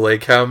Chick-fil-A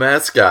cow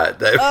mascot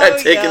that had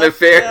taken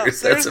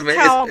affairs. That's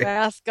amazing. A cow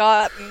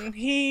mascot, and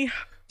he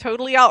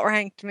totally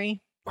outranked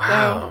me.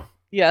 Wow. So,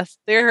 yes,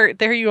 there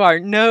you are.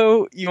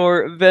 Know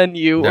your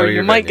venue, or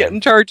you might get in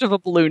charge of a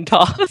balloon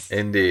toss.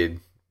 Indeed.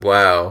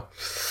 Wow.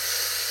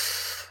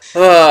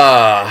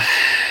 Now,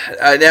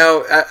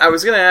 I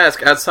was going to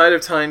ask, outside of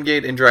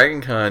TimeGate and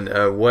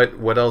DragonCon,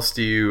 what else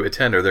do you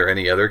attend? Are there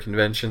any other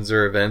conventions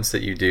or events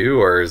that you do,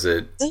 or is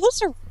it...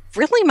 Those are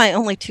really my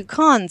only 2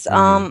 cons.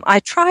 Mm-hmm.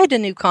 I tried a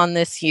new con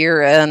this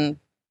year, and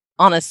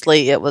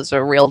honestly, it was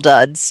a real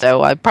dud,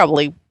 so I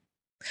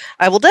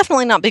will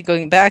definitely not be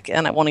going back,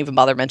 and I won't even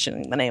bother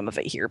mentioning the name of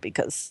it here,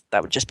 because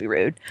that would just be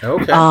rude.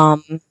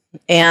 Okay.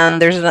 And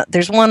there's a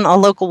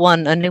local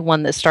one, a new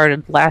one that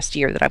started last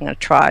year that I'm going to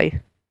try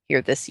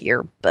here this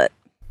year. But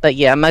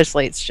yeah,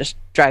 mostly it's just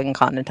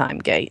DragonCon and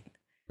TimeGate.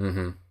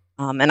 Mm-hmm.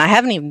 And I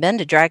haven't even been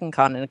to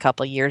DragonCon in a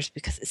couple of years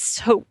because it's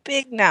so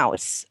big now.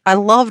 I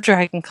love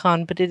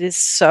DragonCon, but it is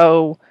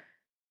so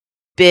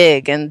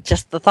big, and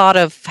just the thought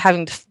of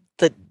having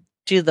to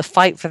do the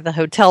fight for the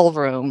hotel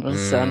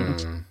rooms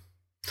and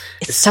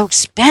it's so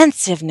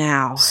expensive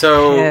now.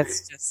 So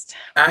it's just.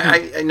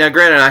 Now,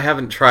 granted, I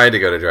haven't tried to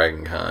go to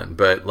DragonCon,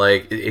 but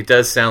it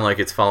does sound like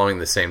it's following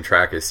the same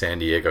track as San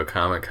Diego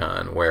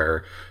Comic-Con,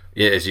 where,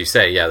 as you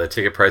say, the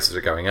ticket prices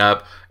are going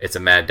up. It's a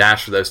mad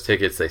dash for those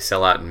tickets. They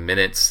sell out in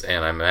minutes,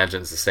 and I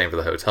imagine it's the same for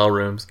the hotel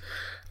rooms.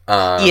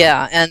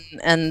 Yeah,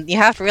 and you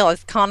have to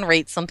realize con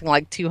rate's something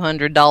like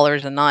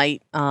 $200 a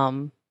night.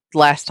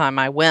 Last time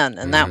I went,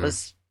 and that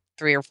was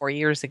 3 or 4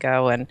 years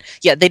ago. And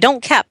yeah, they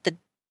don't cap the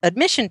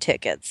admission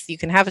tickets. You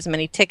can have as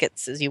many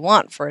tickets as you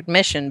want for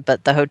admission,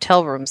 but the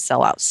hotel rooms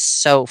sell out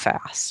so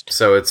fast.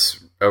 So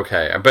it's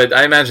okay. But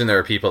I imagine there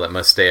are people that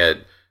must stay at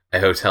a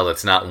hotel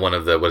that's not one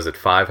of the,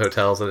 5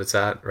 hotels that it's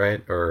at,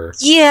 right? Or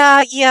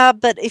yeah,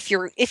 but if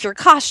you're a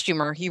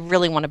costumer, you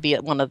really want to be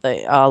at one of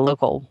the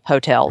local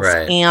hotels.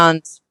 Right.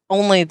 And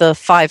only the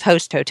 5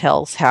 host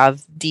hotels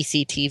have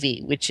DC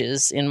TV, which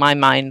is, in my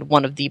mind,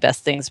 one of the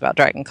best things about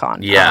DragonCon.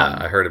 Yeah,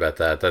 I heard about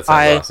that. That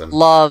sounds awesome. I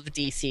love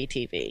DC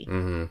TV.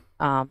 Mm-hmm.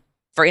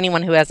 For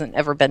anyone who hasn't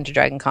ever been to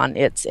DragonCon,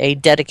 it's a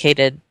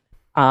dedicated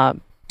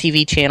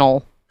TV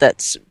channel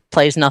that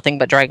plays nothing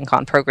but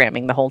DragonCon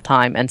programming the whole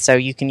time, and so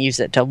you can use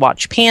it to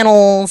watch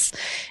panels,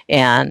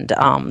 and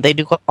they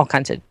do all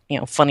kinds of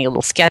funny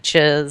little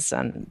sketches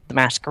and the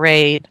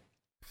masquerade,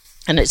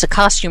 and it's a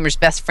costumer's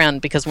best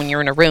friend, because when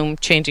you're in a room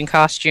changing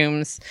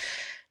costumes,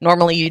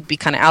 normally you'd be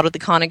kind of out of the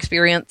con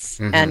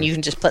experience, and you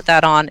can just put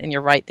that on and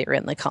you're right there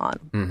in the con.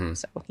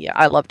 So yeah,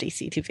 I love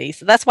DC TV,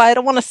 so that's why I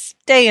don't want to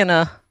stay in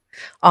a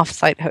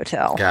off-site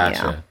hotel.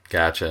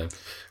 Gotcha.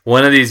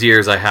 One of these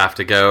years I have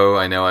to go.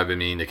 I know I've been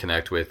meaning to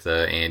connect with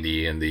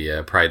Andy and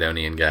the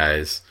Pridonian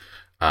guys.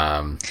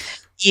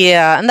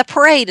 Yeah, and the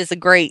parade is a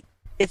great.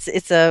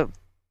 It's a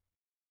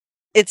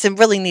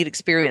really neat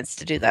experience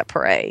to do that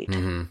parade.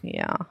 Mm-hmm.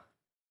 Yeah.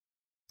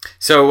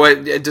 So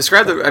what?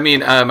 Describe the. I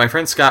mean, my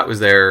friend Scott was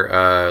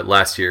there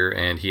last year,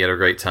 and he had a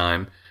great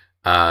time.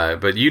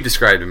 But you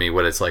described to me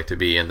what it's like to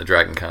be in the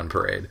Dragon Con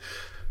parade.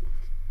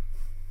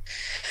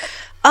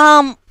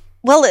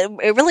 Well,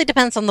 it really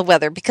depends on the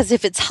weather, because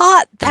if it's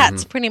hot,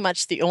 that's pretty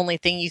much the only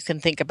thing you can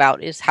think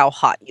about is how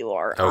hot you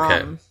are.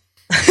 Okay.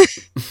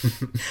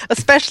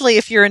 Especially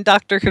if you're in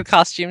Doctor Who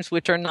costumes,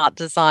 which are not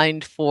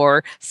designed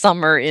for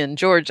summer in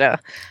Georgia.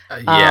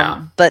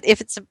 Yeah. But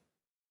if it's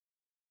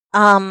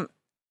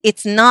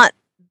not.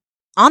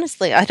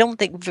 Honestly, I don't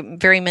think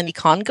very many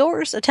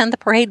congoers attend the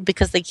parade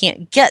because they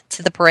can't get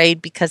to the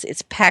parade because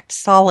it's packed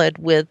solid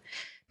with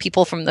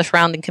people from the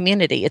surrounding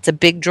community. It's a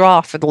big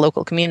draw for the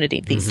local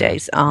community these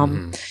days.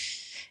 And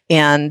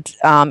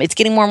it's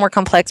getting more and more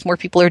complex. More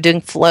people are doing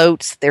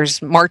floats.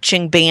 There's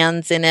marching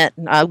bands in it,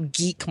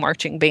 geek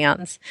marching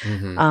bands.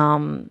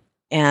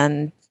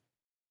 And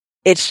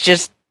it's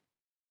just,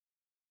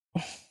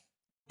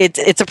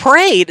 it's a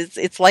parade.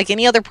 It's like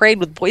any other parade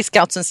with Boy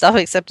Scouts and stuff,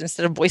 except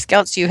instead of Boy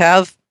Scouts, you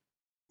have,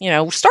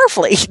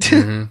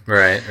 Starfleet.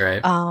 Right.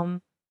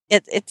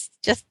 It's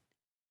just,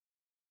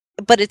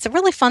 but it's a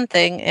really fun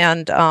thing,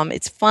 and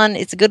it's fun.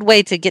 It's a good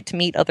way to get to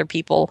meet other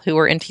people who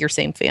are into your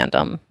same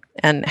fandom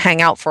and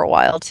hang out for a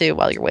while too,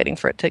 while you're waiting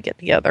for it to get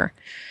together.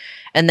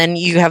 And then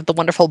you have the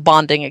wonderful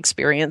bonding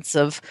experience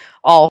of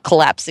all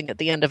collapsing at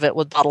the end of it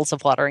with bottles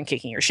of water and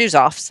kicking your shoes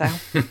off. So,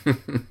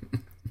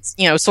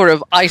 sort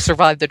of I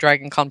survived the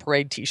Dragon Con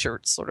parade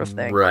t-shirt sort of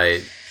thing.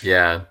 Right.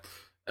 Yeah.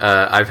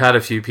 I've had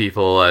a few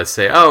people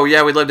say, "Oh,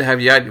 yeah, we'd love to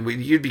have you.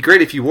 You'd be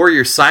great if you wore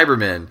your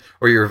Cyberman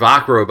or your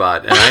Vok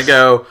robot." And I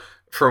go,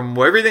 from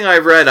everything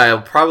I've read,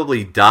 I'll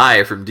probably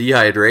die from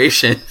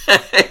dehydration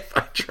if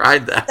I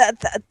tried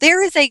that.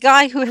 There is a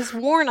guy who has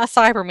worn a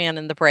Cyberman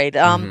in the parade.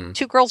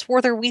 Two girls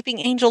wore their Weeping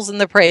Angels in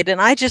the parade, and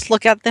I just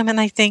look at them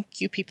and I think,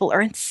 you people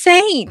are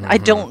insane. I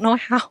don't know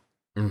how.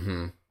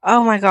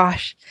 Oh my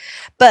gosh.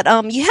 But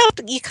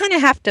you kind of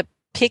have to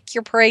pick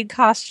your parade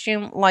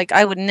costume. Like,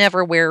 I would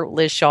never wear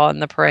Liz Shaw in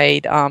the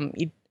parade.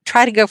 You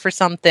try to go for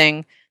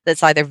something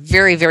that's either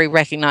very, very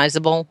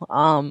recognizable,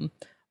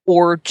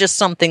 or just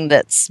something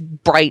that's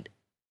bright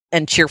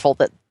and cheerful.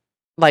 That,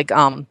 like,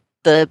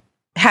 the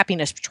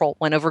Happiness Patrol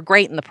went over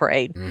great in the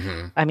parade.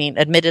 I mean,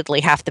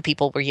 admittedly, half the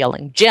people were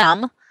yelling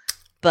 "Gem,"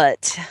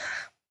 but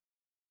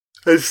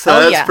that's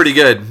pretty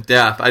good.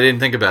 Yeah, I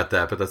didn't think about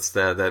that, but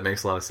that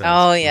makes a lot of sense.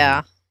 Oh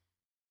yeah.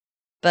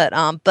 But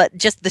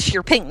just the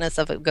sheer pinkness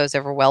of it goes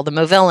over well. The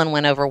Movellen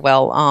went over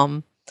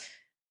well.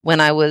 When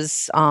I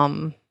was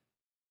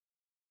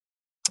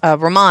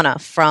Romana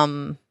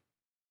from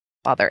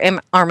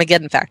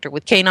Armageddon Factor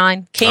with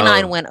K9.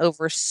 K9 went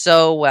over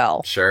so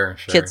well. Sure.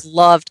 Kids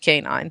loved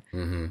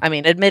K9. I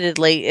mean,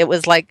 admittedly, it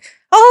was like,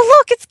 oh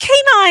look, it's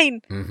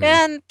K9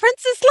 and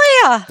Princess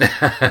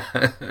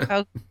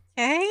Leia.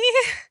 Okay.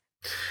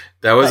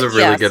 That was a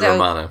really good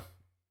Romana.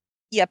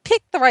 Yeah,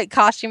 pick the right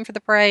costume for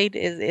the parade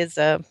is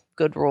a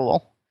good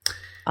rule.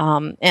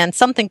 And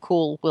something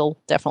cool will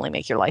definitely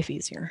make your life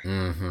easier.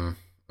 Yeah,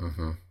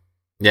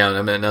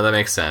 no, that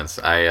makes sense.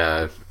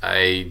 For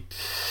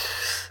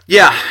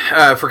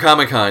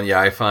Comic-Con,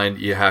 I find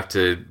you have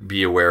to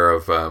be aware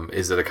of,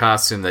 is it a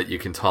costume that you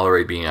can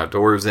tolerate being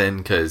outdoors in?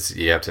 Because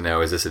you have to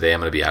know, is this a day I'm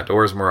going to be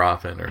outdoors more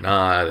often or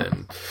not?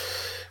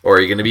 Or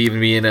are you going to even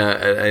be in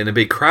a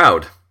big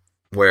crowd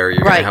where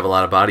you're going to have a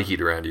lot of body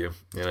heat around you?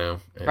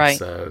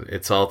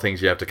 It's all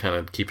things you have to kind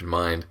of keep in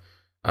mind.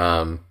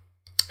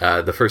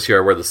 The first year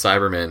I wore the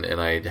Cyberman and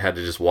I had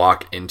to just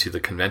walk into the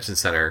convention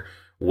center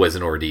was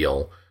an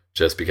ordeal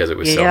just because it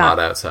was so hot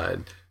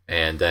outside.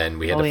 And then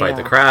we had to fight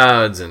the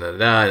crowds, and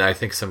I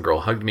think some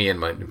girl hugged me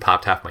and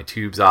popped half my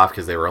tubes off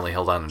because they were only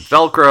held on in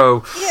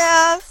Velcro.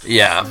 Yes.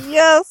 Yeah.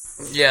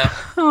 Yes. Yeah.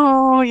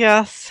 Oh,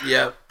 yes.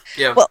 Yep.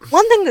 Yeah. Well,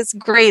 one thing that's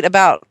great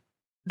about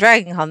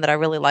Dragon Con that I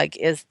really like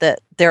is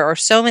that there are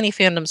so many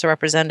fandoms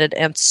represented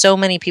and so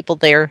many people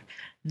there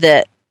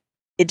that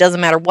it doesn't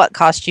matter what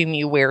costume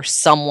you wear,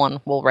 someone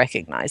will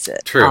recognize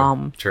it.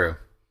 True. True.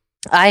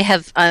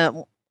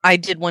 I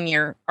did one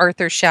year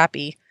Arthur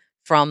Shappy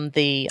from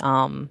the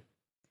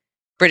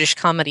British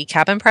comedy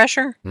Cabin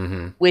Pressure,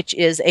 which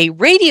is a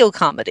radio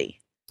comedy.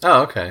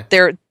 Oh, okay.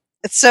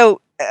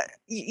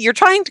 You're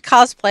trying to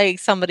cosplay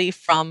somebody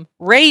from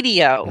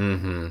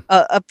radio,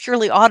 a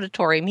purely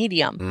auditory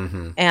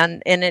medium,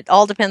 and it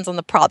all depends on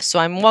the props. So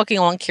I'm walking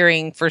along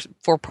carrying,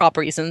 for prop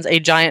reasons, a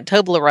giant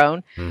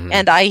Toblerone,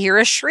 and I hear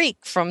a shriek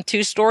from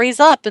 2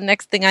 stories up, and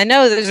next thing I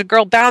know, there's a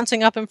girl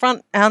bouncing down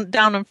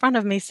in front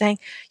of me saying,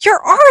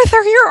 "You're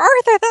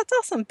Arthur, that's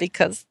awesome,"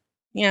 because,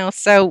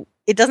 so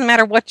it doesn't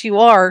matter what you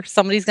are,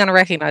 somebody's going to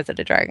recognize it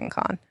at Dragon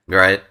Con.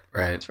 Right.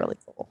 It's really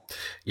cool.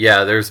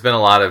 Yeah, there's been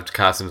a lot of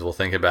costumes we'll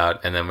think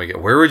about, and then we go,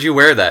 where would you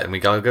wear that? And we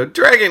gotta go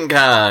Dragon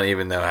Con,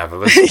 even though half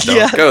of us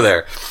don't go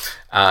there.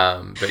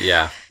 But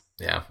yeah,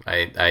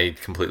 I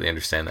completely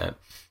understand that.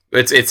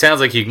 It sounds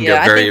like you can go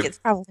very. I think it's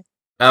probably.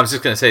 I was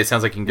just going to say, it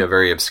sounds like you can go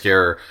very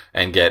obscure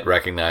and get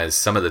recognized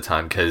some of the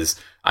time, because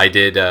I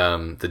did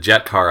the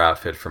jet car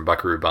outfit from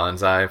Buckaroo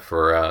Banzai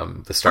for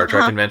the Star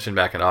Trek convention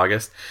back in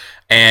August,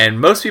 and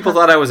most people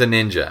thought I was a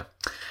ninja.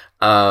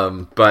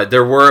 But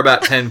there were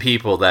about 10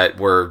 people that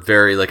were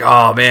very like,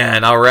 oh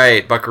man, all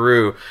right,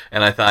 Buckaroo.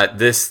 And I thought,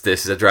 this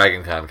is a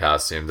Dragon Con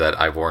costume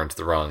that I've worn to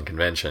the wrong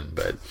convention.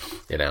 But,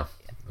 you know,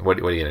 what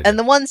are you going to do? And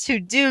the ones who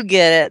do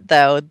get it,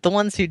 though,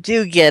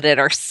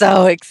 are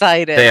so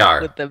excited. They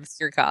are. With the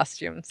obscure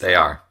costumes. They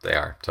are,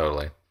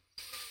 totally.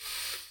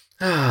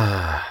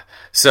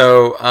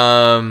 So,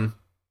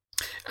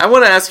 I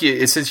want to ask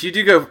you, since you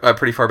do go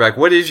pretty far back,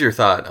 what is your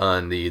thought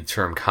on the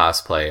term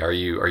cosplay? Are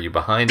you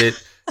behind it?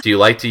 Do you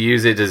like to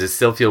use it? Does it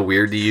still feel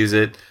weird to use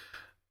it?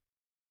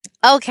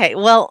 Okay,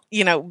 well,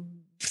 you know,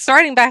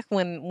 starting back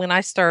when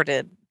I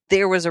started,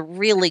 there was a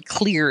really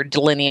clear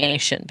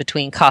delineation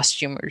between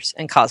costumers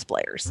and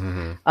cosplayers.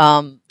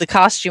 Mm-hmm. The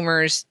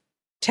costumers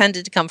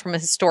tended to come from a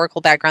historical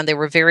background. They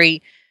were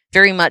very,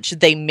 very much,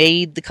 they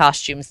made the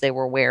costumes they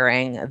were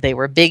wearing. They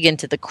were big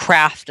into the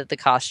craft of the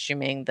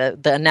costuming, the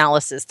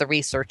analysis, the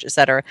research,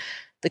 etc.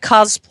 The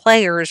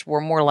cosplayers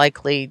were more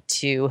likely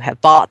to have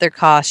bought their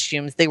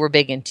costumes. They were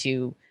big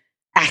into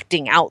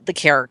acting out the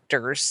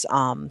characters.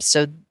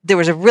 So there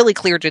was a really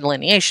clear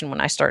delineation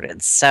when I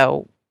started.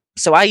 So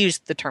I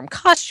used the term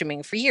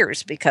costuming for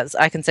years because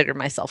I considered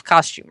myself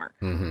costumer.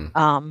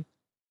 Mm-hmm.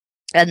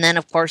 And then,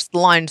 of course, the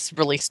lines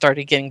really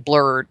started getting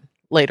blurred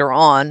later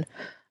on.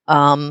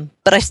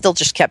 But I still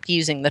just kept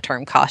using the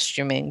term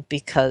costuming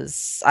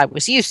because I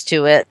was used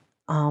to it.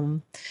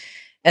 And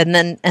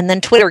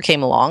then Twitter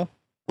came along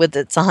with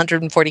its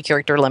 140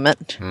 character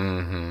limit.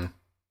 Mm-hmm.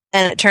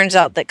 And it turns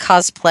out that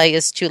cosplay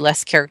is 2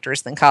 less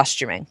characters than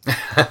costuming.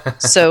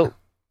 So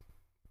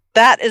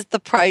that is the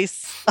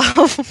price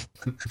of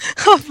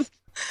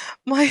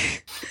my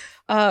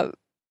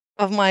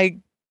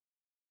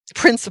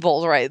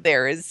principles right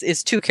there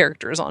is 2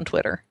 characters on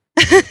Twitter.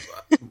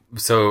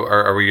 So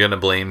are we going to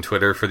blame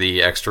Twitter for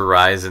the extra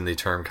rise in the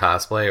term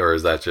cosplay, or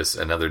is that just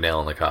another nail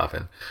in the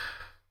coffin?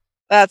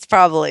 That's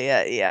probably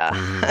it, yeah.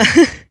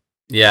 Mm-hmm.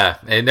 Yeah,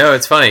 no,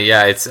 it's funny.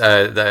 Yeah, it's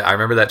I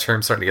remember that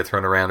term starting to get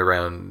thrown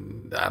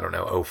around I don't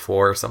know,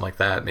 2004 or something like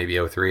that, maybe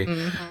 2003.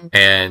 Mm-hmm.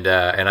 And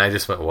I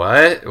just went,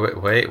 what?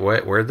 Wait,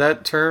 where'd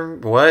that term?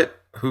 What?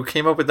 Who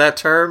came up with that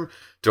term?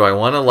 Do I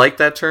want to like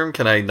that term?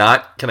 Can I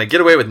get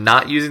away with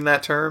not using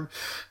that term?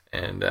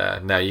 And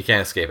no, you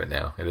can't escape it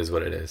now. It is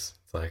what it is.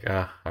 It's like,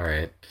 all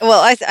right.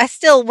 Well, I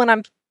still, when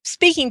I'm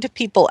speaking to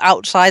people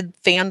outside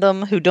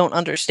fandom who don't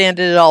understand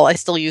it at all, I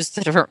still use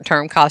the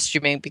term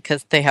costuming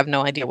because they have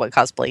no idea what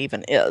cosplay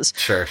even is.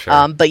 Sure.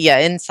 But yeah,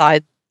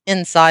 inside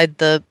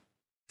the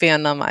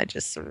fandom, I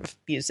just sort of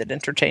use it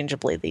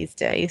interchangeably these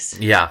days.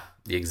 Yeah,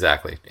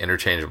 exactly.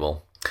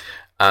 Interchangeable.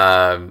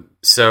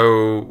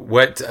 So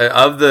what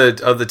of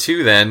the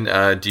 2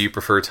 then, do you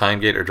prefer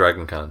Timegate or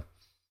Dragon Con?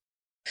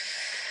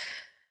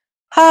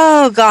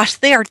 Oh gosh,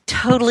 they are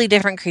totally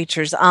different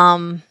creatures.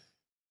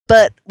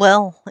 But,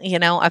 well, you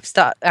know,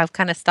 I've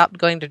kind of stopped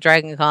going to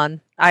Dragon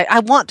Con. I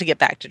want to get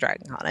back to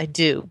Dragon Con. I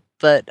do.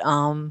 But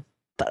oh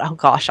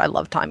gosh, I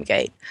love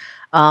Timegate.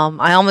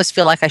 I almost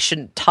feel like I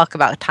shouldn't talk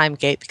about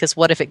Timegate because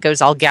what if it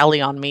goes all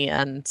galley on me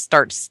and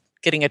starts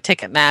getting a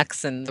ticket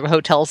max and the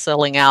hotel's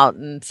selling out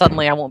and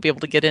suddenly I won't be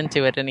able to get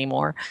into it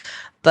anymore.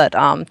 But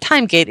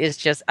Timegate is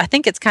just, I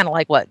think it's kind of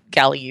like what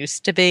Galley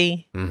used to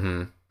be.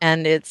 Mm-hmm.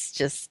 And it's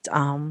just,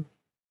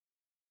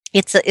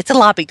 it's a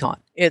lobby con.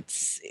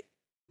 It's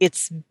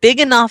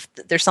big enough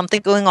that there's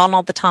something going on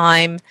all the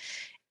time,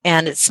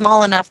 and it's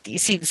small enough that you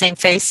see the same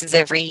faces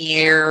every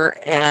year,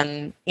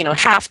 and you know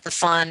half the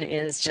fun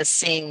is just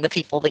seeing the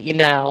people that you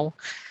know.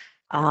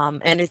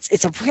 And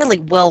it's a really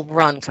well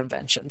run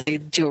convention. They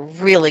do a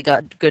really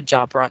good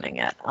job running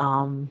it.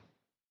 Of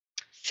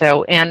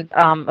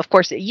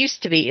course,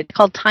 it's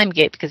called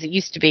Timegate because it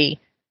used to be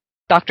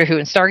Doctor Who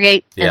and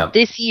Stargate. Yeah. And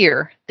this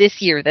year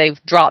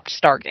they've dropped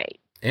Stargate.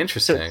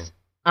 Interesting.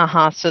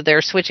 So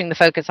they're switching the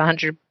focus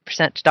 100%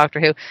 to Doctor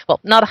Who. Well,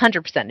 not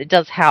 100%. It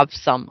does have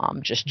some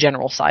just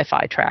general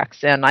sci-fi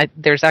tracks, and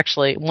there's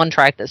actually one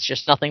track that's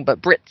just nothing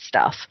but Brit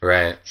stuff.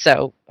 Right.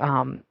 So,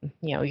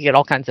 you get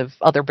all kinds of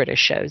other British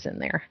shows in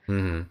there.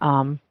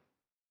 Mm-hmm.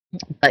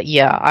 But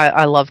yeah,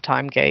 I love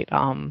Timegate.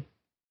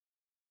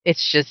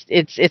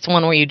 It's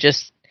one where you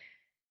just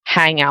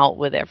hang out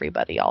with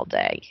everybody all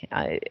day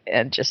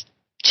and just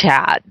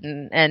chat,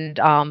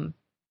 and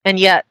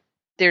yet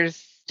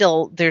there's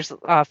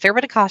a fair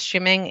bit of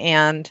costuming,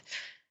 and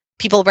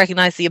people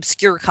recognize the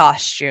obscure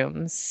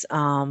costumes.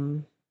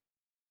 And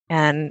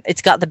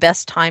it's got the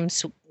best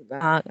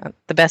the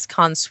best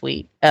con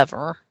suite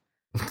ever.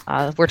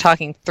 We're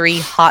talking 3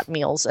 hot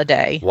meals a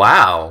day.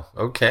 Wow.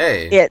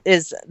 Okay. It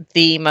is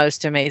the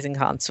most amazing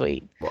con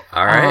suite. Well,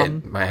 all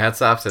right. My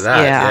hat's off to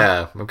that.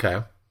 Yeah.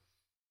 Okay.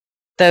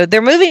 So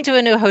they're moving to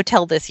a new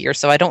hotel this year,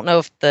 so I don't know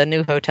if the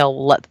new hotel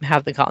will let them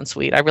have the con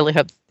suite. I really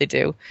hope they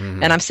do.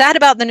 Mm-hmm. And I'm sad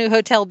about the new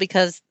hotel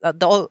because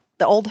the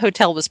the old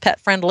hotel was pet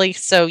friendly,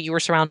 so you were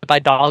surrounded by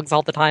dogs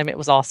all the time. It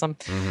was awesome.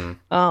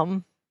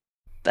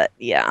 But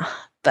yeah,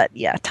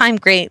 Time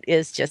Gate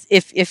is just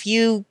if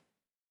you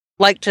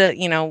like to,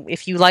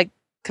 if you like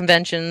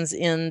conventions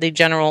in the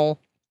general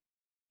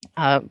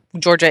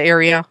Georgia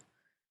area,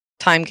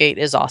 Time Gate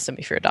is awesome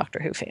if you're a Doctor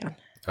Who fan.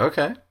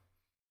 Okay.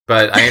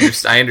 But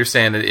I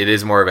understand that it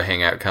is more of a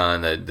hangout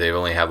con, that they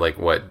only have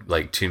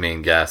like two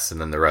main guests,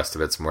 and then the rest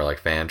of it's more like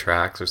fan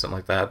tracks or something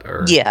like that.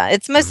 Or yeah,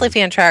 it's mostly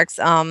fan tracks.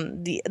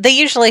 They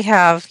usually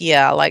have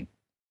they've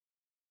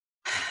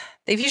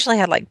usually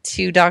had like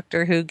two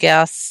Doctor Who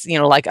guests,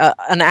 like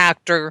an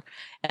actor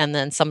and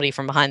then somebody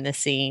from behind the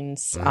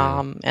scenes,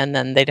 and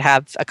then they'd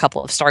have a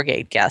couple of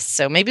Stargate guests.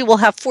 So maybe we'll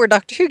have 4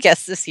 Doctor Who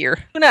guests this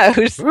year. Who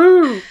knows?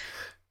 Woo!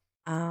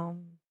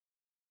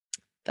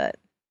 But.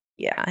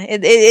 Yeah,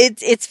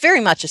 it's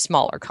very much a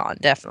smaller con,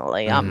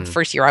 definitely.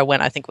 First year I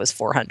went, I think it was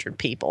 400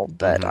 people,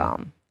 but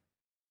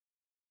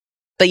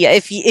yeah,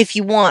 if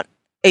you want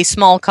a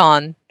small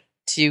con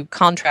to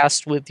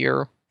contrast with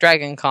your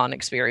Dragon Con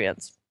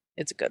experience,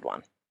 it's a good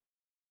one.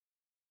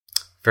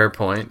 Fair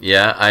point.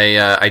 Yeah,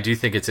 I do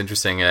think it's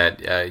interesting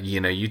that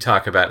you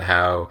talk about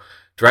how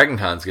Dragon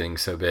Con's getting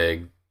so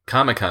big,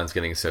 Comic Con's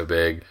getting so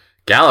big,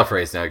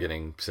 Gallifrey's now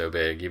getting so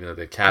big, even though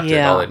the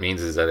captive, all it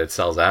means is that it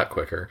sells out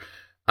quicker.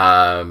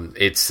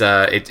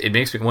 It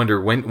makes me wonder,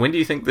 when do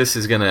you think this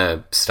is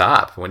gonna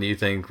stop? When do you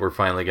think we're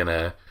finally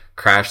gonna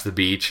crash the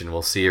beach and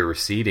we'll see a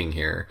receding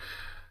here?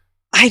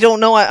 I don't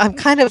know. I'm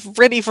kind of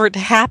ready for it to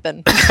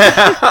happen.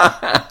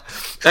 I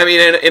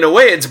mean, in a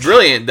way, it's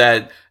brilliant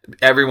that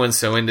everyone's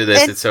so into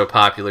this. It's so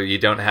popular. You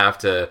don't have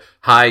to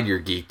hide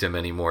your geekdom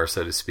anymore,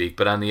 so to speak.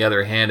 But on the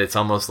other hand, it's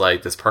almost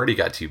like this party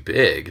got too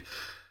big.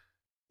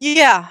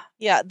 Yeah.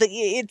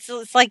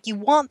 It's like you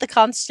want the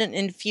constant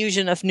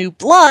infusion of new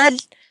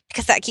blood,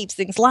 because that keeps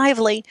things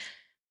lively.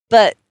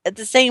 But at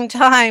the same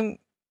time,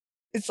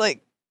 it's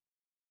like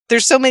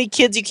there's so many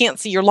kids you can't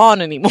see your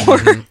lawn anymore.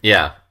 Mm-hmm.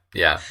 Yeah.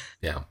 Yeah.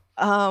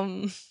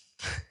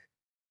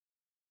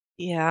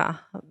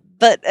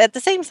 But at the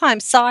same time,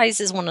 size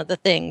is one of the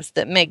things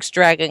that makes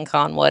Dragon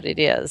Con what it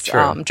is.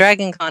 Sure.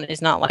 Dragon Con is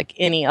not like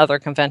any other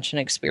convention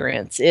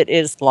experience. It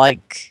is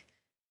like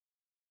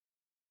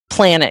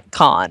Planet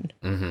Con.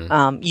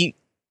 Mm-hmm.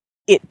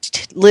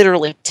 It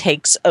literally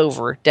takes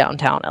over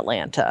downtown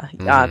Atlanta.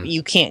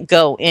 You can't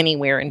go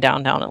anywhere in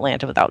downtown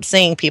Atlanta without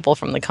seeing people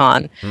from the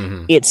con.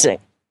 Mm-hmm. It's a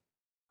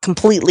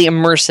completely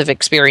immersive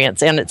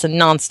experience, and it's a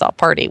nonstop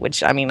party,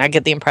 which, I mean, I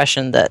get the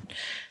impression that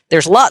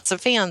there's lots of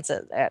fans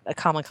at a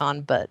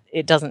Comic-Con, but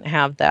it doesn't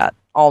have that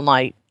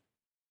all-night,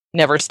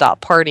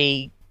 never-stop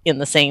party in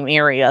the same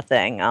area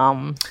thing.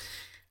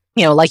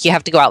 Like you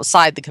have to go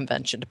outside the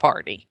convention to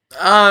party.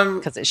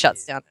 Because it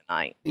shuts down at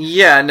night.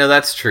 Yeah, no,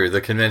 that's true.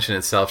 The convention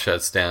itself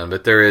shuts down,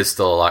 but there is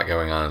still a lot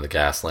going on in the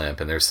gas lamp,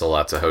 and there's still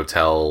lots of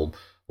hotel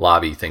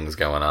lobby things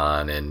going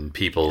on, and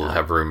people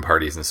have room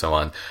parties and so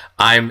on.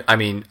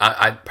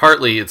 I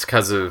partly it's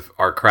because of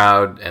our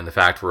crowd and the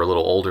fact we're a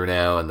little older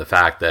now, and the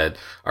fact that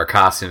our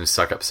costumes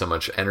suck up so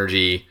much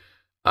energy.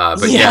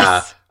 But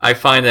yeah, I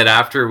find that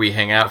after we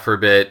hang out for a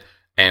bit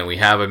and we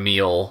have a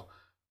meal,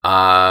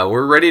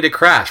 we're ready to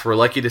crash. We're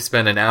lucky to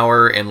spend an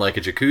hour in like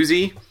a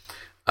jacuzzi.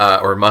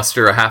 Or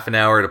muster a half an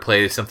hour to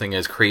play something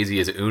as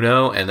crazy as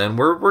Uno, and then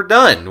we're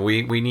done.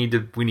 We need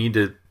to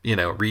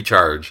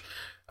recharge.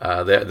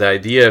 The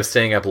idea of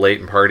staying up late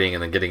and partying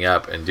and then getting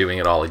up and doing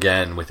it all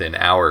again within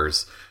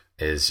hours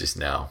is just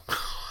no.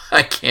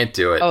 I can't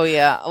do it. Oh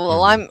yeah.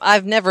 Well,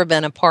 I've never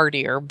been a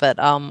partier, but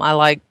I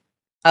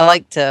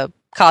like to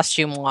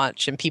costume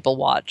watch and people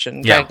watch,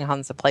 and Dragon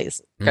Con's a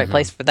great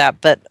place for that.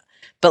 But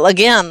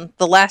again,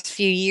 the last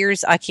few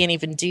years I can't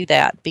even do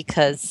that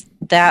because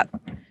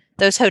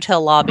those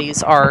hotel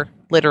lobbies are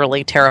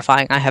literally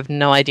terrifying. I have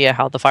no idea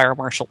how the fire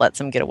marshal lets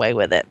them get away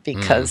with it,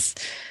 because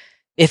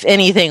if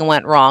anything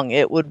went wrong,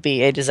 it would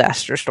be a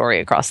disaster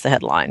story across the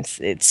headlines.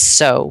 It's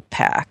so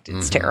packed.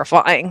 It's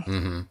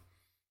terrifying.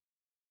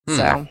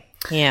 So,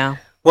 yeah.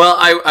 Well,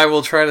 I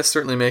will try to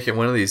certainly make it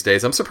one of these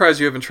days. I'm surprised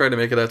you haven't tried to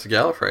make it out to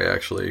Gallifrey,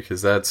 actually,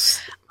 because that's...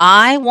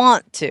 I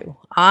want to.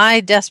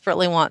 I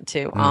desperately want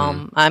to.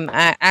 I'm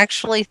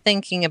actually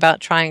thinking about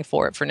trying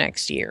for it for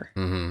next year.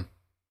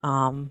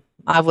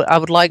 I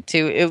would like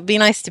to. It would be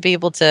nice to be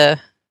able to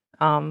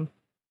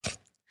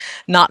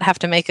not have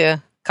to make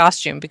a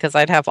costume, because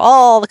I'd have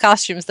all the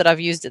costumes that I've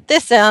used at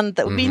this end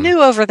that would be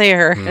new over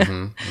there.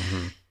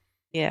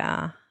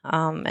 Yeah.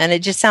 And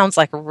it just sounds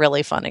like a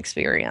really fun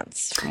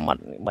experience from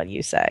what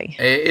you say.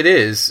 It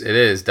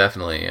is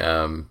definitely.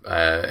 And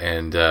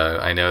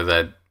I know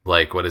that,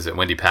 like, what is it?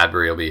 Wendy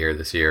Padbury will be here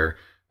this year,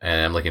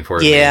 and I'm looking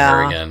forward to meeting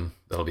her again.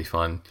 That'll be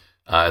fun.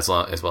 As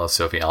well as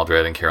Sophie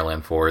Aldred and Carol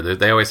Ann Ford.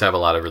 They always have a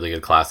lot of really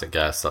good classic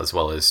guests, as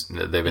well as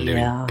they've been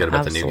doing good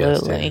about the new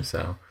guests too.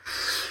 So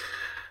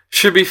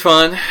should be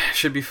fun.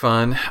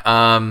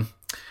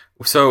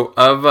 So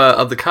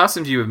of the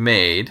costumes you have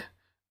made,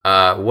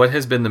 what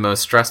has been the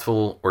most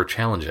stressful or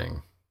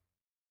challenging?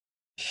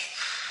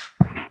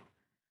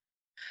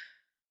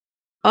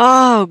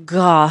 Oh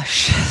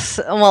gosh.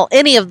 Well,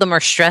 any of them are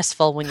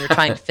stressful when you're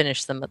trying to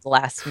finish them at the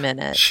last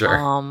minute.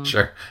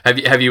 Sure.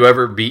 Have you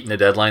ever beaten a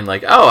deadline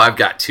like, oh, I've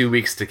got 2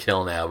 weeks to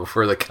kill now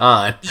before the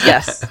con?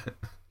 Yes.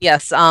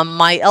 Yes.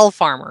 My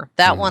Elf Armor.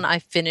 That one I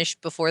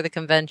finished before the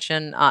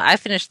convention. I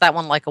finished that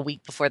one like a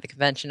week before the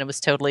convention. It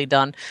was totally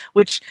done.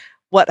 Which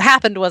what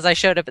happened was I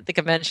showed up at the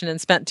convention and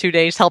spent 2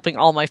 days helping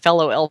all my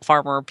fellow Elf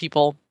Armor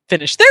people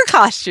finish their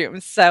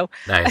costumes. So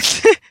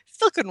nice. I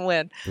still couldn't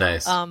win.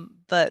 Nice.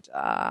 But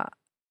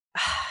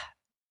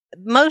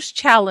most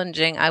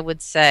challenging, I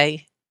would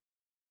say,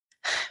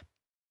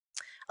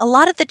 a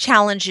lot of the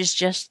challenge is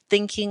just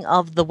thinking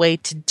of the way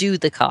to do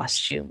the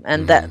costume.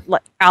 And that,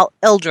 like,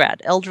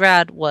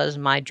 Eldrad was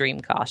my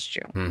dream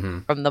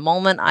costume. From the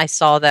moment I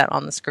saw that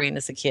on the screen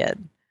as a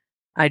kid,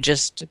 I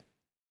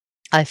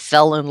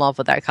fell in love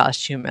with that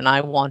costume and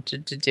I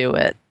wanted to do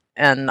it.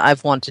 And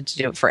I've wanted to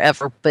do it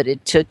forever, but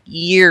it took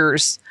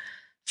years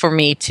for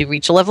me to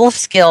reach a level of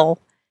skill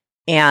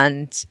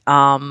and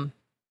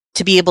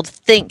to be able to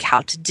think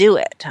how to do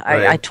it.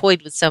 Right. I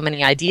toyed with so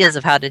many ideas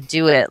of how to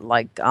do it.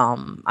 Like,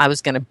 I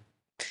was going to,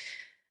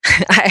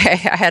 I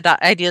had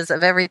ideas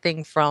of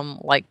everything from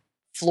like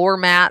floor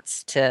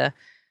mats to,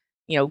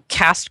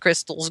 cast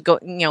crystals,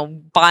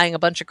 buying a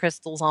bunch of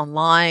crystals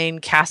online,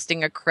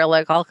 casting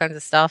acrylic, all kinds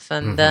of stuff.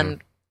 And then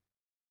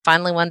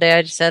finally one day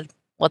I just said,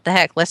 what the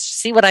heck, let's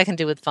see what I can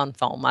do with fun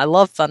foam. I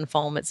love fun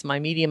foam. It's my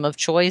medium of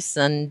choice.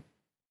 And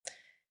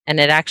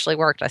it actually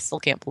worked. I still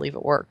can't believe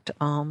it worked.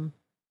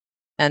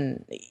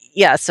 And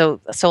yeah, so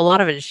a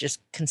lot of it is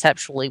just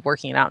conceptually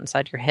working it out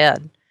inside your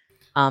head.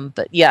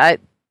 But yeah,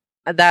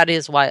 that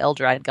is why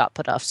Eldrad got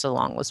put off so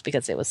long, was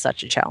because it was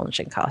such a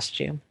challenging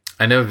costume.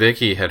 I know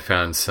Vicky had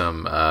found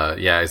some,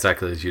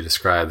 exactly as you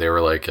described. They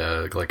were like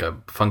a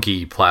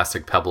funky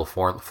plastic pebble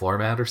floor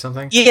mat or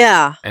something.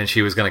 Yeah. And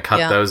she was going to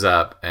cut those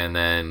up. And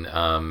then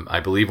I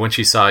believe when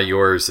she saw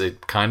yours,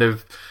 it kind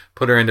of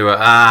put her into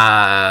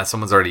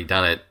someone's already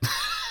done it.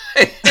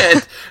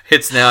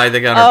 It's now, I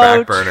think, on her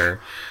back burner.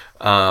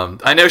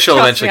 I know she'll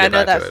eventually get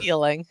back to it. I know that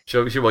feeling.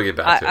 She will get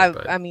back to it.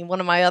 But. I mean, one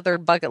of my other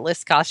bucket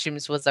list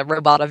costumes was a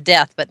Robot of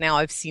Death, but now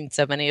I've seen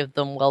so many of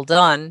them well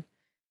done.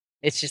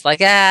 It's just like,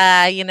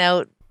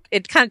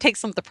 it kind of takes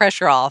some of the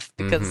pressure off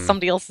because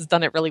somebody else has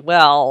done it really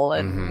well.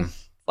 And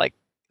like,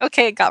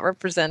 okay, it got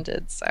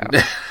represented. So,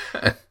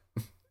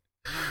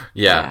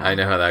 yeah, I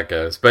know how that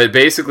goes. But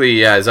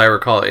basically, as I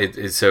recall,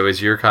 so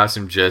is your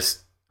costume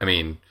just, I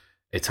mean,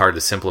 it's hard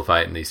to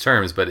simplify it in these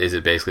terms, but is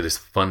it basically just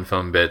fun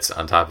foam bits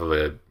on top of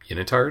a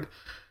unitard?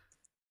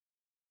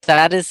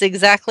 That is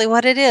exactly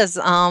what it is.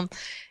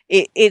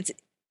 It's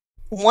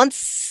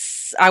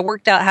once I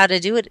worked out how to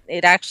do it,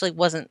 it actually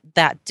wasn't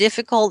that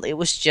difficult. It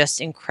was just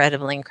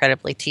incredibly,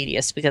 incredibly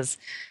tedious because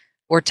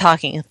we're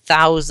talking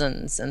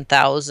thousands and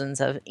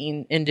thousands of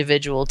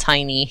individual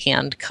tiny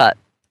hand-cut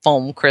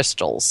foam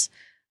crystals.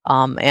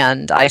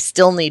 And I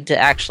still need to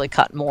actually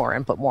cut more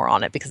and put more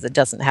on it because it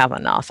doesn't have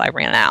enough. I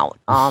ran out.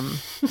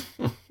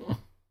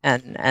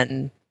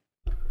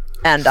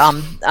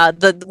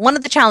 The one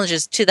of the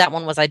challenges to that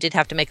one was I did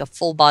have to make a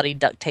full body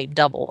duct tape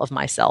double of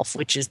myself,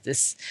 which is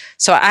this.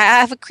 So I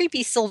have a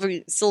creepy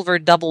silver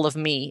double of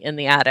me in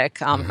the attic.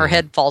 Her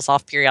head falls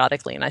off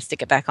periodically, and I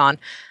stick it back on.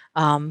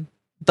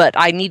 But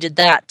I needed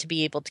that to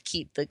be able to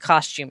keep the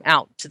costume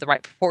out to the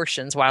right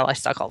proportions while I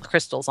stuck all the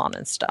crystals on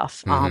and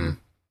stuff.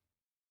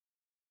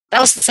 That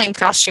was the same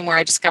costume where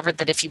I discovered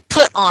that if you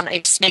put on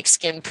a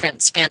snakeskin print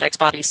spandex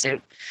bodysuit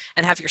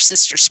and have your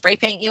sister spray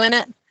paint you in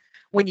it,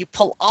 when you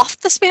pull off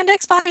the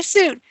spandex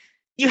bodysuit,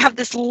 you have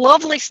this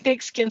lovely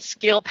snakeskin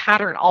scale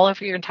pattern all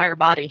over your entire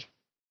body.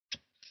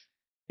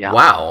 Yeah.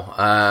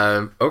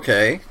 Wow.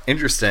 Okay.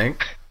 Interesting.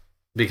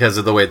 Because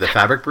of the way the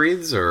fabric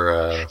breathes,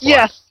 or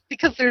yes,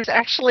 because there's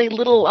actually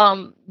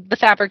little the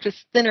fabric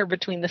is thinner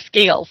between the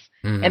scales,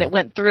 and it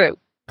went through.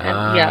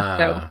 And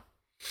so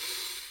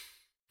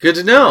good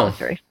to know.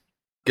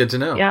 Good to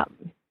know. Yeah.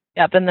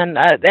 Yep, and then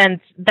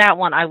and that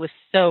one I was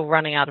so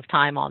running out of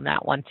time on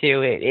that one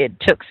too. It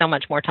took so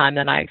much more time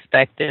than I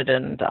expected,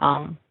 and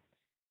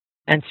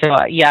so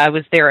I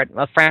was there at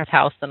a friend's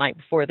house the night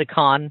before the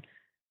con,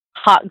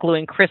 hot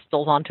gluing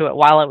crystals onto it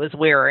while I was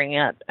wearing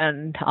it,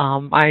 and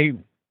I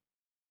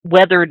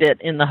weathered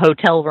it in the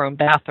hotel room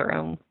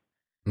bathroom.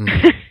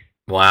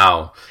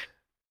 Wow.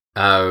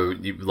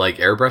 You like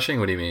airbrushing?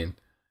 What do you mean?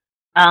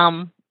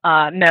 No.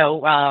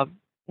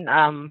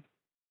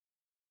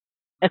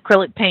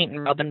 Acrylic paint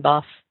and rub and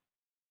buff.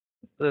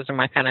 Those are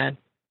my kind of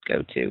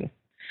go-to.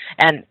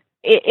 And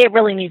it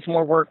really needs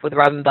more work with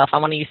rub and buff. I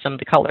want to use some of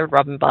the colored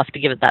rub and buff to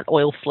give it that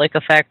oil slick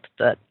effect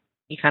that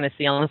you kind of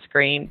see on the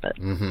screen. But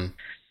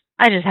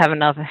I just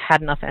haven't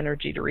had enough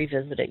energy to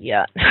revisit it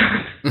yet.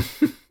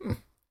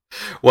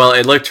 Well,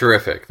 it looked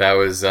terrific. That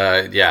was,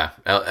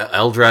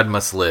 Eldrad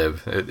must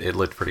live. It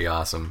looked pretty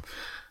awesome.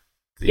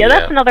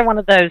 That's another one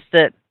of those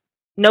that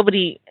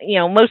nobody,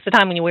 most of the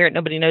time when you wear it,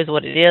 nobody knows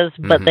what it is,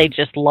 but they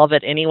just love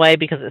it anyway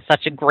because it's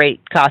such a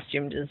great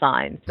costume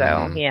design.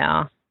 So,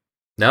 yeah.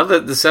 Now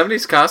that the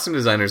 70s costume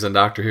designers on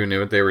Doctor Who knew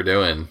what they were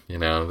doing,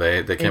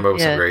 they came up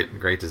with some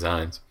great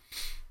designs.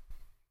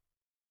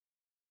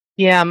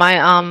 Yeah,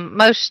 my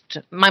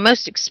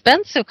most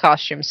expensive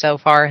costume so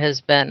far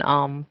has been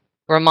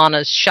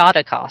Romana's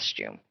Shada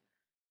costume,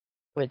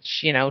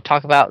 which,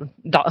 talk about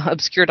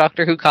obscure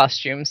Doctor Who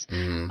costumes.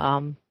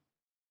 Mm.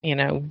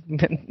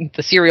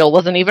 The serial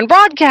wasn't even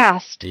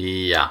broadcast.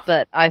 Yeah.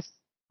 But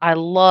I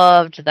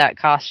loved that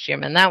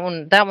costume, and that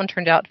one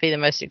turned out to be the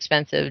most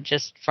expensive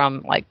just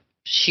from like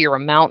sheer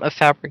amount of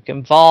fabric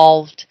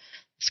involved.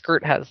 The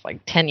skirt has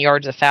like 10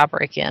 yards of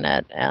fabric in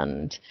it,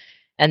 and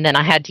then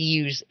I had to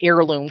use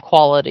heirloom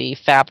quality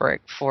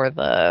fabric for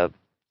the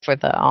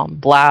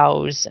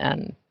blouse,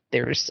 and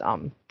there's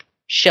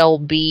shell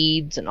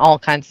beads and all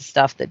kinds of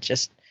stuff that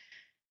just,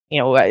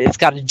 it's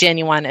got a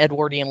genuine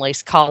Edwardian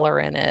lace collar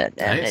in it,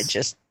 and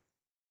nice.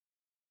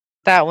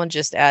 That one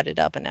just added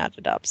up and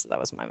added up, so that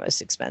was my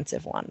most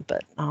expensive one.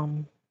 But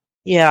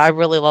yeah, I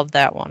really loved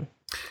that one.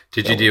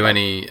 Did you do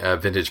any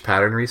vintage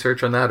pattern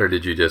research on that, or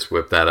did you just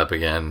whip that up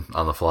again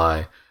on the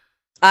fly?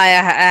 I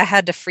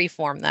had to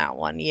freeform that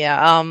one,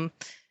 yeah,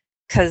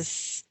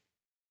 because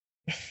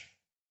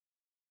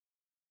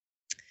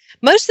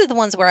most of the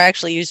ones where I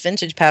actually use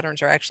vintage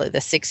patterns are actually the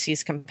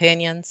 60s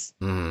companions.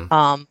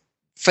 Mm-hmm.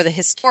 For the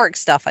historic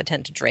stuff, I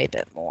tend to drape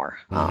it more.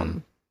 Mm-hmm.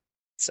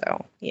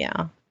 So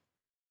yeah.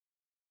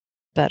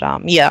 But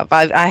yeah,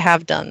 I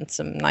have done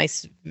some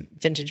nice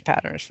vintage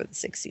patterns for the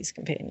 60s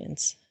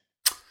companions.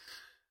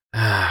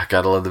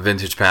 Gotta love the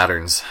vintage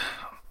patterns.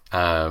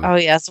 Oh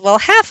yes, well,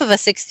 half of a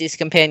 60s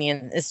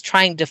companion is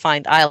trying to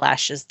find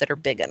eyelashes that are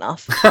big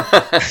enough.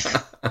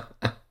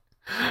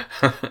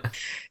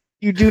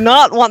 You do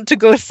not want to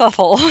go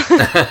subtle. It's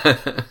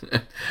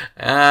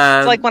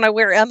like when I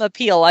wear Emma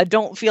Peel, I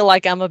don't feel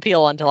like Emma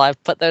Peel until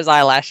I've put those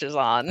eyelashes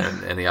on.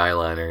 And the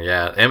eyeliner,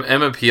 yeah.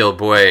 Emma Peel,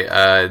 boy,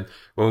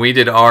 when we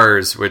did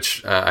ours,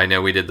 which I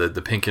know we did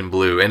the pink and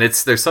blue, and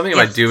there's something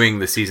about doing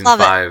the season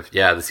 5,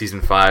 the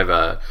season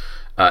 5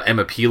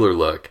 Emma Peeler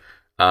look.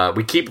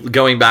 We keep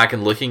going back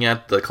and looking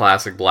at the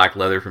classic black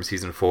leather from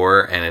season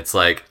 4, and it's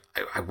like,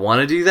 I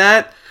want to do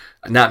that.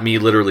 Not me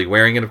literally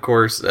wearing it, of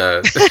course.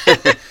 You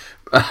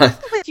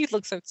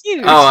look so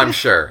cute. Oh, I'm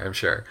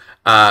sure.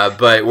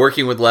 But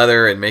working with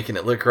leather and making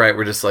it look right,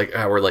 we're just like,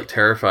 we're like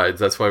terrified.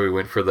 That's why we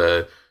went for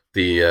the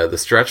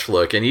stretch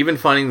look, and even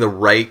finding the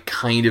right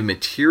kind of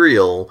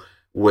material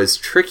was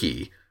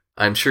tricky.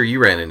 I'm sure you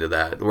ran into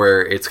that,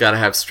 where it's got to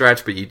have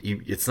stretch, but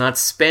it's not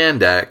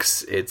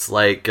spandex. It's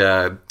like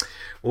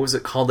what was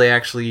it called? They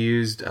actually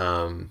used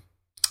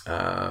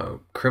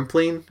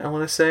crimpling. I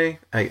want to say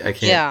I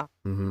can't. Yeah.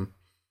 Mm-hmm.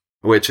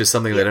 Which is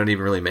something they don't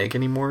even really make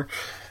anymore.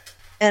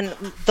 And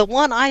the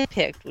one I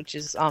picked, which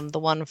is the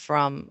one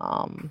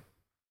from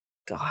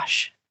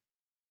gosh.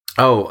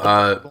 Oh,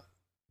 I'm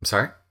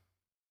sorry.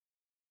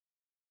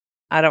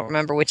 I don't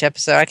remember which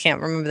episode. I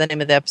can't remember the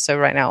name of the episode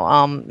right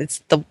now.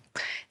 It's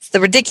the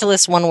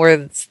ridiculous one where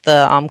it's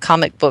the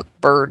comic book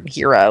bird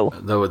hero.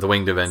 The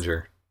Winged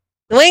Avenger.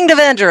 The Winged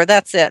Avenger,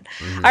 that's it.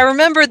 Mm-hmm. I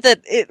remember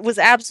that it was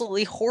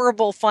absolutely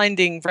horrible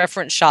finding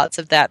reference shots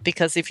of that,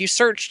 because if you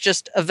search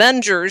just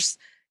Avengers,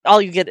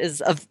 all you get is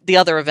of the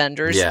other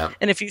Avengers. Yeah.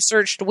 And if you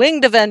searched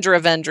Winged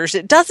Avengers,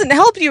 it doesn't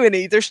help you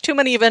any. There's too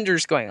many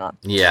Avengers going on.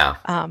 Yeah.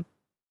 And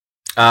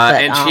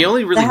she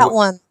only really that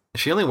one.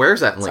 She only wears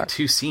that in like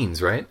 2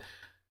 scenes, right?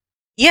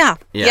 Yeah,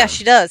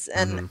 she does.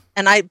 And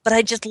but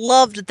I just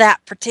loved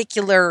that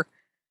particular,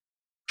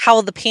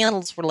 how the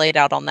panels were laid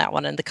out on that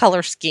one and the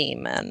color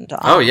scheme. And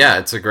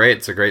it's a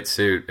great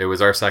suit. It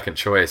was our second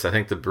choice. I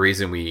think the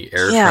reason we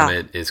aired from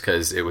it is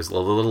because it was a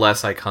little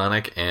less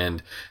iconic,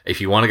 and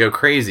if you want to go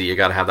crazy, you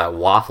got to have that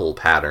waffle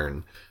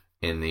pattern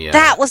in the.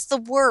 That was the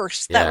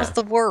worst. That was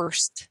the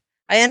worst.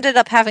 I ended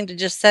up having to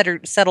just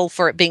settle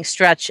for it being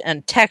stretched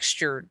and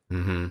textured.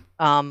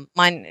 Mm-hmm.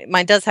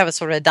 Mine does have a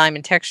sort of a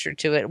diamond texture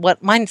to it.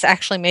 What mine's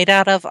actually made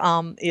out of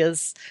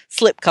is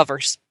slip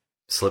covers.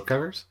 Slip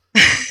covers?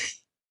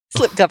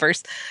 Slip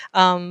covers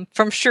from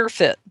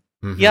SureFit.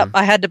 Mm-hmm. Yep,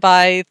 I had to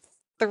buy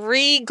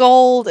 3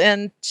 gold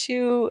and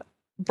 2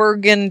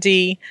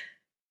 burgundy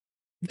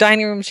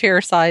dining room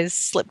chair size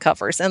slip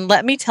covers. And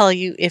let me tell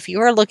you, if you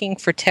are looking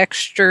for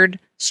textured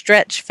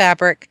stretch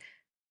fabric,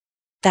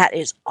 that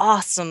is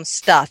awesome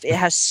stuff. It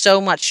has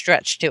so much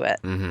stretch to it.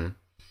 Mm-hmm.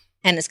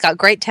 And it's got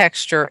great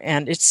texture,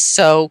 and it's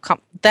so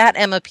that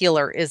Emma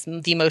Peeler is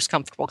the most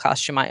comfortable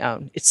costume I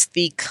own. It's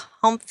the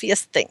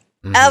comfiest thing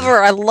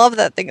ever. I love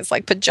that thing. It's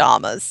like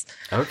pajamas.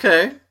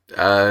 Okay.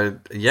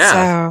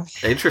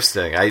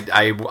 Interesting.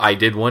 I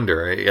did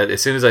wonder.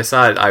 As soon as I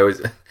saw it, I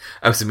was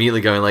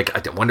immediately going like,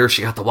 I wonder if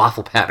she got the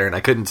waffle pattern.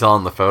 I couldn't tell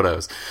in the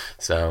photos.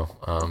 So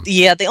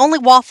the only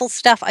waffle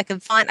stuff I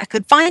could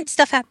find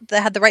stuff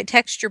that had the right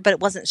texture, but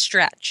it wasn't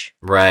stretch.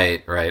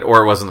 Right,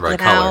 or it wasn't the right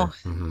color.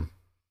 Mm-hmm.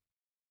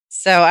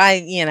 So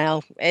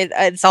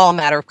it's all a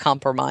matter of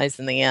compromise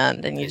in the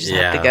end, and you just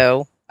have to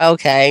go,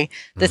 okay,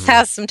 this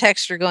has some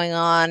texture going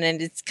on,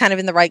 and it's kind of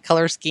in the right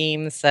color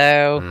scheme,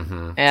 so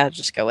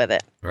just go with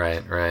it.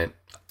 Right.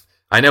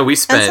 I know we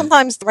spent. And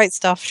sometimes the right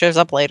stuff shows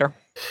up later.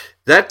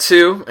 That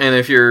too, and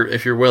if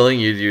you're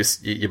willing,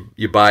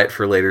 you buy it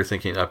for later,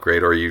 thinking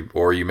upgrade,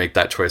 or you make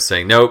that choice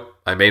saying, nope,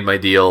 I made my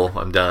deal,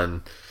 I'm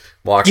done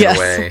walking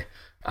away.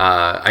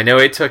 I know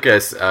it took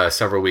us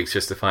several weeks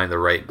just to find the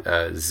right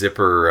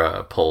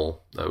zipper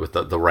pull with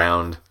the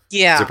round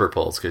zipper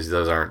pulls, because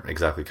those aren't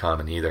exactly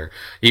common either.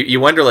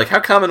 You wonder, like, how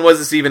common was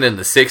this even in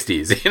the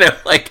 60s? You know,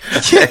 like,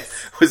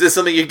 was this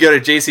something you could go to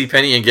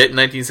JCPenney and get in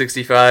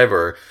 1965,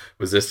 or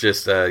was this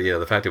just,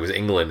 the fact it was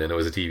England and it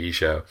was a TV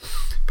show?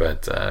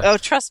 But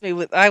trust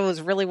me, I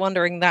was really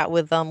wondering that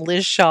with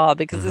Liz Shaw,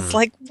 because it's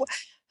like,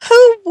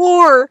 who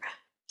wore,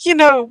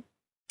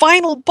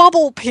 vinyl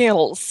bubble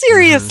panels?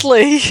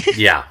 Seriously.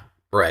 Yeah.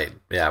 Right.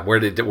 Yeah.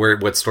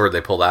 What store did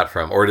they pull that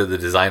from? Or did the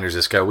designers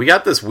just go, we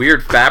got this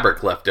weird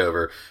fabric left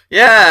over.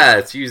 Yeah,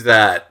 let's use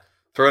that.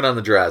 Throw it on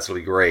the dress. It'll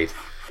be great.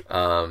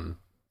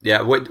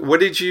 Yeah. What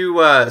did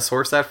you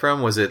source that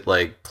from? Was it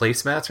like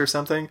placemats or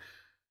something?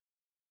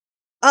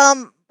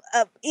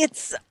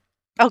 It's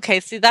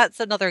okay. See, that's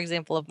another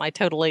example of my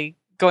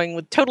going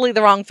with totally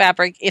the wrong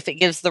fabric if it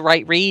gives the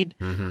right read.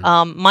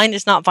 Mine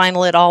is not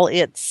vinyl at all.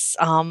 It's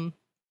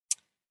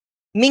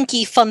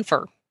minky fun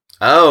fur.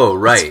 Oh,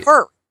 right. It's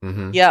fur.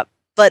 Yep,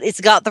 but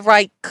it's got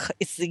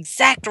it's the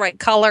exact right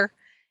color,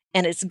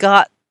 and it's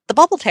got the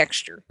bubble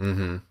texture,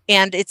 and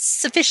it's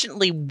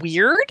sufficiently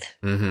weird.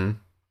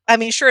 I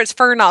mean, sure, it's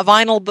fur, not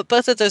vinyl, but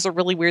both of those are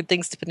really weird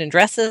things to put in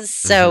dresses,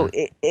 so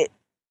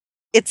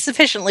it's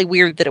sufficiently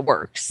weird that it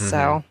works.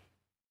 So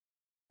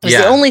it was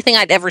the only thing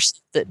I'd ever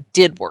seen that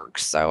did work,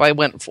 so I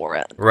went for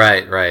it.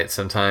 Right.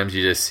 Sometimes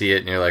you just see it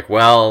and you're like,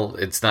 well,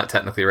 it's not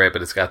technically right,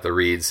 but it's got the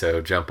read,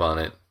 so jump on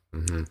it.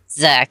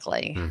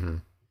 Exactly.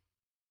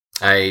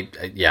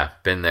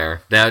 Been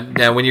there.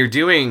 Now, when you're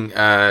doing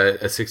a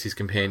 60s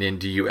companion,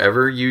 do you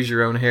ever use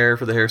your own hair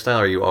for the hairstyle,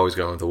 or are you always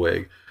going with a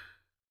wig?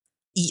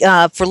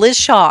 For Liz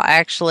Shaw,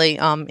 actually,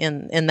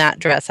 in that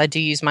dress, I do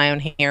use my own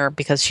hair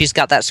because she's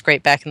got that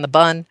scrape back in the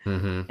bun,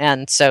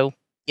 and so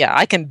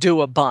I can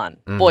do a bun.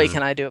 Boy,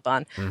 can I do a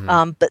bun!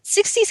 But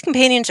 60s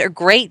companions are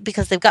great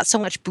because they've got so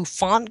much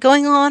bouffant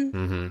going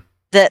on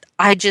that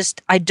I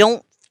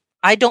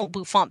don't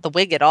bouffant the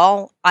wig at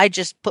all. I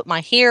just put my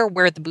hair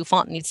where the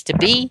bouffant needs to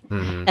be,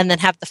 and then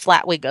have the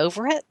flat wig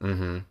over it,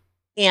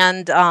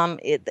 and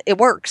it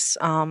works.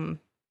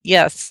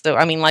 Yes, so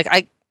I mean, like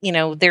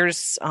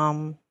there's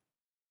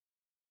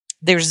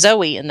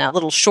Zoe in that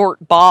little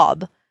short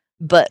bob,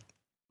 but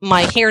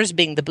my hair's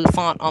being the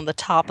bouffant on the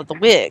top of the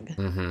wig.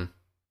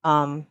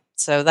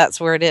 So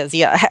that's where it is.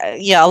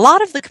 Yeah. A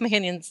lot of the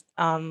companions,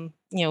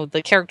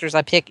 the characters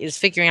I pick is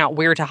figuring out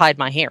where to hide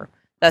my hair.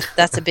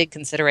 That's a big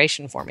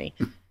consideration for me.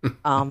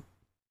 Like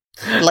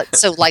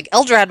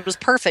Eldrad was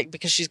perfect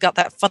because she's got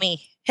that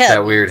funny head.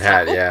 That weird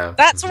hat, yeah.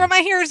 That's where my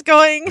hair is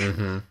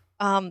going.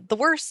 The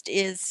worst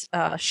is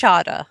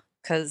Shada,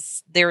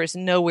 because there is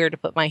nowhere to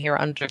put my hair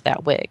under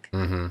that wig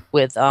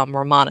with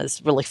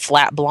Romana's really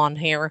flat blonde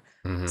hair.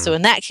 So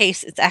in that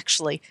case, it's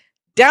actually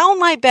down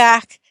my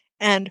back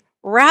and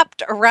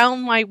wrapped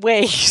around my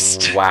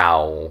waist.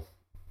 Wow.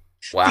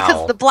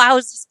 Because the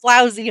blouse is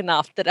blousy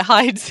enough that it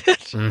hides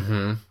it.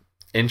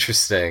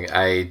 Interesting.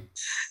 I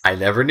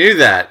never knew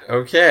that.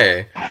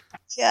 Okay.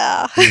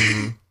 Yeah.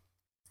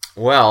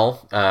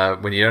 Well,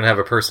 when you don't have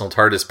a personal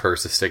TARDIS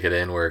purse to stick it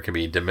in where it can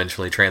be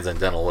dimensionally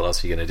transcendental, what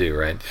else are you going to do,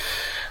 right?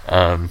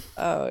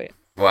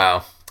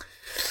 Wow.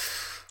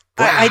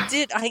 I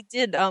did.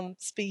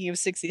 Speaking of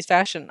 60s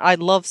fashion, I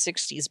love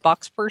 60s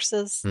box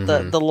purses,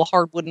 the little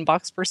hard wooden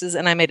box purses,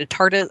 and I made a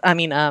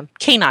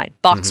canine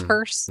box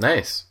purse.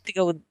 Nice.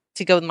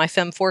 To go with my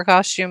Femme 4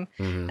 costume,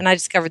 and I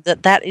discovered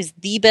that is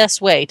the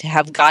best way to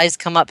have guys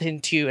come up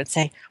into you and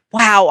say,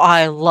 "Wow,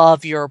 I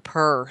love your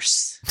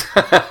purse."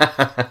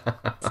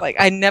 It's like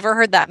I never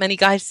heard that many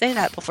guys say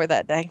that before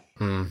that day.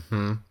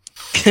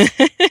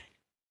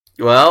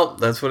 Well, if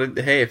that's what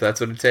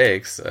it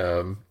takes.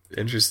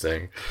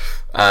 Interesting.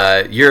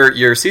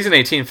 Your season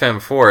 18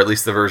 Femme 4, at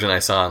least the version I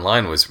saw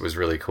online, was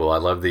really cool. I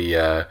love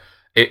the.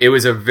 It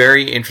was a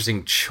very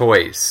interesting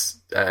choice.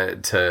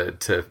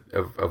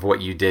 Of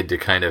what you did to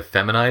kind of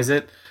feminize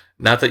it.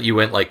 Not that you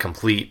went like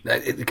complete.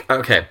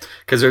 Okay,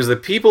 because there's the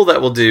people that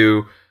will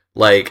do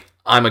like,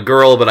 I'm a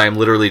girl, but I'm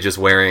literally just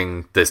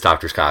wearing this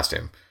doctor's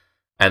costume,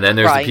 and then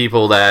there's the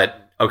people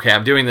that, okay,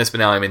 I'm doing this, but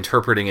now I'm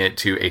interpreting it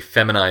to a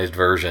feminized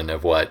version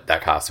of what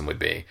that costume would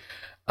be.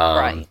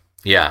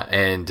 Yeah,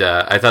 and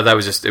I thought it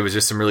was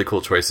just some really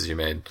cool choices you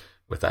made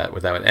with that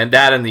one, and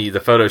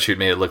the photo shoot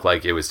made it look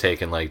like it was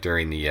taken like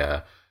during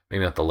the.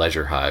 Maybe not the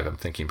Leisure Hive. I'm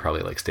thinking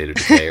probably like State of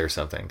Decay or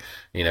something,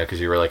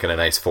 because you were like in a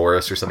nice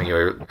forest or something. You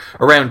were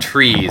around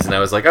trees, and I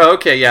was like, oh,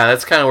 okay, yeah,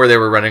 that's kind of where they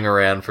were running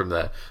around from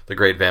the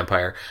Great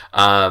Vampire.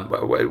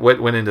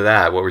 What went into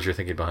that? What was your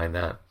thinking behind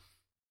that?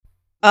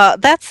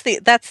 That's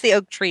the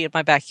oak tree in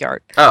my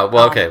backyard. Oh,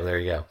 well, okay, there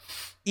you go.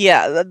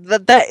 Yeah,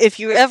 that if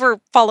you ever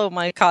follow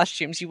my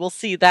costumes, you will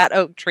see that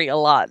oak tree a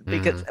lot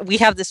because we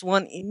have this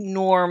one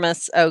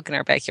enormous oak in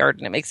our backyard,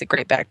 and it makes a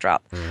great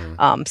backdrop.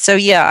 So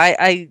yeah,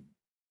 I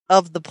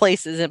of the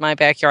places in my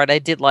backyard, I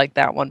did like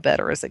that one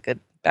better as a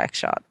good back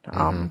shot.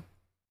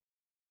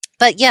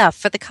 But yeah,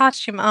 for the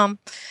costume, a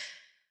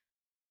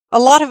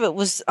lot of it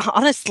was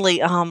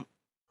honestly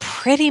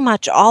pretty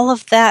much all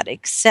of that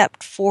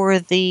except for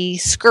the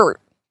skirt.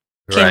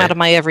 came out of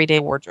my everyday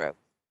wardrobe.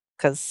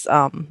 Because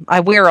I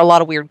wear a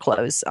lot of weird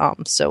clothes,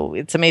 so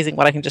it's amazing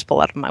what I can just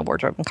pull out of my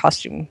wardrobe and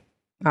costume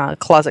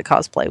closet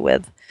cosplay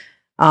with.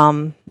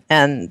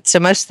 And so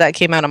most of that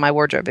came out of my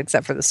wardrobe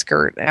except for the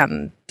skirt.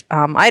 And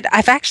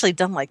I've actually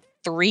done like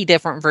 3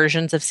 different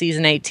versions of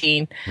season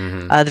 18.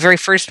 The very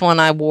first one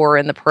I wore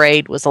in the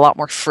parade was a lot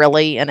more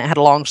frilly, and it had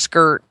a long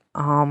skirt.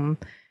 And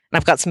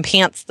I've got some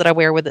pants that I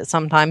wear with it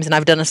sometimes, and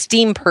I've done a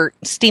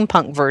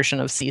steampunk version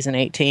of season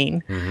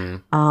 18.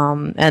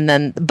 And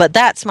then, but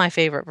that's my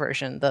favorite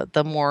version,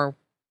 the more,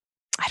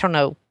 I don't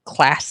know,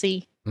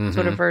 classy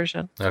sort of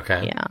version.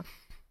 Okay. Yeah.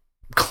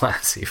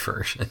 Classy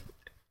version.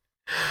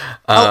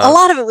 A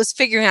lot of it was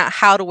figuring out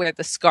how to wear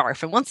the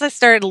scarf, and once I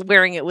started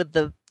wearing it with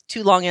the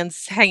 2 long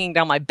ends hanging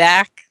down my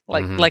back,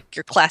 like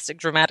your classic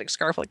dramatic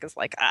scarf, it's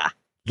like,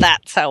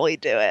 that's how we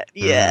do it.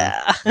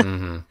 Yeah.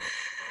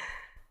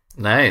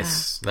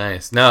 Nice.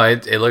 No,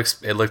 it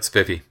looked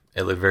spiffy.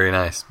 It looked very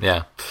nice.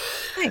 Yeah.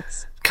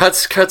 Thanks.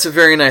 Cuts a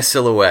very nice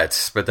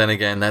silhouette, but then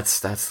again, that's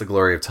the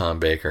glory of Tom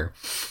Baker.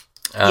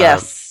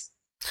 Yes.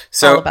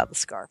 So all about the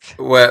scarf.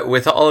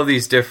 With all of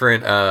these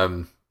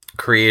different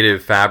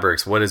creative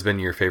fabrics, what has been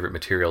your favorite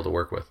material to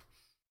work with?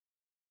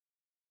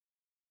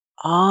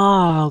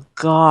 Oh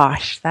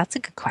gosh, that's a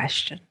good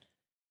question.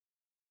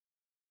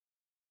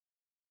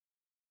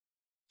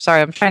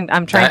 Sorry, I'm trying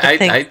to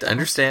think. I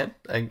understand.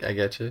 I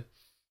get you.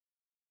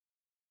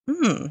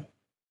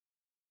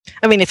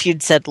 I mean, if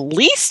you'd said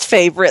least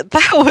favorite,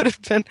 that would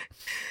have been.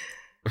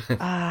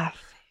 I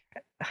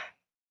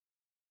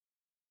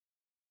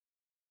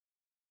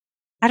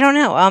don't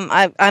know.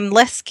 I'm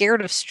less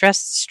scared of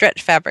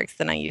stretch fabrics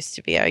than I used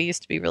to be. I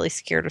used to be really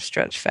scared of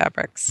stretch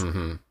fabrics.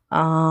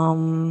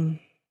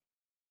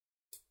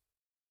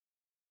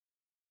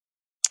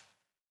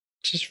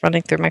 Just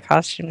running through my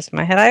costumes in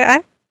my head.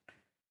 I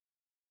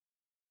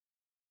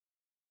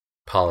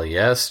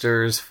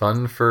polyesters,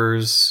 fun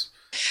furs,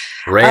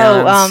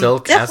 rayon,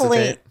 silk,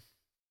 acetate.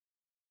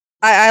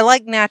 I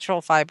like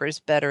natural fibers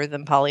better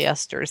than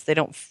polyesters. They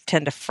don't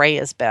tend to fray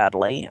as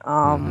badly.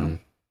 And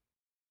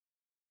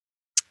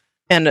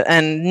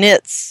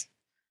knits,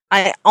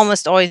 I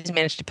almost always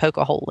manage to poke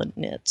a hole in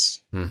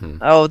knits.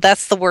 Oh,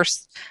 that's the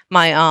worst.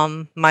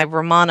 My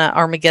Romana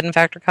Armageddon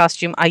Factor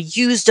costume, I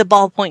used a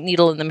ballpoint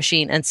needle in the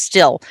machine, and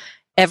still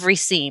every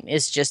seam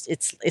is just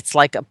it's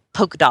like a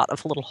polka dot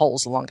of little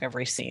holes along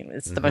every seam.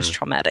 It's the most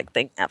traumatic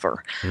thing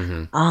ever.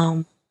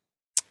 The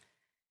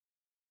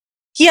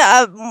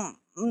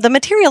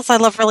materials I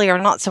love really are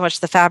not so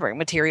much the fabric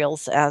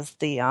materials as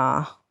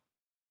the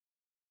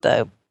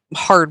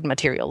hard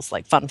materials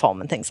like fun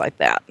foam and things like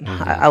that.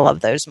 I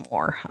love those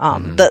more.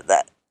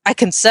 I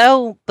can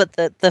sew, but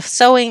the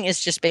sewing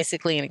is just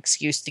basically an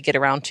excuse to get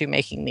around to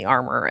making the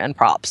armor and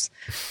props.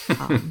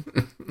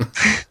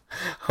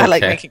 I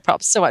like making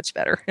props so much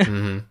better.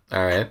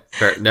 All right.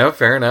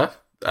 Fair enough.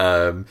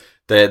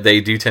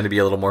 They do tend to be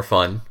a little more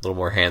fun, a little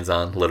more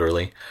hands-on,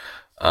 literally.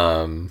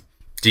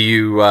 Do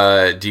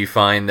you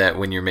find that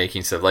when you're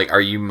making stuff, like,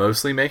 are you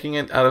mostly making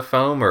it out of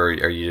foam, or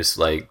are you just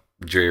like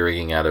jury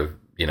rigging out of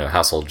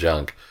household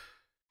junk?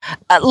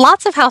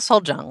 Lots of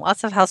household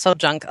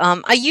junk.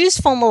 I use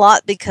foam a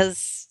lot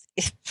because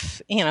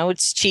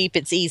it's cheap,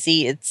 it's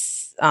easy,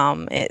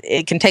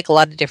 it can take a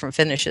lot of different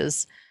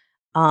finishes.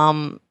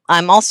 I'm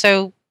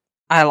also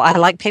I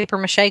like paper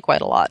mache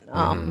quite a lot.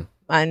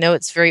 I know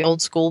it's very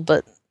old school,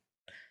 but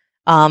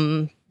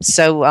I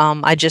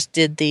just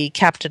did the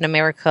Captain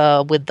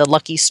America with the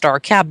Lucky Star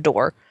cab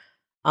door,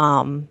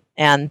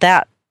 and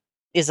that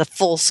is a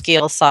full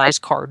scale size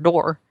car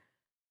door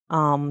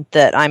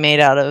that I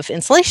made out of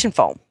insulation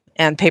foam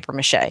and paper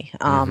mache.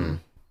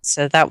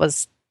 So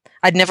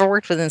I'd never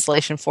worked with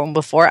insulation foam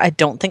before. I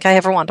don't think I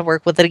ever want to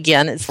work with it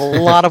again. It's a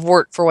lot of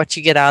work for what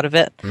you get out of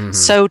it.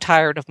 So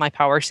tired of my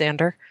power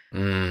sander.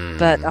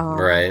 But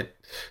right.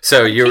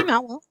 So you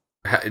now,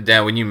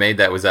 when you made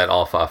that, was that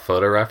off a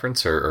photo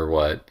reference or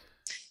what?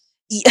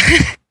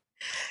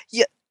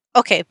 Yeah.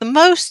 Okay. The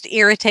most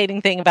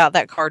irritating thing about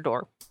that car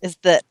door is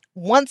that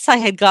once I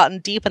had gotten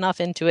deep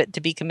enough into it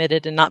to be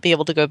committed and not be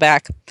able to go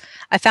back,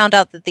 I found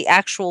out that the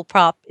actual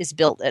prop is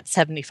built at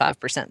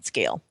 75%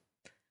 scale.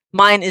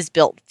 Mine is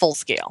built full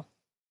scale.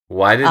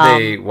 Why did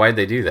they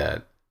do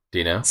that? Do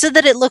you know? So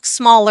that it looks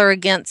smaller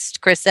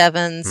against Chris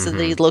Evans, so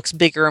that he looks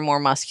bigger and more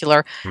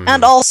muscular.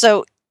 And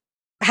also,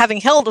 having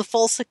held a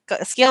full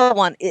scale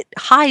one, it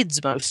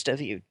hides most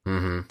of you,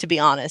 to be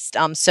honest.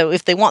 So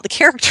if they want the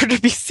character to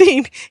be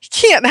seen, you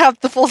can't have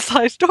the full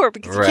size door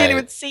because you can't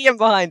even see him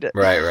behind it.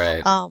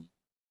 Right.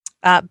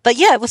 But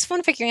yeah, it was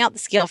fun figuring out the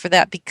scale for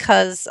that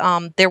because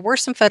there were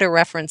some photo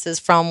references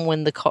from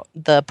when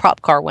the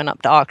prop car went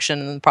up to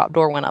auction and the prop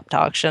door went up to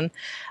auction.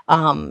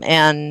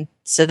 And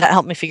so that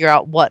helped me figure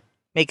out what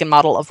make and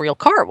model of real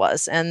car it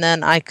was. And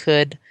then I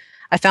found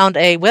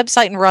a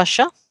website in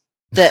Russia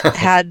that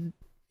had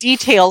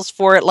details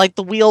for it, like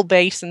the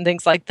wheelbase and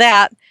things like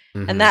that.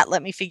 And that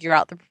let me figure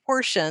out the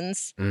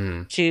proportions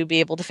to be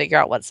able to figure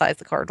out what size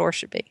the car door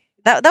should be.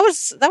 That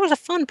was a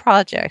fun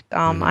project.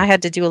 I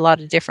had to do a lot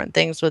of different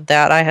things with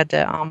that. I had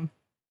to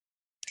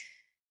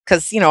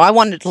because, I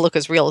wanted it to look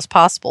as real as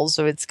possible.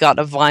 So it's got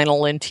a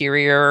vinyl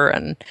interior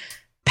and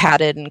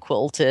padded and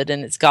quilted,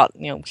 and it's got,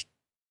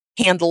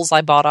 handles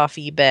I bought off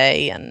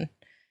eBay and,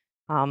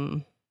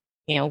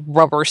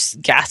 rubber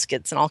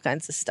gaskets and all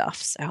kinds of stuff.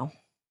 So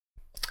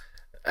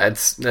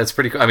that's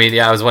pretty cool. I mean,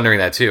 yeah, I was wondering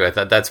that too. I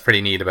thought that's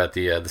pretty neat about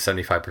the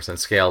 75%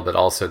 scale, but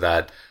also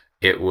that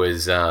it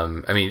was,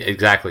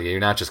 exactly.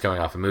 You're not just going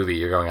off a movie,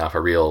 you're going off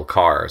a real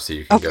car. So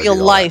you can go real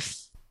life.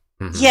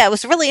 Mm-hmm. Yeah, it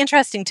was really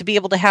interesting to be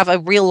able to have a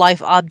real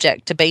life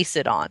object to base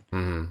it on.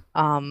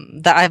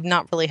 Mm-hmm. That I've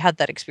not really had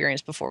that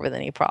experience before with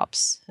any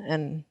props.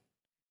 And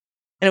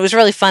it was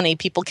really funny.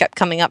 People kept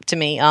coming up to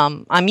me.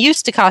 I'm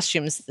used to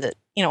costumes that,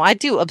 I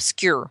do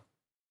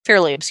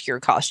fairly obscure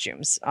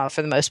costumes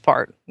for the most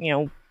part.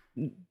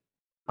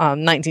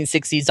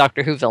 1960s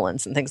Doctor Who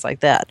villains and things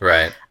like that.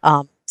 Right.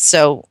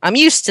 So I'm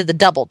used to the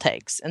double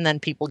takes and then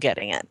people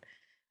getting it.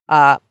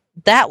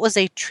 That was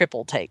a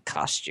triple take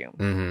costume.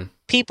 Mm-hmm.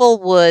 People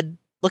would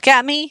look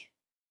at me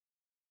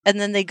and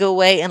then they go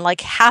away, and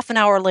like half an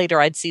hour later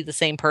I'd see the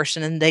same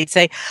person and they'd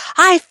say,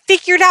 "I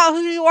figured out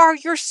who you are.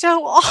 You're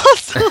so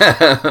awesome."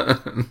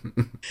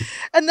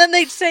 And then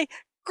they'd say,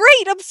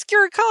 "Great,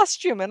 obscure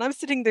costume." And I'm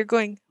sitting there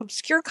going,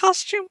 "Obscure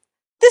costume?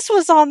 This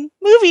was on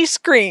movie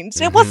screens.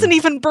 Mm-hmm. It wasn't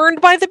even burned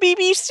by the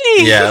BBC."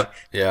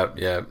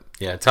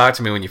 Yeah. Talk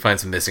to me when you find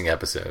some missing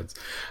episodes.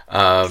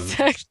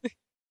 Exactly.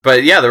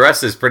 But yeah, the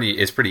rest is pretty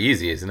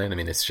easy, isn't it? I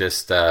mean, it's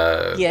just like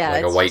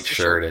a white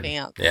shirt and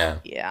pants.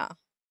 Yeah.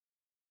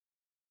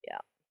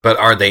 But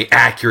are they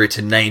accurate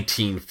to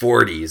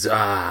 1940s?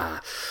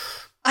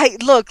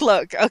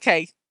 Look.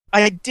 Okay,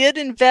 I did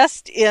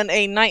invest in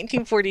a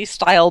 1940s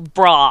style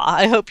bra.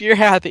 I hope you're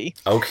happy.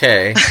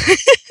 Okay.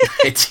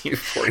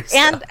 1940s.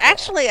 And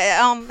actually,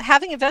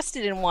 having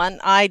invested in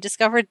one, I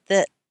discovered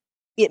that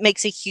it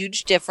makes a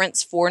huge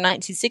difference for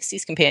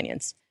 1960s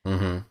companions.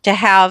 Mm-hmm. To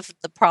have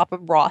the proper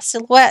bra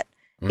silhouette.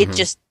 Mm-hmm. It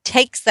just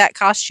takes that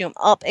costume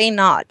up a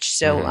notch.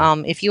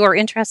 So if you are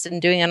interested in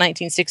doing a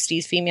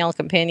 1960s female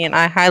companion,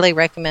 I highly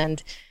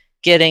recommend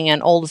getting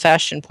an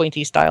old-fashioned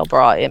pointy style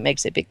bra. It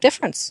makes a big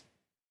difference.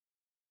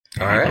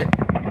 All right.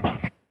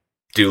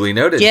 Duly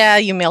noted. Yeah,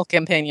 you male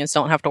companions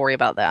don't have to worry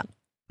about that.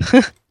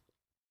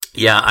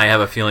 Yeah, I have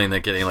a feeling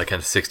that getting like a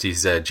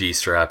 60s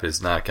G-strap is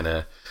not going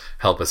to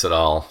help us at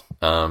all.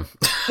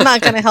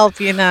 Not going to help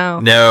you now.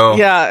 No.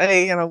 Yeah,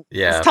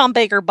 it's Tom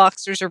Baker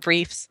boxers or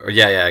briefs.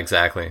 Yeah,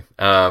 exactly.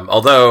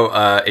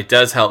 Although it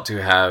does help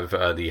to have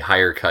the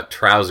higher cut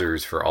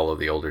trousers for all of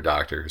the older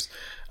doctors.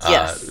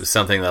 Yes.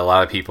 Something that a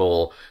lot of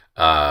people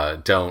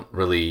don't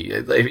really.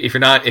 If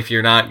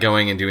you're not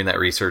going and doing that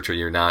research, or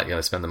you're not going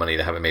to spend the money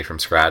to have it made from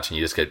scratch, and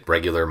you just get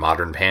regular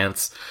modern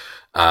pants.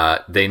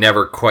 They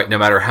never quite, no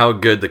matter how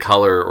good the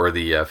color or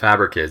the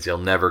fabric is, you'll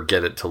never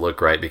get it to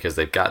look right because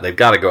they've got to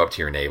go up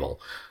to your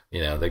navel.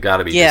 They've got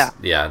to be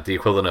the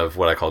equivalent of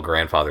what I call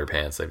grandfather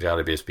pants. They've got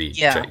to be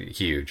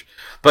huge.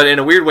 But in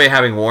a weird way,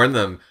 having worn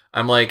them,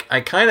 I'm like,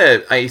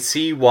 I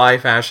see why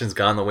fashion's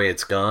gone the way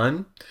it's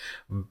gone,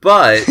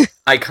 but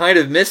I kind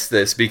of miss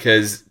this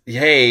because,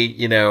 hey,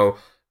 you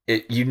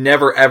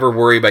never ever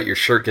worry about your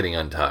shirt getting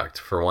untucked,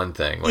 for one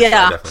thing, which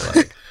I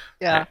definitely like.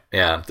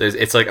 Yeah.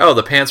 It's like, oh,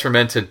 the pants were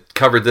meant to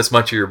cover this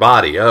much of your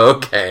body. Oh,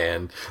 okay.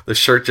 And the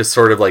shirt just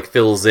sort of like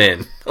fills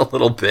in a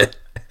little bit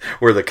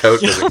where the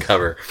coat doesn't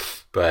cover.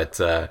 But,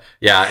 and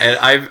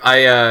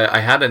I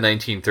had a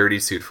 1930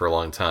 suit for a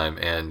long time,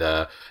 and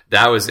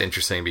that was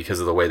interesting because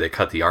of the way they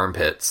cut the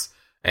armpits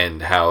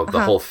and how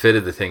the whole fit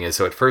of the thing is.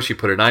 So at first you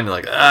put it on, you're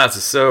like, this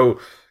is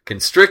so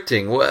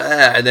constricting.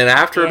 And then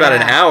after about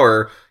an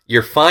hour,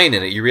 you're fine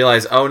in it. You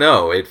realize, oh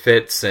no, it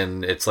fits,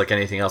 and it's like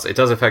anything else. It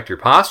does affect your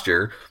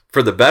posture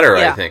for the better,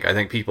 I think. I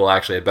think people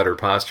actually had better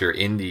posture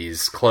in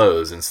these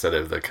clothes instead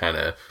of the kind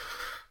of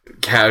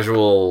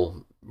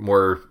casual,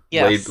 more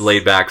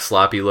laid back,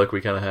 sloppy look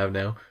we kind of have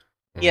now.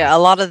 Yeah, a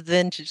lot of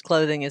vintage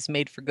clothing is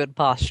made for good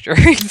posture.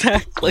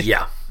 Exactly.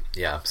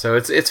 Yeah. So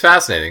it's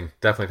fascinating.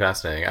 Definitely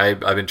fascinating.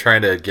 I've been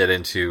trying to get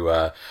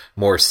into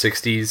more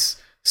 60s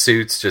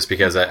suits just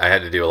because I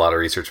had to do a lot of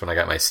research when I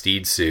got my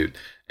Steed suit.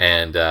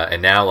 And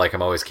now, like,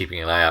 I'm always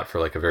keeping an eye out for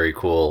like a very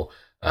cool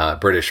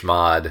British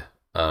mod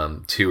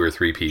 2 or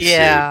 3 piece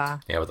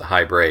suit, with a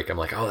high break. I'm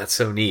like, oh, that's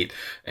so neat.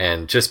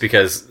 And just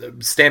because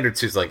standard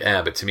suits like,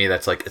 but to me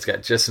that's like, it's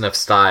got just enough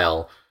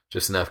style,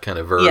 just enough kind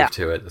of verve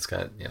to it. It's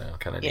got,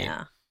 kind of neat.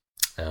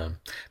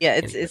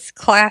 It's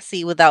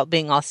classy without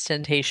being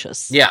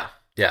ostentatious. Yeah,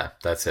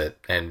 that's it.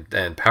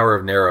 And power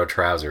of narrow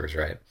trousers,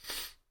 right?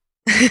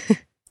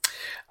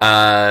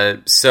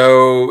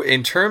 So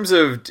in terms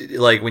of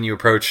like when you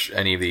approach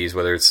any of these,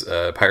 whether it's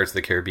Pirates of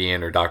the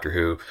Caribbean or Doctor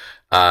Who,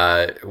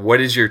 what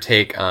is your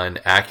take on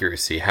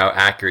accuracy? How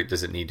accurate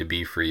does it need to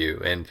be for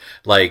you? And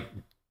like,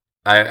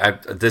 I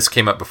this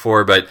came up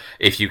before, but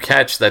if you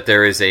catch that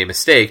there is a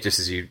mistake, just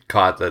as you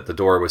caught that the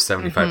door was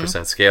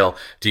 75% scale,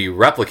 do you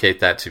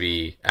replicate that to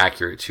be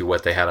accurate to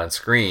what they had on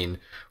screen?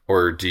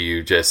 Or do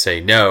you just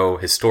say, no,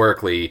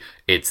 historically,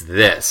 it's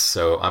this,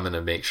 so I'm going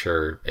to make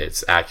sure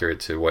it's accurate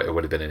to what it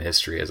would have been in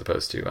history as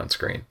opposed to on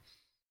screen?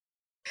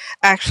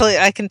 Actually,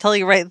 I can tell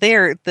you right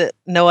there that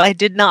no, I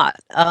did not.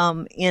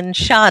 In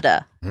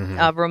Shada,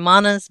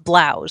 Romana's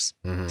blouse,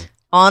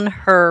 on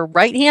her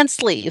right-hand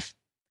sleeve,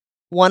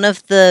 one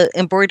of the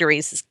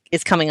embroideries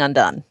is coming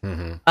undone.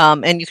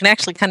 And you can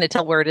actually kind of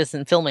tell where it is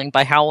in filming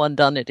by how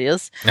undone it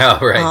is. Oh,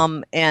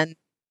 right. And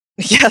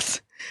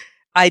yes,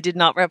 I did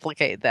not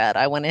replicate that.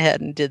 I went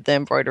ahead and did the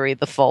embroidery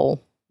the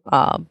full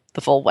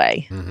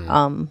way.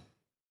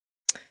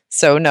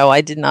 So no,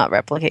 I did not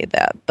replicate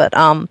that. But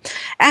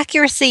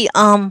accuracy,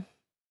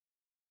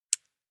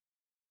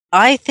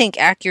 I think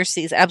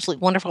accuracy is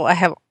absolutely wonderful. I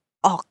have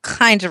all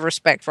kinds of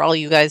respect for all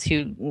you guys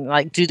who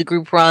like do the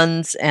group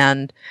runs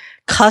and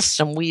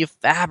custom weave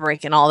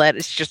fabric and all that.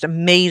 It's just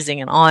amazing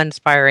and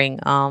awe-inspiring.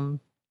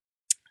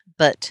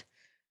 But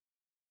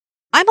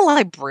I'm a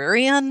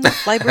librarian.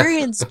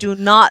 Librarians do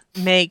not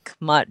make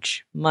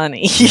much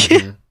money.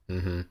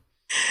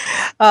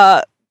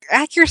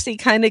 Accuracy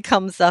kind of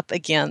comes up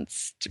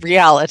against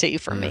reality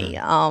for me.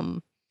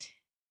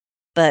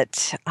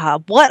 But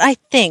what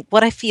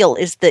I feel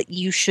is that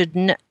you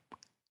should,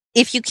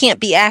 if you can't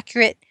be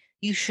accurate,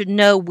 you should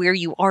know where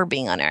you are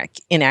being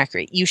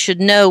inaccurate. You should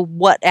know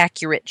what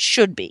accurate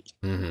should be.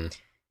 You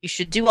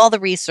should do all the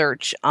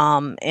research,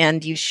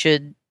 and you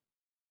should,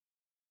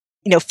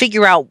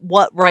 figure out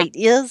what right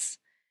is,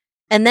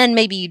 and then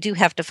maybe you do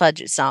have to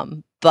fudge it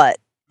some, but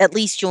at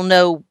least you'll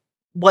know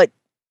what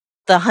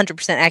the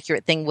 100%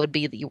 accurate thing would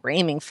be that you were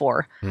aiming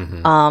for.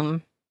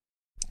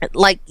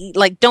 Like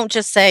don't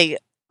just say,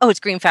 oh, it's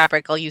green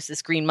fabric, I'll use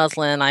this green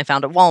muslin I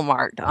found at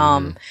Walmart.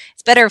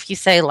 It's better if you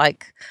say,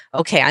 like,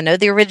 okay, I know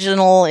the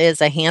original is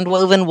a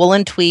hand-woven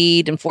woolen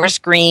tweed and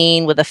forest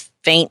green with a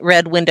faint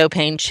red window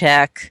pane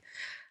check.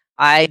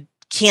 I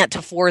can't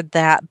afford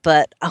that,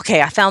 but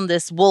okay, I found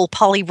this wool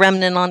poly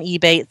remnant on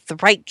eBay. It's the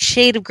right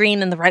shade of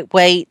green and the right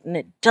weight, and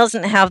it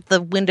doesn't have the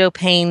window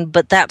pane,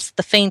 but that's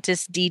the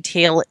faintest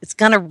detail. It's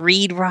gonna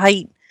read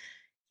right.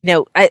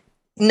 I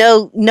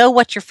know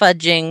what you're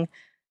fudging.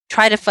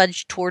 Try to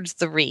fudge towards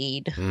the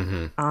read.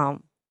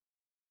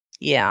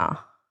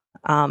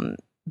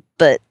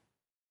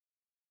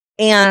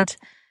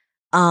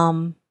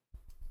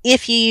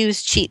 If you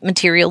use cheap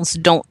materials,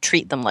 don't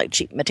treat them like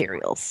cheap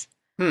materials.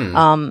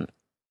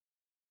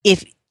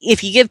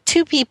 If you give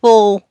two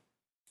people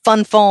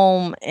fun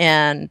foam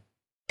and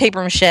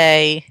paper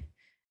mache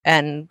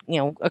and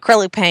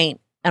acrylic paint,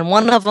 and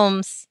one of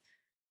them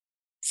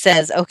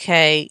says,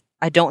 okay,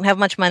 I don't have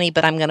much money,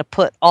 but I'm going to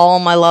put all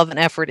my love and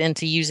effort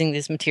into using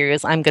these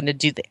materials. I'm going to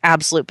do the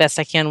absolute best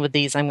I can with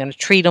these. I'm going to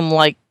treat them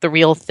like the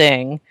real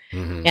thing.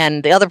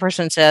 And the other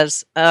person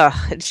says,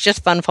 it's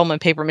just fun foam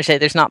and paper mache.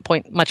 There's not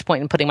much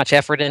point in putting much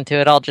effort into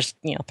it. I'll just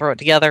throw it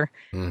together.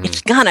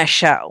 It's going to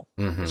show.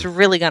 It's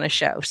really going to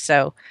show.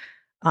 So,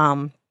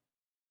 even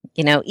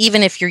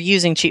if you're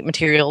using cheap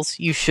materials,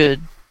 you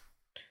should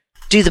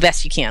do the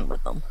best you can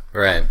with them.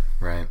 Right.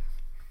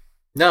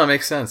 No, it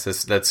makes sense.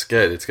 That's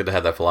good. It's good to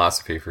have that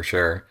philosophy for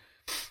sure.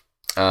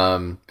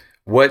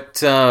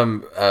 What was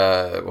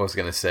I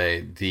going to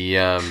say?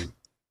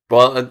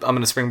 Well, I'm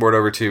going to springboard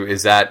over to,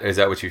 is that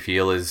what you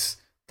feel is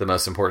the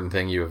most important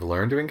thing you have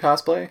learned doing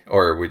cosplay?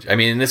 Or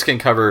and this can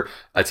cover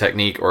a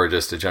technique or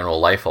just a general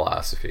life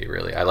philosophy,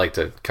 really. I like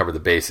to cover the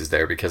bases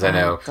there because I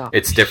know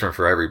it's different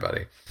for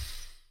everybody.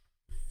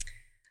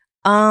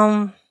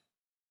 Well,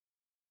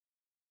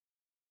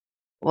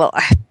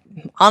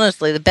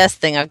 honestly, the best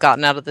thing I've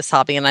gotten out of this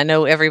hobby, and I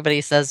know everybody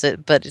says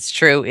it, but it's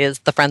true, is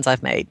the friends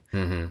I've made.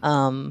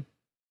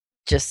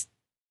 Just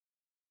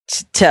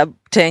to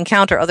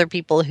encounter other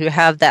people who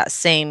have that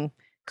same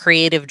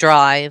creative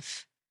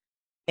drive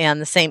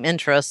and the same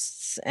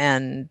interests,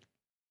 and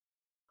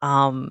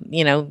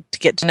to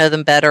get to know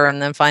them better,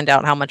 and then find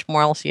out how much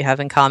more else you have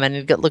in common,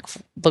 and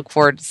look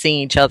forward to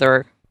seeing each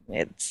other.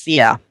 It's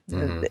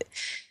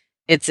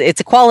it's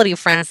a quality of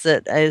friends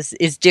that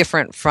is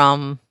different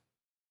from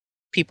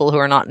people who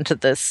are not into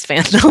this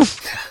fandom.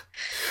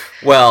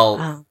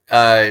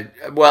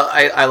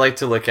 I like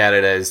to look at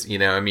it as,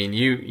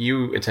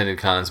 you attended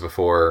cons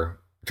before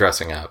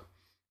dressing up,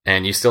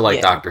 and you still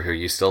like Doctor Who,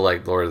 you still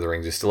like Lord of the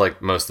Rings, you still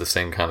like most of the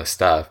same kind of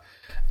stuff.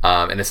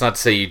 And it's not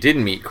to say you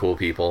didn't meet cool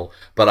people,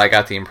 but I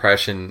got the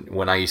impression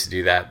when I used to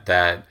do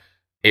that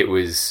it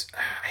was,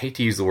 I hate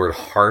to use the word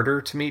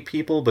harder to meet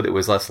people, but it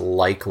was less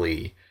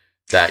likely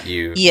that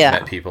you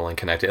met people and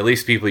connected, at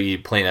least people you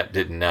plain up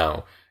didn't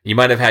know. You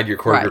might have had your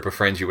core group of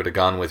friends you would have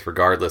gone with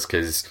regardless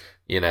because,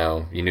 you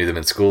knew them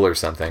in school or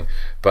something.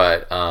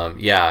 But,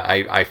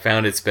 I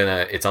found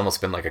it's almost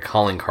been like a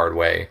calling card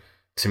way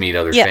to meet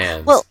other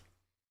fans. Well,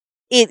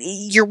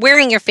 you're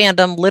wearing your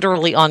fandom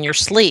literally on your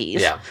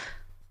sleeve. Yeah.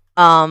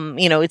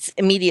 It's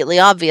immediately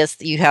obvious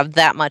that you have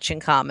that much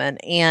in common,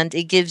 and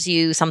it gives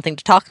you something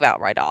to talk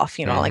about right off.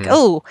 Like,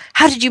 oh,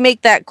 how did you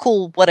make that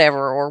cool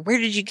whatever, or where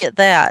did you get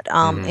that?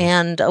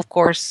 And of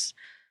course,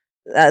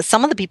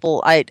 some of the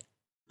people I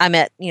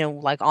met,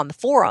 like on the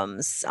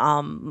forums,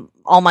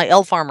 all my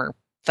elf armor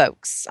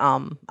folks,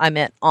 I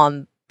met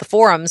on the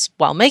forums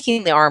while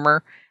making the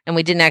armor, and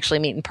we didn't actually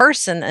meet in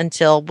person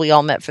until we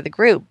all met for the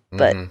group.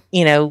 But,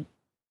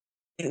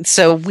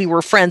 so we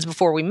were friends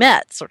before we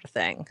met, sort of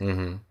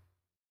thing.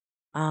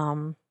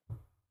 Mm-hmm.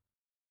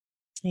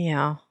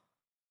 Yeah.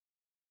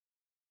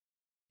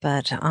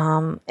 But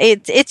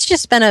it's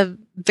just been a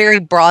very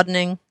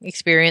broadening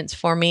experience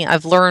for me.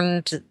 I've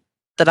learned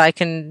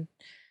that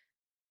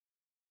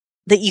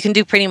you can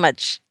do pretty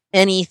much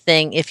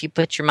anything if you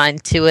put your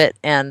mind to it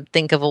and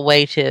think of a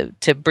way to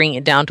bring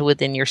it down to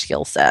within your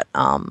skill set,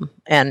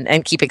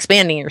 and keep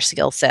expanding your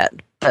skill set.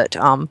 But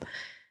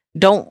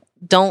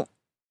don't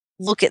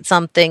look at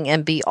something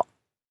and be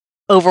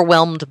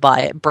overwhelmed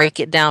by it. Break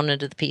it down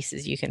into the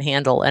pieces you can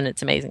handle, and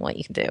it's amazing what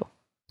you can do.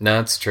 No,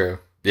 that's true.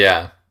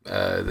 Yeah.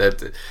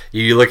 That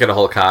you look at a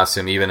whole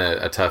costume, even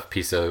a tough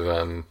piece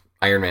of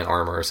Iron Man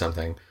armor or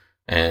something,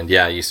 and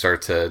you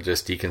start to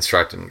just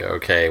deconstruct and go,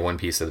 okay, one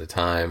piece at a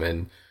time,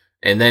 and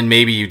then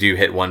maybe you do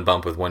hit one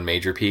bump with one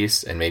major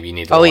piece, and maybe you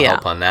need a little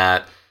help on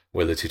that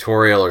with a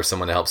tutorial or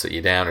someone to help set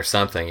you down or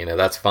something.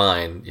 That's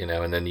fine.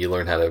 And then you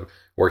learn how to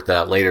work that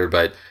out later,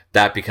 but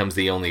that becomes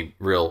the only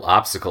real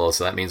obstacle.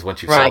 So that means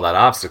once you've solved that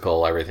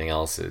obstacle, everything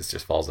else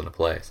just falls into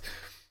place.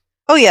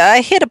 Oh yeah,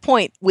 I hit a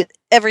point with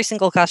every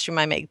single costume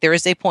I make. There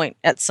is a point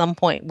at some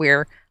point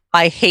where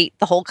I hate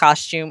the whole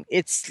costume.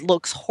 It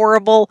looks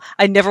horrible.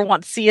 I never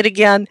want to see it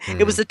again.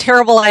 It was a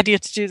terrible idea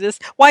to do this.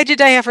 Why did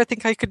I ever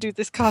think I could do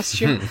this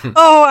costume?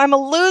 Oh, I'm a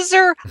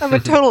loser. I'm a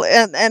total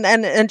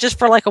and just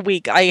for like a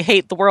week, I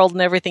hate the world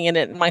and everything in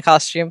it in my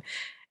costume.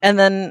 And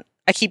then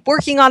I keep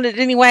working on it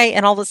anyway,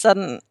 and all of a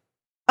sudden,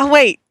 oh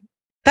wait,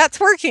 that's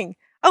working.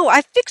 Oh,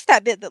 I fixed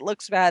that bit that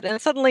looks bad. And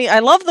suddenly I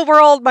love the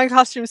world. My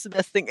costume's the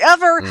best thing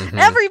ever.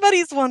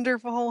 Everybody's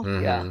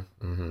wonderful. Yeah.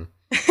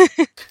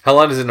 How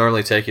long does it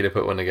normally take you to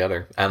put one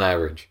together, on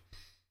average?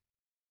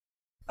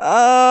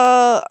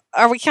 Are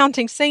we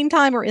counting sane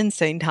time or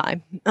insane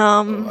time?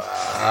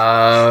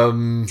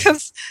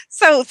 Cause,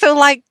 so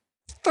like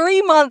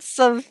 3 months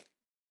of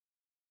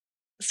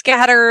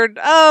scattered,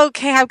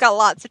 okay, I've got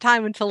lots of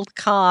time until the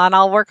con.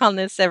 I'll work on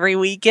this every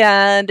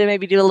weekend and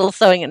maybe do a little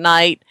sewing at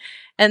night.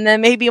 And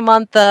then maybe a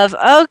month of,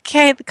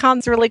 okay, the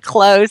con's really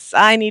close.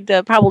 I need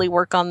to probably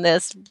work on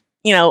this,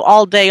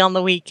 all day on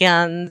the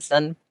weekends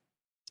and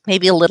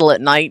maybe a little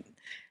at night.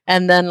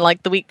 And then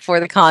like the week before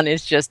the con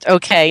is just,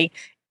 okay,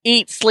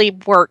 eat,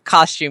 sleep, work,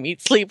 costume,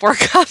 eat, sleep, work,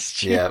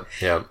 costume.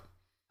 Yeah.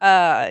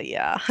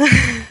 Yeah.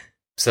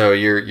 So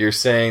you're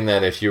saying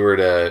that if you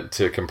were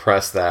to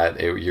compress that,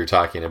 you're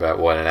talking about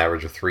what, an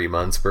average of 3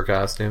 months per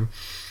costume?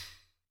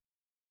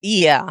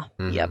 Yeah.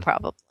 Yeah,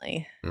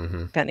 probably.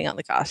 Depending on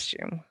the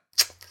costume.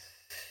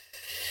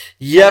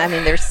 Yep. I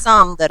mean, there's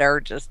some that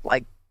are just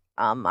like,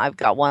 I've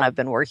got one I've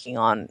been working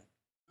on,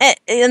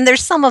 and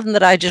there's some of them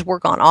that I just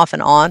work on off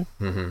and on.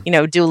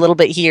 Do a little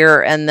bit here,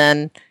 and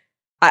then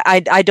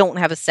I don't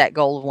have a set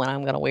goal of when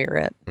I'm going to wear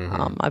it.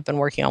 I've been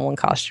working on one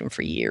costume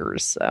for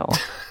years, so.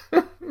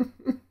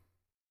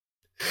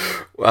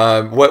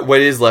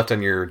 What is left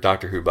on your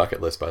Doctor Who bucket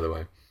list, by the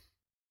way?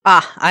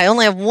 I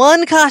only have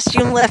one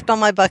costume left on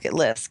my bucket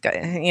list.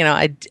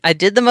 I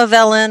did the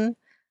Mavellan,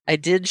 I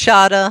did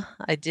Shada,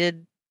 I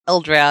did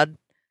Eldrad.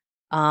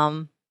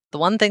 The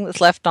one thing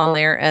that's left on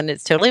there, and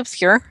it's totally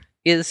obscure,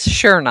 is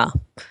Shurna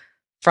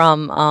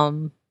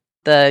from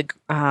the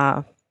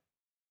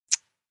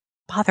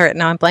bother it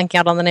now. I'm blanking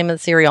out on the name of the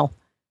serial.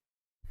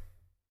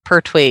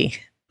 Pertwee.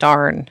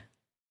 Darn.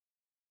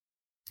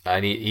 I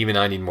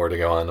need more to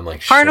go on. I'm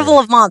like Carnival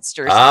of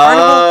Monsters.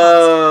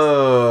 Oh,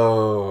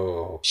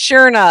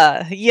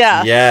 Shurna.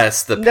 Yeah.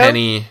 Yes, the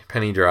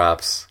penny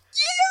drops.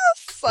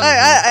 Yes,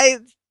 I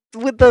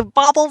with the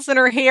baubles in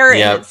her hair,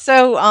 and it's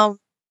so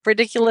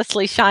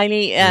ridiculously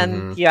shiny,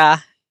 and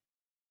yeah.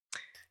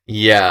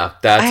 I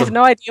have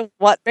no idea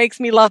what makes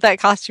me love that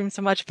costume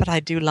so much, but I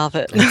do love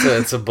it.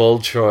 It's a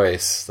bold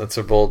choice. That's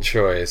a bold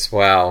choice.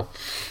 Wow.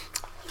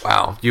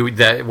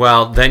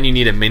 Then you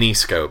need a mini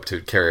scope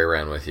to carry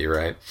around with you,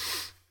 right?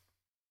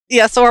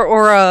 Yes,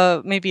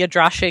 or maybe a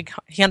Drashig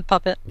hand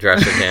puppet.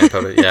 Drashig hand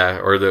puppet, yeah.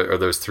 Or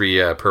those three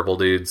purple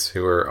dudes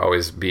who are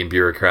always being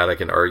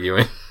bureaucratic and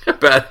arguing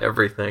about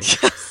everything.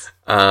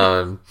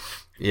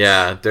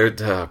 Yeah, they're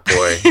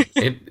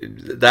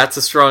that's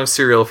a strong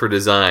serial for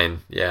design.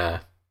 Yeah,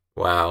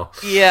 wow.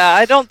 Yeah,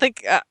 I don't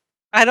think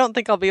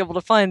I'll be able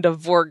to find a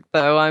Vorg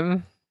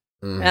though.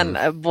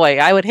 And boy,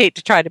 I would hate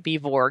to try to be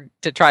Vorg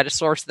to try to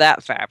source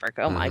that fabric.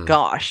 Oh my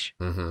gosh.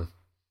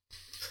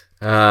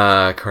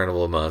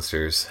 Carnival of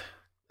Monsters,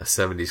 a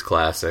 70s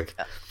classic.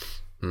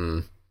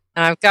 And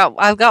I've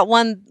got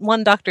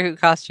one Doctor Who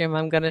costume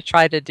I'm going to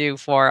try to do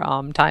for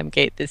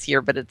Timegate this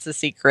year, but it's a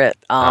secret.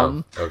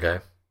 Okay.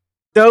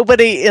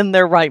 Nobody in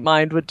their right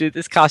mind would do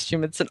this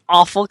costume. It's an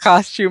awful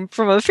costume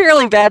from a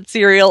fairly bad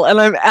serial, and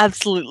I'm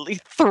absolutely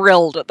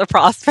thrilled at the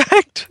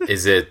prospect.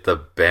 Is it the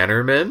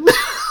Bannerman?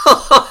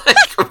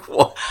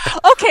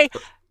 Okay,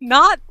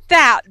 not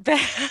that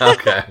bad.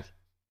 Okay.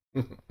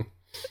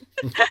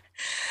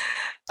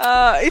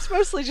 It's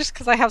mostly just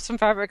because I have some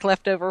fabric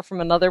left over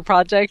from another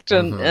project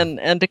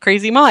and a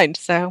crazy mind.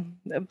 So,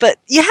 but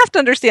you have to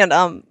understand,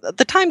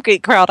 the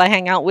Timegate crowd I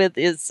hang out with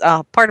is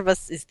part of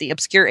us is the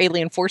Obscure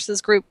Alien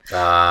Forces group.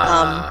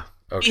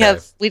 Okay.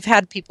 We've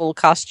had people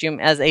costume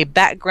as a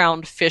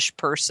background fish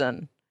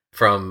person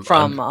from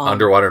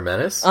Underwater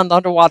Menace. On the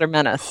Underwater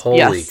Menace.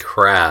 Holy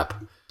crap!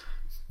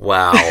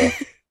 Wow.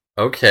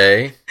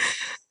 Okay.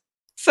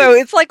 So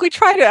it's like we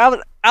try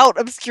to out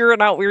obscure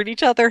and out weird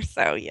each other.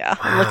 So yeah,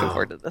 I'm looking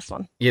forward to this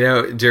one. You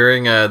know,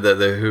 during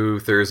the Who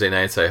Thursday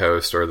nights I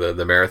host, or the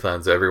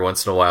marathons, every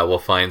once in a while we'll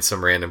find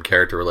some random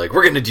character. We're like,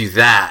 we're going to do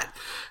that.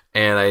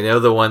 And I know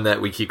the one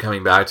that we keep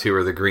coming back to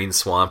are the Green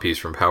Swampies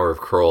from Power of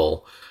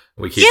Kroll.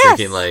 We keep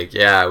thinking like,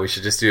 yeah, we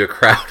should just do a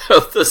crowd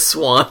of the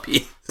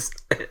Swampies.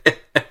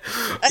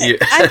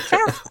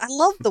 I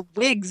love the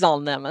wigs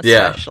on them,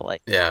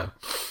 especially. Yeah.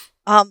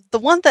 The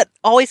one that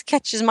always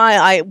catches my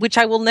eye, which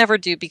I will never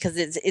do because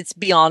it's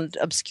beyond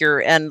obscure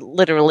and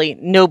literally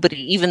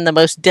nobody, even the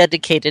most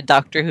dedicated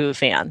Doctor Who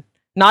fan,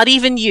 not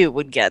even you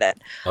would get it.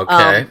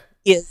 Okay.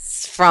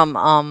 Is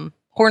from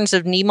Horns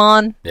of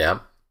Nimon. Yeah.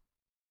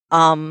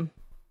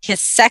 His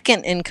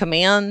second in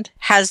command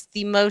has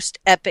the most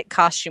epic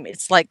costume.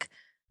 It's like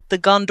the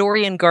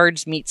Gondorian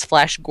Guards meets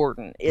Flash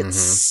Gordon.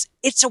 It's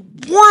a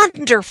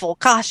wonderful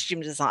costume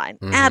design.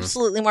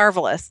 Absolutely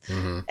marvelous.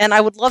 And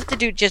I would love to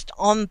do just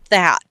on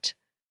that,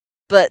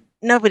 but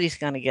nobody's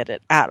going to get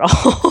it at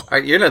all.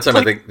 You're not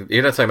talking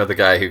about the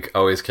guy who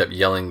always kept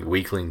yelling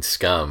 "weakling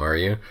scum," are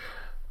you?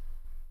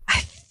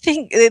 I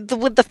think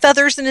with the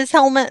feathers in his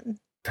helmet.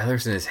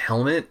 Feathers in his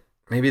helmet?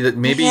 Maybe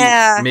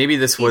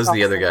this was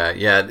the other guy.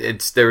 Yeah,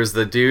 there was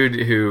the dude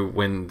who,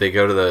 when they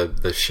go to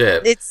the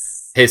ship,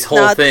 his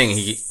whole thing.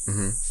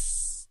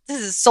 This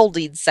is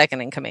Soldeed's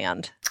second in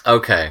command.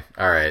 Okay,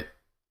 all right.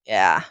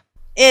 Yeah,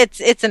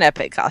 it's an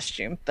epic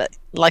costume, but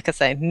like I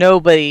say,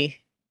 nobody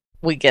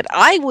would get.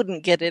 I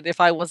wouldn't get it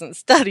if I wasn't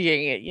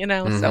studying it, you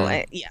know. So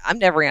I'm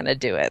never gonna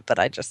do it.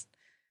 But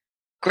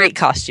great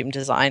costume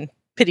design.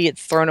 Pity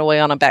it's thrown away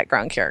on a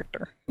background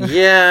character.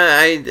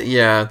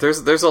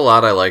 There's a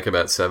lot I like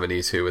about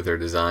 70s Who with their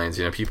designs.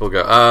 You know, people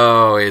go,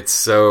 "Oh, it's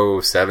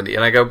so 70,"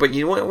 and I go, "But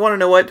you want to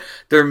know what?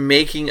 They're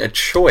making a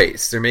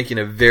choice. They're making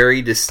a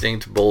very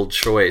distinct, bold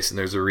choice, and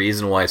there's a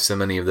reason why so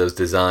many of those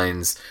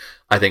designs,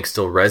 I think,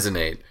 still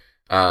resonate.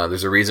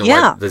 There's a reason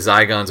why the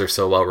Zygons are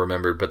so well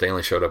remembered, but they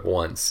only showed up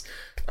once,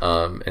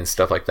 and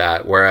stuff like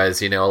that.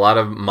 Whereas, you know, a lot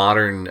of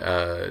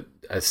modern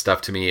stuff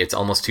to me, it's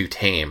almost too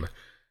tame."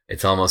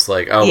 It's almost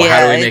like, how do we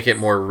make it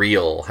more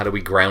real? How do we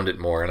ground it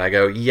more? And I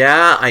go,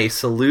 I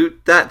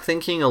salute that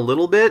thinking a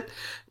little bit.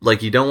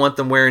 Like, you don't want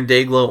them wearing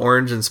Dayglow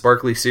orange and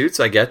sparkly suits.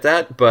 I get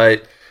that.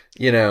 But,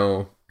 you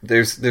know,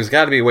 there's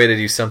got to be a way to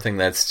do something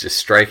that's just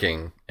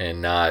striking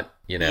and not,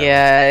 you know.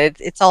 Yeah,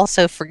 it's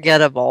also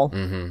forgettable.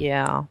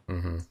 Yeah.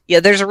 Yeah,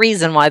 there's a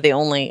reason why the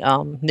only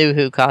New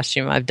Who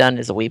costume I've done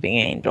is a Weeping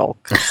Angel.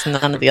 Because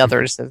none of the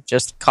others have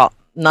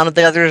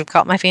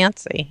caught my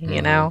fancy,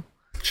 you know?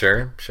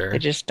 Sure. They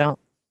just don't.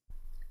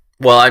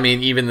 Well, I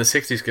mean, even the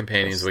 60s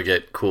companions would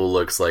get cool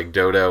looks like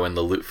Dodo in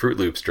the Fruit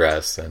Loops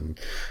dress. And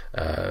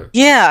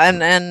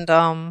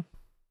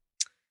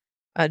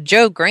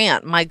Jo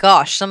Grant, my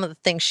gosh, some of the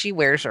things she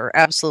wears are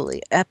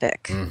absolutely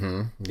epic.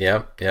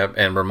 Yep.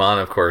 And Ramon,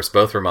 of course,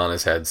 both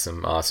Ramonas had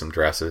some awesome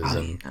dresses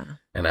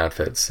and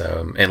outfits.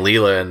 And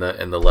Leela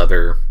in the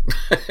leather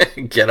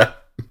get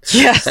up.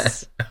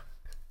 Yes.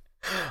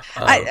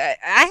 I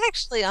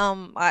actually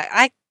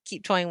I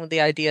keep toying with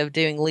the idea of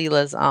doing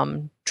Leela's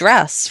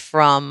dress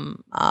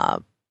from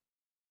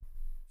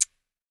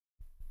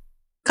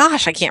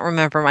gosh, I can't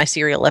remember my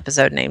serial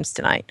episode names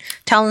tonight.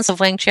 Talons of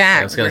Wang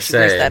Chang. I was going to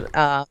say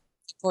that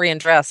Victorian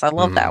dress. I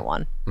love that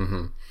one.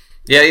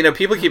 Yeah, you know,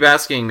 people keep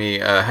asking me,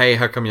 hey,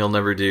 how come you'll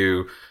never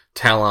do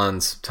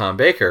Talon's Tom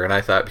Baker? And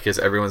I thought, because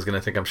everyone's going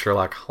to think I'm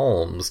Sherlock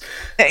Holmes.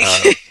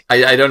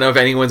 I don't know if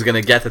anyone's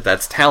going to get that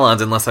that's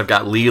Talon's unless I've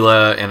got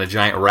Leela and a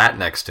giant rat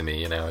next to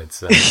me. You know,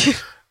 it's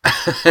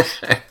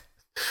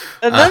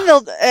and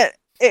then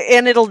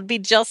and it'll be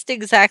just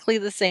exactly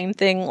the same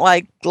thing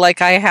like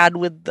I had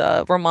with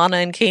Romana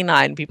and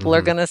K9. People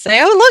are going to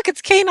say, "Oh, look,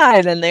 it's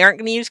K9," and they aren't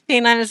going to use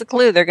K9 as a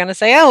clue. They're going to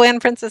say, "Oh, and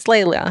Princess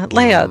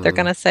Leia." They're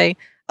going to say,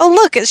 "Oh,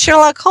 look, it's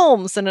Sherlock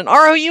Holmes and an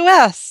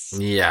ROUS."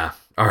 Yeah,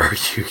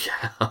 ROUS.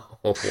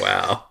 Oh,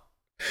 wow.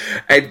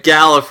 At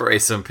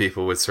Gallifrey, some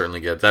people would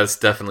certainly get that's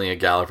definitely a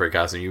Gallifrey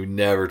costume. You would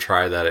never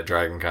try that at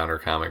Dragon Con or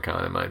Comic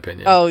Con, in my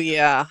opinion. Oh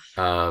yeah.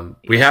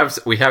 We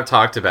have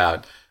talked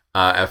about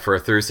for a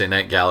Thursday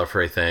night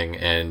Gallifrey thing,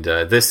 and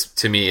this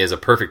to me is a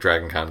perfect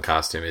Dragon Con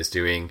costume. Is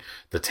doing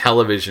the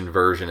television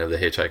version of the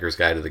Hitchhiker's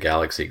Guide to the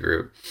Galaxy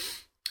group.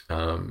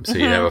 So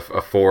you have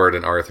a Ford,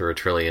 an Arthur, a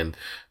Trillian,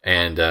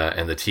 and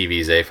the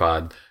TV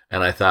Zaphod.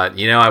 And I thought,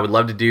 you know, I would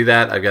love to do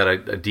that. I've got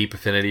a deep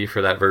affinity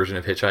for that version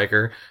of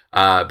Hitchhiker.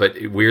 But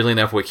weirdly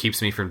enough, what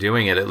keeps me from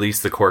doing it, at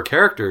least the core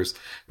characters,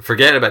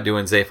 forget about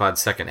doing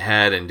Zaphod's second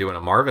head and doing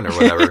a Marvin or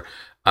whatever.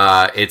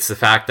 It's the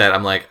fact that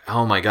I'm like,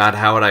 oh my God,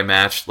 how would I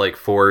match like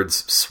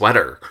Ford's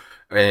sweater?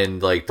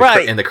 And like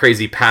and the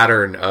crazy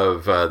pattern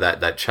of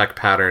that check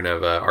pattern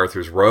of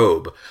Arthur's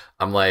robe.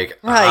 I'm like,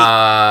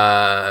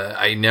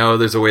 I know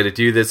there's a way to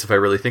do this if I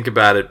really think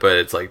about it, but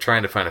it's like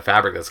trying to find a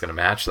fabric that's going to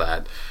match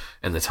that.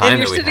 and the time. And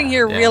you're sitting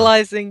here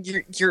realizing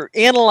you're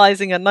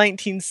analyzing a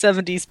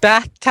 1970s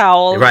bath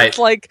towel. Right. It's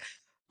like,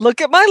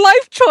 look at my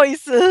life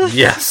choices.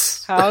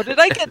 Yes. How did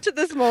I get to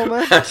this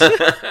moment?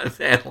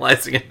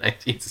 Analyzing a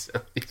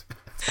 1970s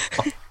bath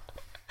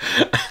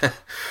towel.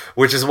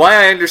 Which is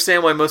why I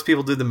understand why most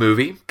people do the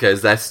movie,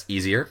 because that's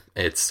easier.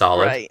 It's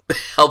solid. Right. It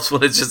helps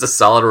when it's just a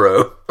solid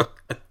row.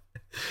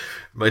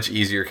 Much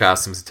easier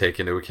costumes to take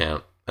into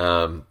account.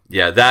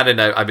 That, and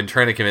I've been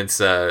trying to convince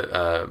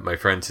my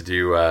friend to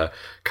do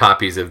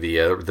copies of the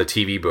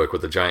TV book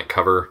with the giant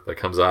cover that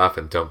comes off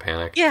and Don't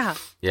Panic. Yeah.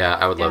 Yeah,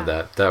 I would love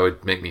that. That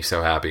would make me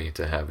so happy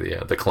to have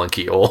the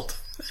clunky old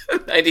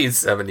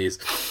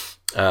 1970s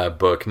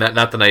book.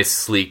 Not the nice,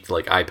 sleek,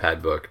 like,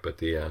 iPad book, but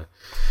the...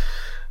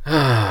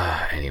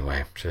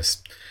 anyway,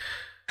 just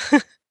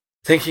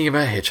thinking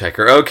about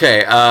Hitchhiker.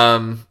 Okay,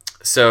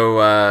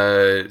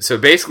 so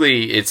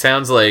basically, it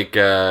sounds like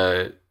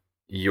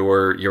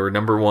your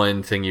number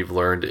one thing you've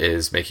learned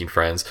is making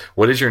friends.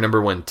 What is your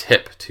number one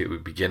tip to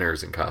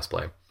beginners in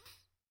cosplay?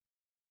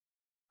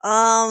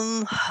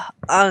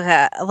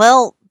 Okay.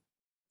 Well,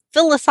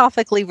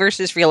 philosophically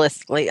versus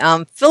realistically.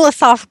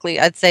 Philosophically,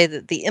 I'd say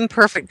that the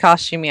imperfect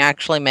costume you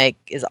actually make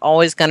is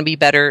always going to be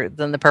better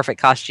than the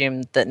perfect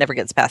costume that never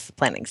gets past the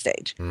planning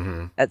stage.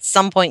 Mm-hmm. At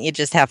some point, you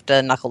just have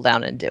to knuckle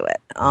down and do it.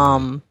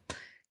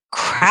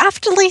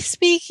 Craftily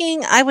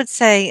speaking, I would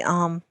say,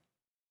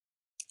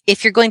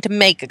 if you're going to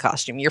make a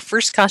costume, your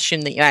first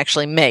costume that you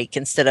actually make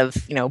instead of,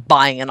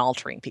 buying and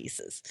altering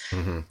pieces.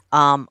 Mm-hmm.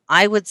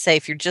 I would say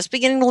if you're just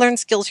beginning to learn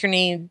skills you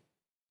need,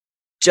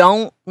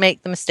 don't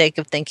make the mistake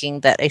of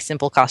thinking that a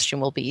simple costume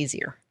will be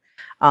easier.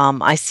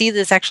 I see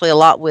this actually a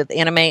lot with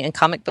anime and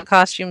comic book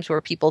costumes where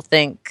people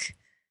think,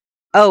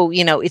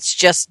 it's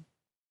just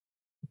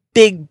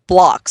big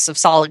blocks of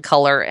solid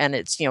color and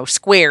it's,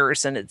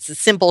 squares and it's a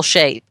simple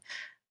shape.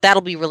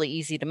 That'll be really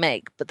easy to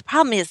make. But the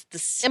problem is the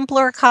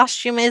simpler a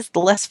costume is, the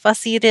less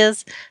fussy it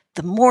is,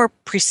 the more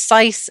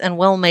precise and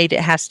well-made it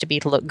has to be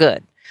to look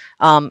good.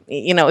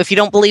 If you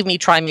don't believe me,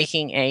 try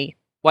making a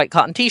white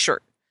cotton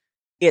t-shirt.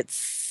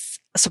 It's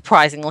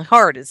surprisingly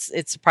hard. It's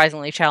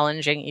surprisingly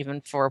challenging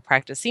even for a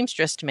practice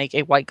seamstress to make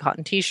a white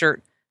cotton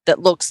t-shirt that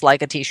looks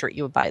like a t-shirt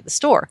you would buy at the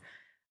store.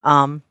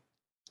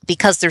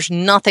 Because there's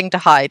nothing to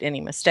hide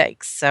any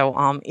mistakes.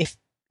 So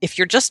if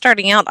you're just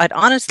starting out, I'd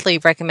honestly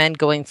recommend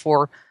going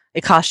for a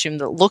costume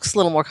that looks a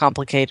little more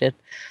complicated,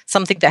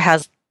 something that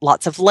has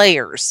lots of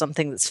layers,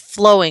 something that's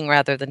flowing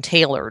rather than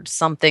tailored,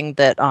 something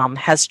that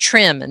has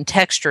trim and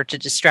texture to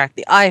distract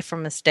the eye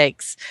from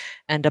mistakes,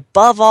 and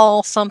above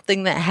all,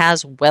 something that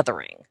has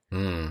weathering.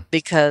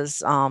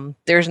 Because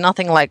there's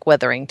nothing like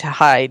weathering to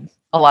hide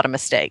a lot of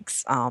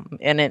mistakes.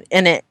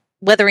 And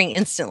weathering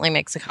instantly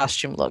makes a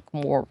costume look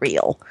more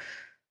real.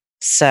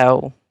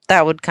 So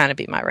that would kind of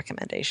be my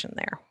recommendation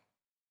there.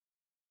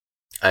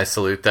 I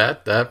salute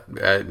that.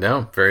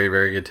 No, very,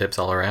 very good tips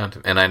all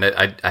around. And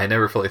I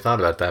never fully thought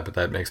about that, but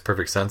that makes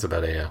perfect sense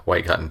about a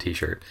white cotton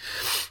t-shirt.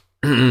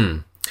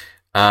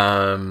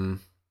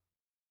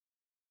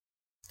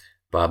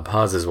 Bob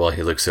pauses while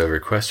he looks over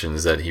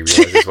questions that he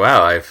realizes,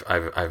 wow,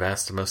 I've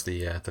asked most of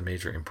the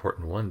major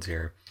important ones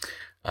here.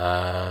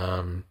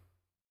 Have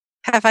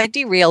I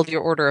derailed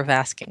your order of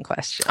asking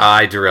questions?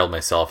 I derailed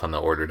myself on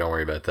the order. Don't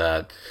worry about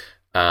that.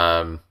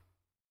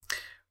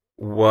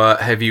 What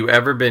have you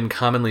ever been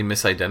commonly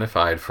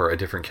misidentified for a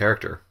different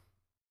character?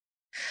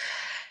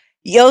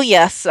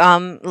 Yes.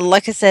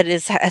 Like I said,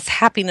 as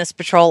Happiness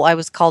Patrol, I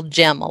was called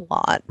Jem a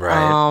lot.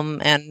 Right.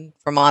 And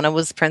Romana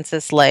was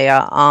Princess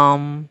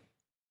Leia.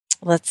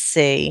 Let's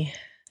see.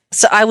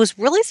 So I was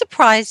really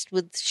surprised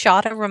with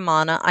Shada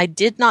Romana. I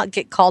did not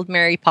get called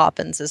Mary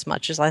Poppins as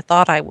much as I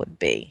thought I would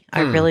be. I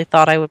really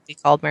thought I would be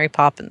called Mary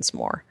Poppins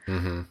more.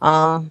 Mm-hmm.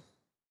 And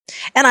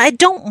I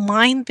don't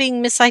mind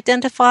being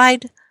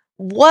misidentified.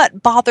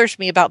 What bothers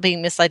me about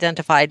being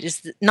misidentified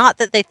is not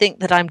that they think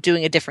that I'm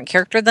doing a different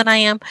character than I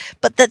am,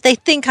 but that they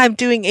think I'm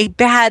doing a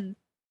bad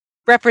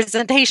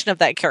representation of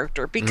that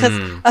character, because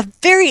a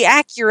very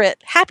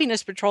accurate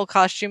Happiness Patrol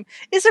costume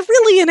is a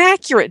really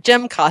inaccurate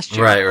Jem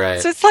costume.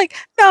 Right. So it's like,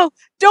 no,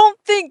 don't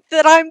think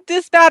that I'm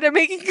this bad at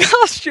making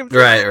costumes.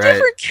 Right.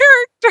 Different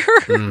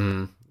character.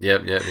 Mm-hmm.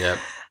 Yep.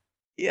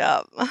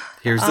 Yeah.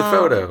 Here's the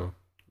photo.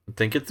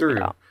 Think it through.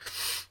 Yeah.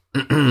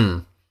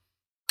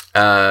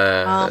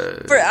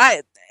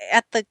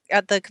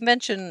 At the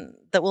convention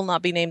that will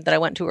not be named that I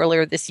went to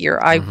earlier this year,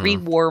 I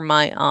re-wore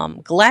my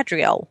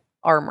Galadriel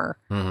armor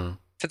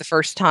for the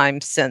first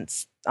time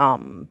since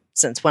when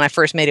I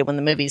first made it, when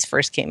the movies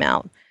first came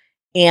out.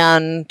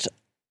 And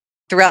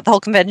throughout the whole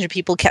convention,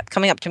 people kept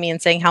coming up to me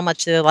and saying how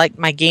much they liked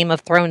my Game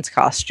of Thrones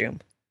costume.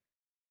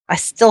 I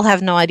still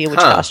have no idea which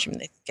costume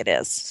they think it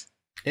is.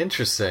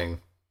 Interesting.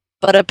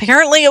 But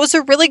apparently it was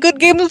a really good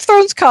Game of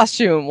Thrones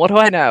costume. What do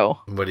I know?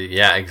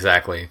 Yeah,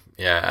 exactly.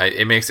 Yeah,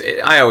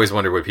 I always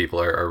wonder what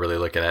people are really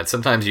looking at.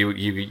 Sometimes you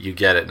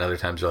get it, and other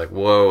times you're like,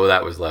 whoa,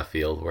 that was left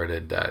field. Where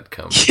did that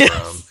come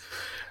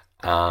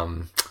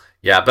from?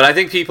 Yeah, but I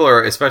think people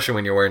are, especially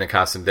when you're wearing a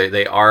costume,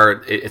 they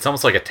are, it's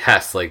almost like a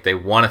test. Like, they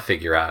want to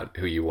figure out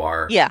who you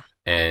are. Yeah.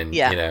 And,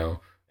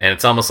 And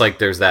it's almost like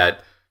there's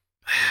that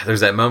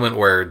moment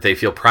where they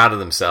feel proud of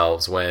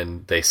themselves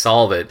when they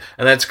solve it.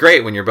 And that's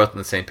great when you're both on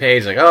the same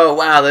page. Like, oh,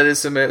 wow, that is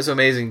so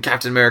amazing.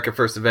 Captain America,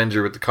 First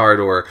Avenger with the car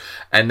door.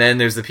 And then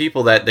there's the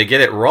people that they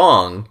get it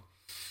wrong.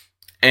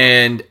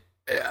 And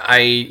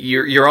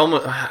you're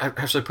almost,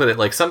 how should I put it?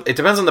 Like it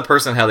depends on the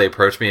person, how they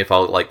approach me, if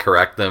I'll like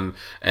correct them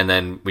and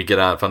then we get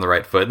off on the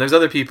right foot. And there's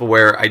other people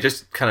where I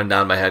just kind of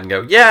nod my head and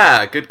go,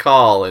 yeah, good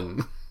call.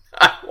 And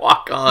I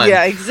walk on.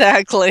 Yeah,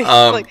 exactly.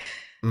 Like,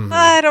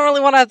 I don't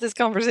really want to have this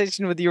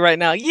conversation with you right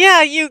now.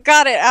 Yeah, you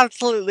got it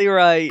absolutely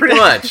right.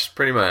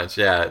 Pretty much,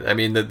 yeah. I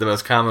mean, the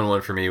most common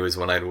one for me was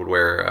when I would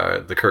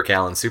wear the Kirk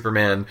Allen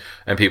Superman,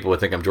 and people would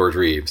think I'm George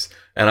Reeves.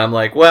 And I'm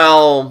like,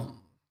 well,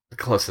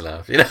 close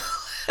enough, you know?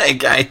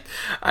 Like,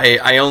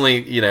 I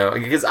only, you know,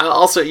 because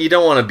also you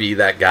don't want to be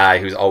that guy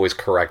who's always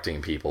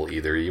correcting people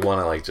either. You want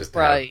to, like, just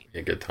have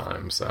a good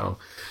time. So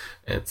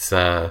it's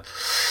life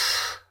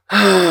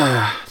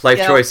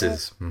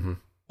choices. Mm-hmm.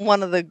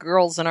 One of the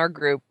girls in our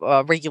group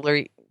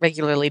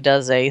regularly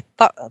does a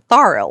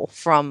Thariel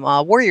from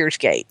Warriors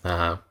Gate.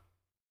 Uh-huh.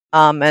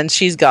 And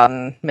she's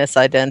gotten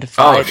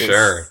misidentified. Oh,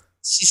 sure.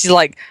 She's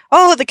like,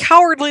 oh, the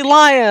Cowardly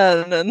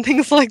Lion and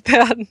things like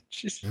that.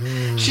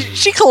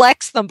 She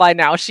collects them by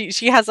now.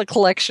 She has a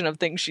collection of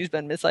things she's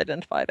been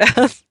misidentified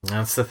as.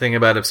 That's the thing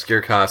about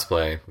obscure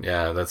cosplay.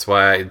 Yeah, that's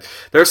why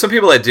there are some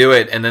people that do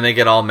it and then they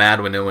get all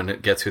mad when no one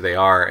gets who they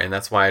are. And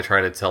that's why I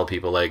try to tell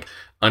people, like,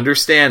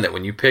 understand that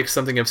when you pick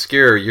something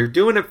obscure, you're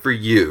doing it for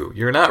you.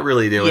 You're not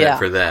really doing it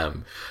for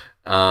them.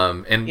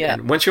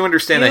 And once you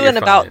understand that, you're and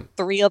fine. About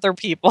 3 other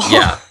people.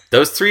 Yeah,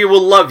 those 3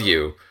 will love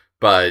you,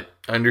 but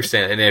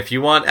understand. And if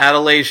you want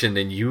adulation,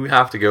 then you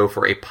have to go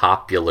for a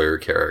popular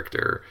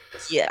character.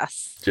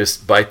 Yes.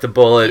 Just bite the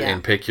bullet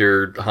and pick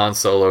your Han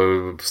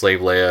Solo,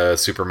 Slave Leia,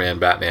 Superman,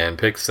 Batman.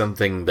 Pick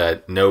something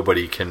that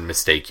nobody can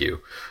mistake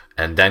you,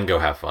 and then go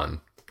have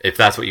fun. If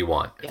that's what you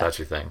want. If that's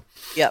your thing.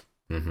 Yep.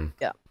 Mm-hmm.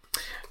 Yep.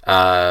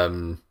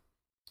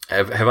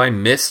 Have I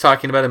missed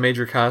talking about a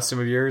major costume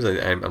of yours?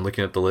 I'm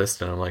looking at the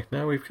list and I'm like,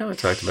 no, we've kind of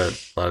talked about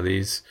a lot of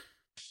these.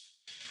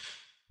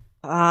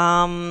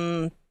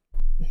 I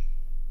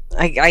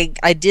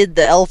did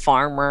the elf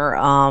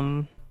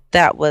armor.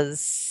 That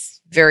was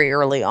very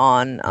early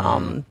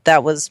on.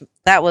 That was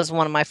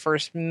one of my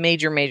first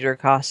major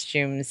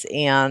costumes,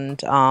 and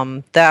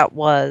that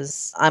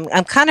was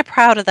I'm kind of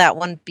proud of that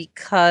one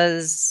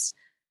because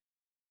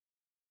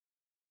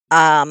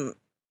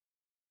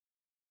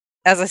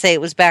as I say, it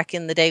was back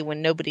in the day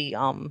when nobody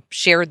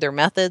shared their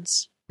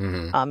methods.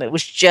 Mm-hmm. It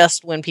was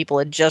just when people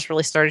had just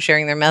really started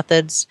sharing their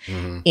methods,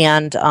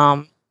 and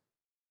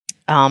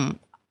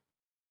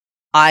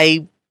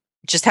I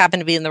just happened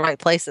to be in the right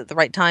place at the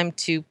right time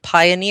to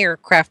pioneer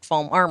craft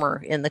foam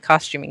armor in the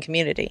costuming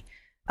community.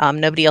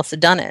 Nobody else had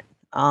done it,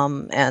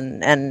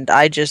 and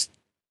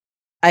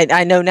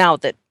I know now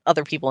that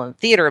other people in the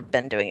theater have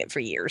been doing it for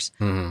years,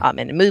 in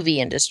the movie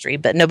industry,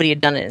 but nobody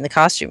had done it in the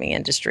costuming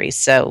industry.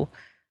 So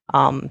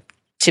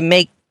to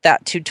make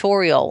that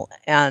tutorial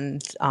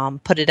and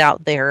put it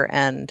out there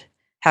and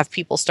have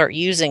people start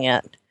using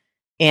it,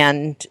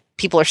 and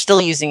people are still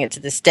using it to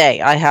this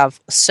day. I have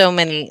so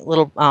many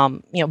little,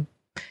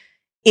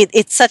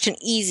 it's such an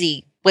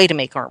easy way to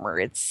make armor.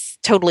 It's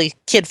totally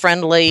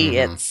kid-friendly.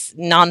 It's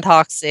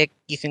non-toxic.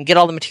 You can get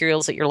all the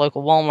materials at your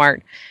local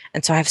Walmart.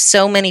 And so I have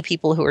so many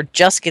people who are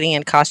just getting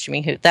in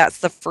costuming who that's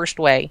the first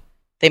way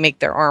they make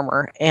their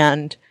armor.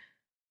 And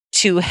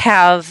to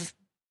have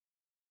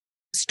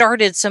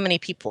started so many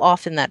people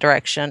off in that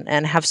direction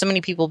and have so many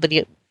people, but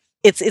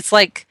it's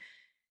like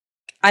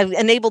I've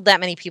enabled that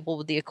many people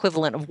with the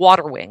equivalent of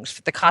water wings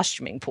for the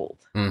costuming pool.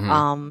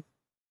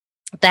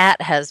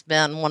 That has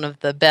been one of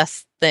the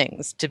best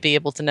things to be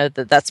able to know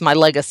that that's my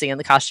legacy in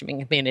the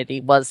costuming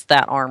community, was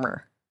that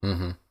armor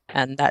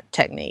and that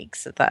technique.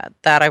 So that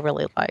I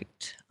really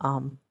liked.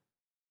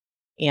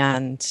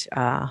 And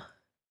I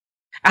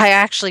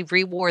actually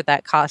rewore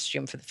that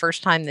costume for the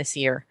first time this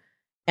year.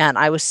 And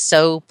I was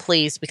so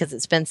pleased because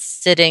it's been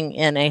sitting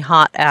in a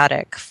hot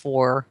attic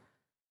for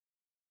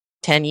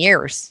 10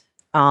 years.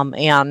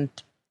 And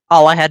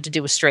all I had to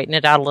do was straighten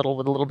it out a little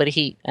with a little bit of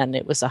heat, and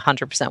it was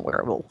 100%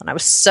 wearable. And I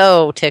was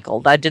so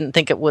tickled. I didn't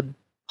think it would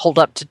hold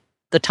up to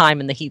the time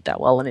and the heat that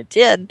well, and it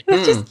did. It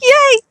was just,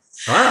 yay!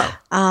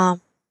 Wow.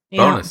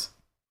 Bonus.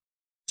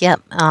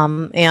 Yep.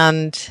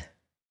 And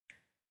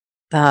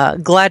the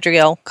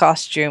Galadriel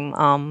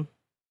costume,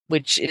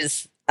 which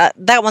is,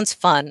 that one's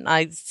fun.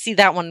 I see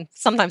that one.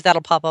 Sometimes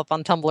that'll pop up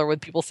on Tumblr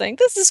with people saying,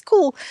 this is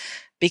cool,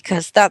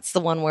 because that's the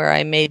one where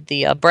I made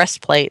the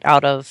breastplate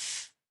out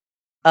of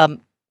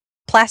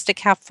plastic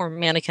half-formed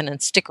mannequin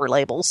and sticker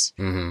labels.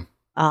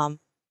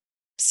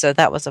 So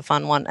that was a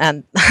fun one.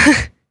 And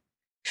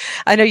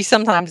I know you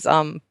sometimes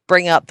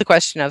bring up the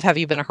question of, have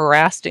you been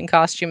harassed in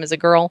costume as a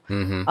girl?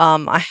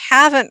 I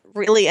haven't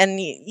really, and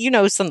you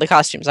know some of the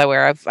costumes I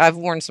wear. I've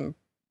worn some,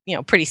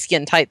 pretty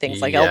skin-tight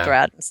things like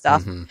Eldrad and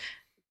stuff.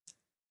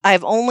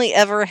 I've only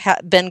ever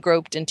been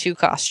groped in 2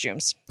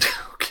 costumes.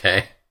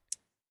 Okay.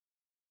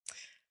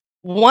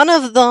 One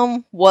of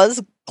them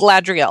was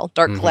Galadriel,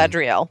 Dark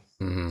Galadriel.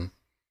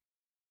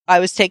 I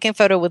was taking a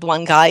photo with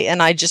one guy,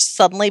 and I just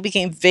suddenly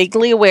became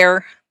vaguely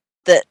aware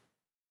that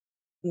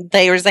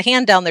there's a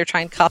hand down there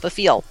trying to cop a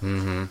feel.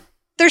 Mm-hmm.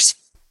 There's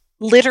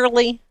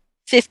literally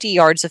 50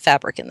 yards of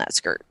fabric in that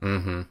skirt.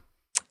 Mm-hmm.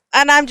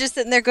 And I'm just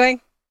sitting there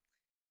going,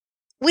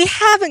 we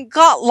haven't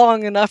got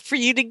long enough for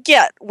you to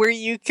get where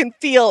you can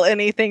feel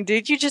anything,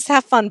 dude. You just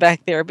have fun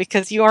back there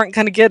because you aren't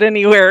going to get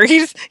anywhere.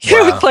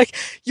 It's like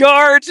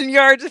yards and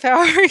yards of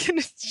fabric, and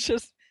it's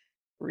just,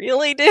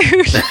 really, dude?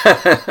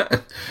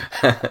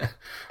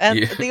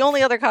 And the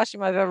only other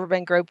costume I've ever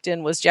been groped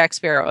in was Jack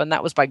Sparrow, and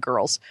that was by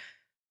girls.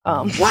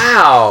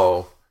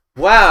 Wow,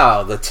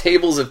 the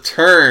tables have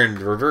turned.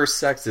 Reverse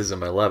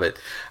sexism, I love it.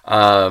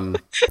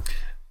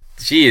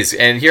 Jeez,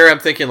 and here I'm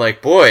thinking,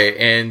 like, boy,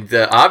 and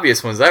the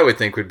obvious ones I would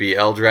think would be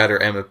Eldrad or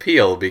Emma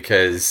Peel,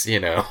 because, you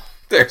know,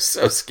 they're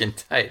so skin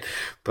tight.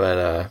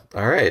 But,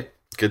 all right,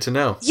 good to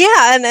know.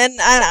 Yeah, and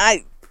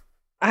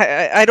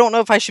I don't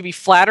know if I should be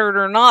flattered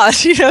or not,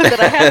 that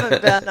I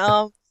haven't been.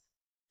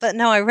 But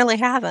no, I really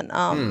haven't.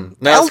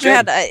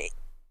 Eldrad,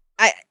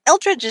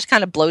 Eldrad just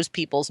kind of blows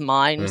people's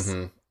minds.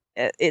 Mm-hmm.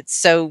 It's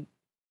so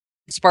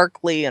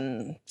sparkly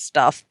and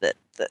stuff that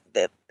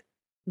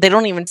they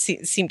don't even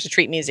seem to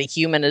treat me as a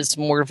human, as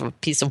more of a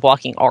piece of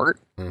walking art.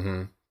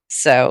 Mm-hmm.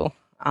 So,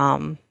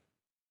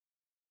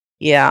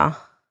 yeah,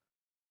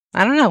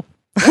 I don't know.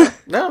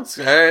 No, it's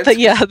but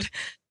yeah,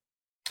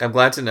 I'm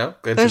glad to know.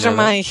 Those are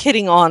my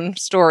hitting on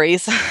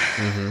stories.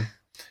 Mm-hmm.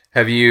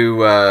 Have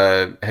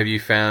you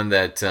found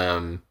that?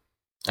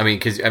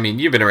 Because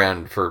you've been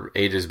around for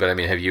ages, but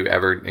have you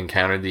ever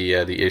encountered the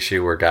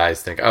issue where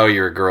guys think, "Oh,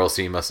 you're a girl,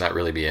 so you must not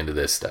really be into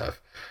this stuff"?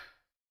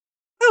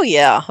 Oh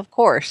yeah, of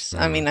course.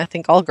 Mm-hmm. I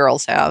think all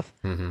girls have.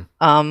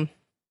 Mm-hmm.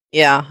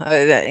 Yeah,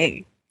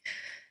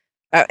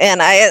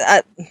 and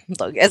I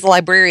look, as a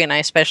librarian, I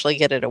especially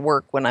get it at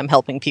work when I'm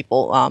helping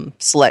people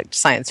select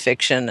science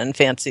fiction and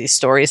fantasy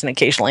stories, and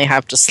occasionally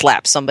have to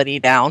slap somebody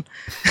down.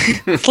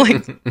 It's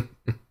like,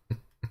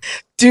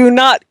 do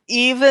not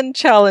even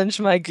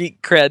challenge my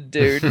geek cred,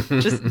 dude.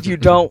 Just, you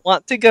don't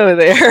want to go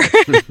there.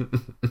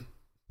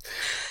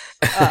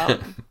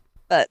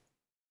 But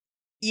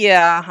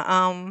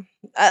yeah,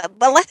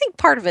 well, I think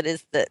part of it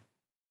is that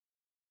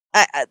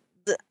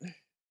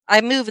I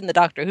move in the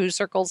Doctor Who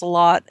circles a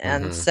lot,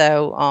 and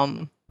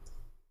so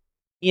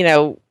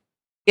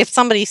if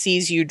somebody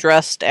sees you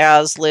dressed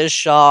as Liz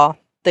Shaw,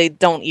 they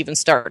don't even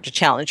start to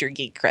challenge your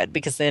geek cred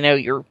because they know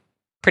you're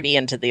pretty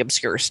into the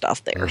obscure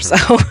stuff there. So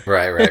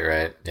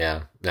right.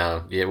 Yeah.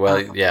 No. Yeah.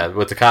 Well. Yeah.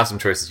 With the costume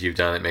choices you've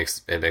done, it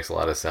makes a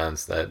lot of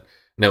sense that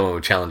no one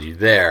would challenge you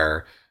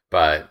there.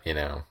 But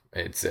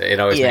it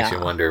always makes you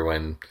wonder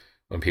when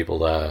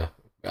people.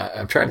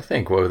 I'm trying to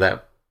think what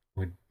that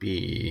would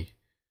be.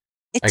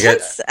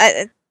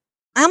 I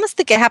almost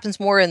think it happens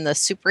more in the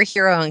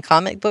superhero and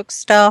comic book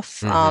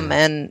stuff.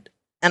 And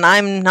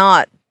I'm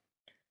not.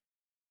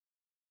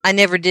 I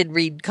never did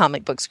read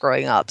comic books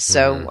growing up,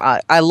 so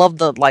I love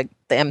the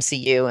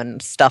MCU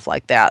and stuff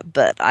like that,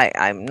 but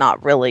I'm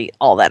not really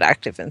all that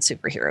active in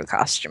superhero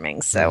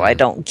costuming, so I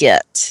don't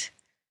get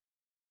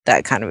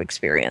that kind of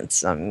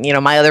experience.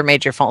 My other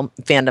major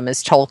fandom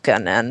is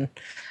Tolkien, and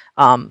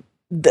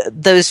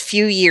those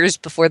few years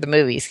before the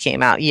movies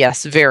came out,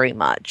 yes, very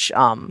much.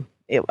 I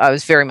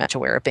was very much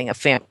aware of being a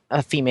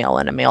female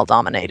in a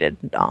male-dominated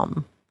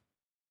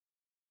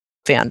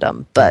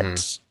fandom,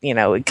 but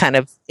it kind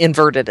of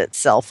inverted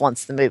itself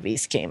once the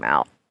movies came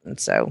out, and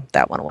so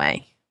that went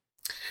away.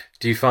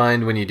 Do you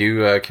find when you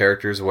do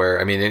characters where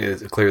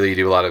clearly you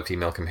do a lot of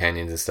female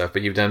companions and stuff,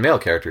 but you've done male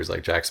characters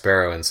like Jack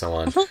Sparrow and so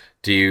on?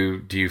 Do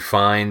you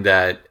find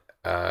that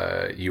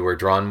you are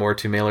drawn more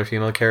to male or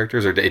female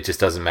characters, or it just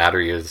doesn't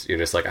matter? You're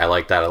just like, I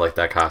like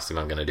that costume,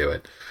 I'm going to do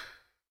it.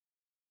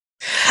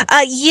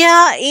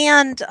 Yeah,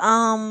 and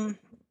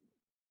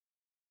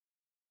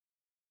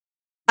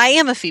I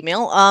am a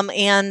female,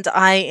 and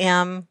I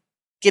am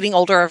getting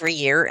older every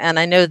year, and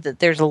I know that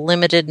there's a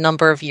limited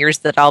number of years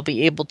that I'll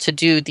be able to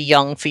do the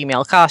young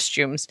female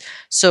costumes.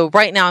 So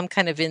right now I'm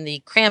kind of in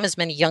the cram as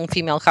many young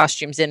female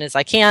costumes in as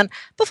I can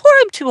before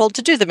I'm too old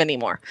to do them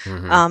anymore.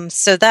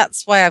 So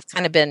that's why I've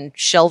kind of been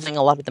shelving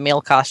a lot of the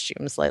male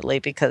costumes lately,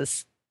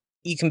 because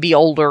you can be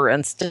older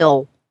and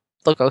still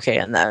look okay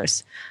in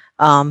those.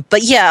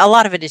 But yeah, a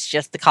lot of it is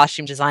just the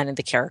costume design and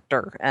the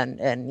character,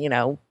 and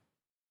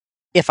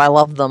if I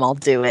love them, I'll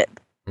do it,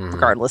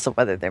 regardless of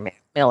whether they're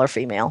male or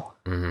female.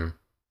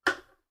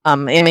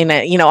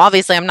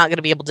 Obviously, I'm not going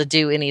to be able to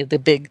do any of the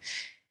big,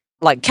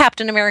 like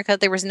Captain America.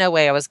 There was no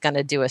way I was going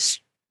to do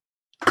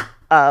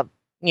a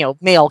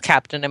male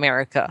Captain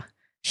America.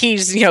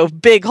 He's,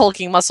 big,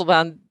 hulking,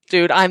 muscle-bound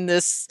dude. I'm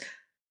this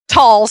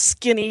tall,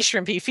 skinny,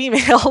 shrimpy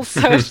female.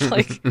 So it's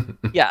like,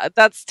 yeah,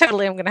 that's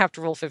totally, I'm going to have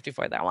to rule 50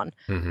 for that one.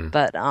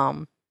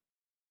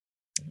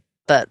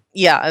 But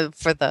yeah,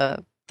 for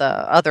the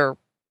other,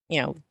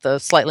 the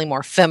slightly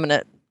more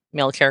feminine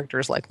male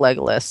characters like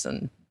Legolas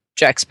and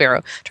Jack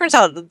Sparrow. Turns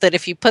out that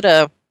if you put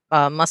a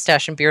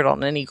mustache and beard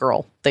on any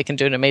girl, they can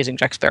do an amazing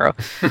Jack Sparrow.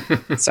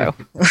 So,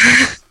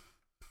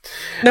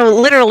 No,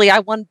 literally, I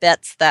won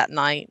bets that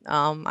night.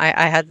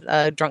 I had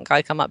a drunk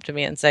guy come up to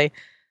me and say,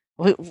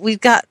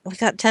 "We've got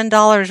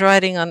 $10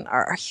 riding on.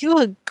 Are you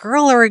a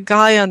girl or a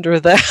guy under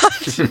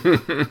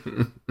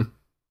that?"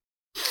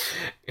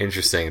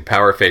 Interesting.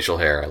 Power facial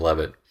hair. I love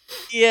it.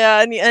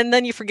 Yeah, and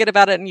then you forget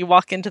about it and you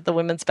walk into the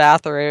women's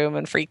bathroom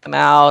and freak them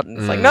out. And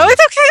it's like, no,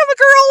 it's okay, I'm a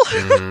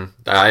girl.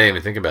 I didn't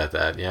even think about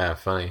that. Yeah,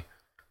 funny.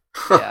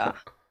 Yeah.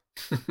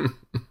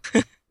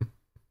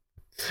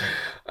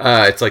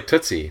 It's like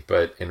Tootsie,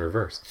 but in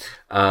reverse.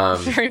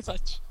 Very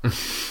much.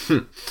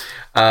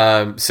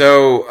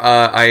 So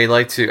I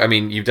like to, I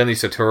mean, you've done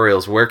these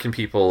tutorials. Where can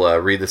people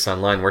read this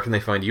online? Where can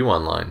they find you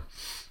online?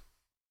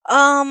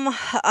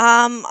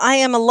 I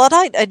am a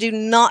Luddite. I do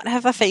not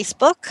have a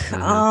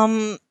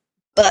Facebook.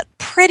 But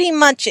pretty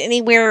much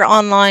anywhere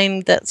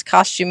online that's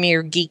costumey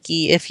or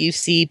geeky, if you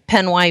see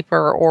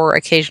Penwiper or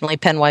occasionally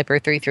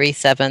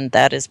Penwiper337,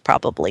 that is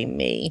probably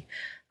me.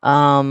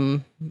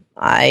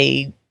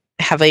 I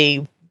have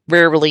a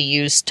rarely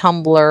used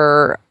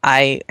Tumblr.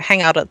 I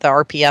hang out at the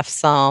RPF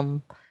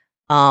some.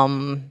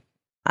 I'm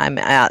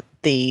at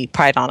the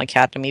Pride on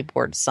Academy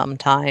board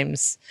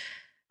sometimes.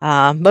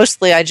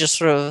 Mostly I just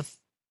sort of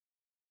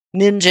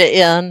ninja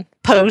in,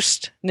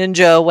 post,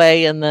 ninja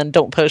away, and then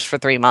don't post for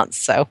 3 months.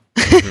 So,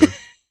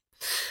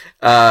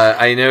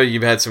 I know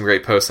you've had some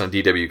great posts on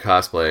DW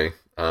Cosplay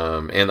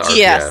and the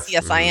RPF.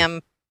 Yes, I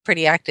am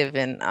pretty active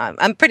in.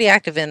 I'm pretty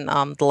active in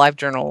the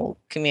LiveJournal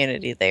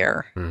community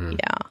there.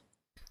 Yeah.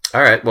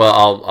 All right.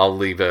 Well, I'll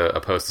leave a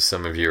post of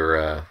some of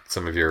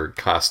your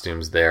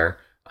costumes there,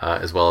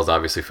 as well as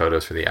obviously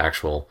photos for the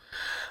actual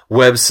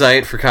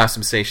website for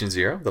Costume Station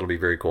Zero. That'll be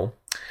very cool.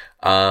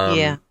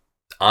 Yeah.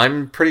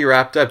 I'm pretty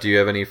wrapped up. Do you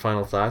have any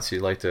final thoughts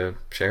you'd like to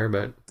share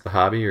about the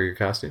hobby or your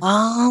costume?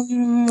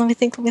 Let me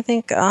think.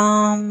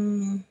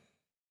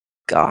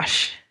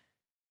 Gosh.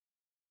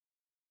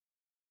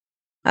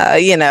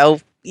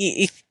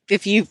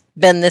 If you've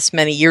been this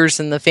many years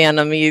in the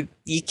fandom,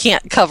 you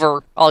can't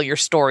cover all your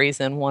stories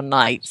in one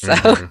night. So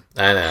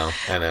I know.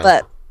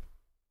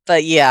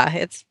 But yeah,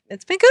 it's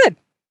been good.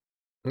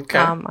 Okay.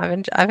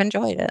 I've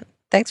enjoyed it.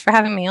 Thanks for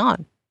having me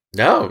on.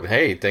 No,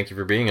 hey, thank you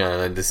for being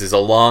on. This is a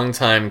long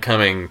time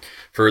coming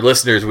for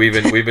listeners. We've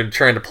been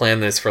trying to plan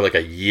this for like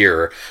a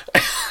year,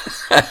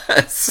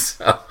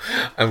 so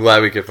I'm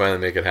glad we could finally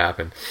make it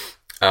happen.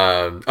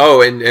 And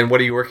what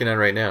are you working on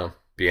right now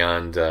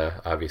beyond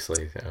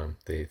obviously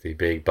the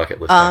big bucket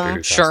list?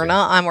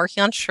 Shurna. I'm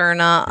working on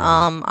Shurna.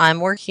 I'm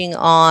working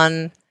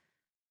on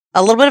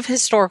a little bit of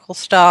historical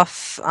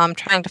stuff. I'm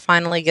trying to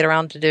finally get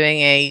around to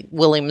doing a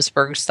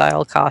Williamsburg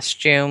style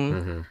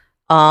costume.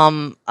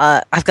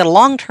 I've got a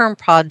long-term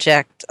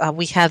project.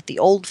 We have the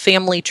old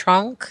family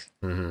trunk,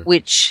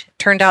 which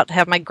turned out to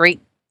have my great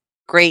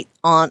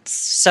aunt's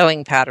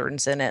sewing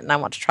patterns in it, and I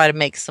want to try to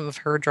make some of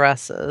her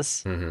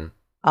dresses. And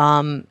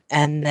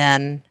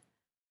then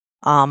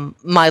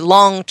my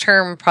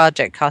long-term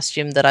project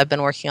costume that I've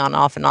been working on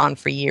off and on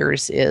for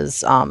years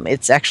is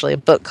it's actually a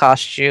book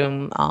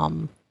costume.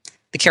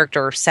 The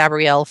character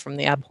Sabriel from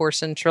the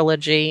Abhorsen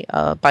trilogy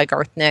by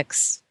Garth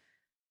Nix.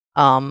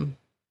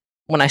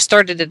 When I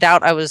started it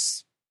out, I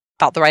was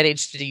about the right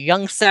age to do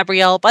young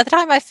Sabriel. By the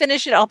time I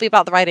finish it, I'll be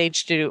about the right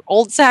age to do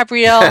old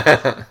Sabriel.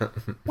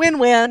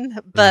 Win-win.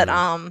 But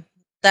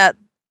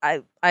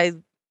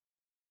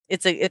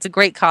it's a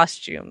great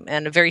costume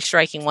and a very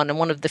striking one, and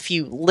one of the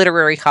few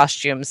literary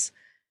costumes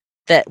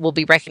that will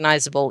be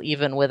recognizable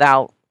even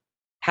without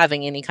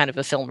having any kind of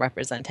a film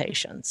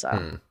representation.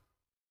 So,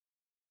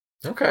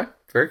 okay,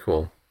 very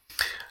cool.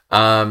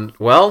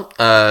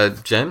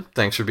 Jen,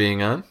 thanks for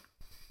being on.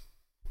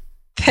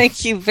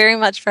 Thank you very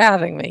much for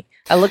having me.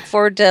 I look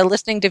forward to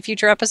listening to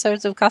future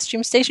episodes of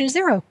Costume Station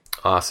Zero.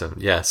 Awesome.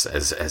 Yes,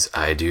 as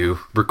I do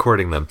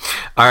recording them.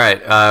 All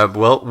right.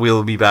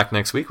 We'll be back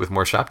next week with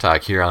more shop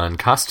talk here on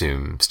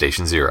Costume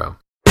Station Zero.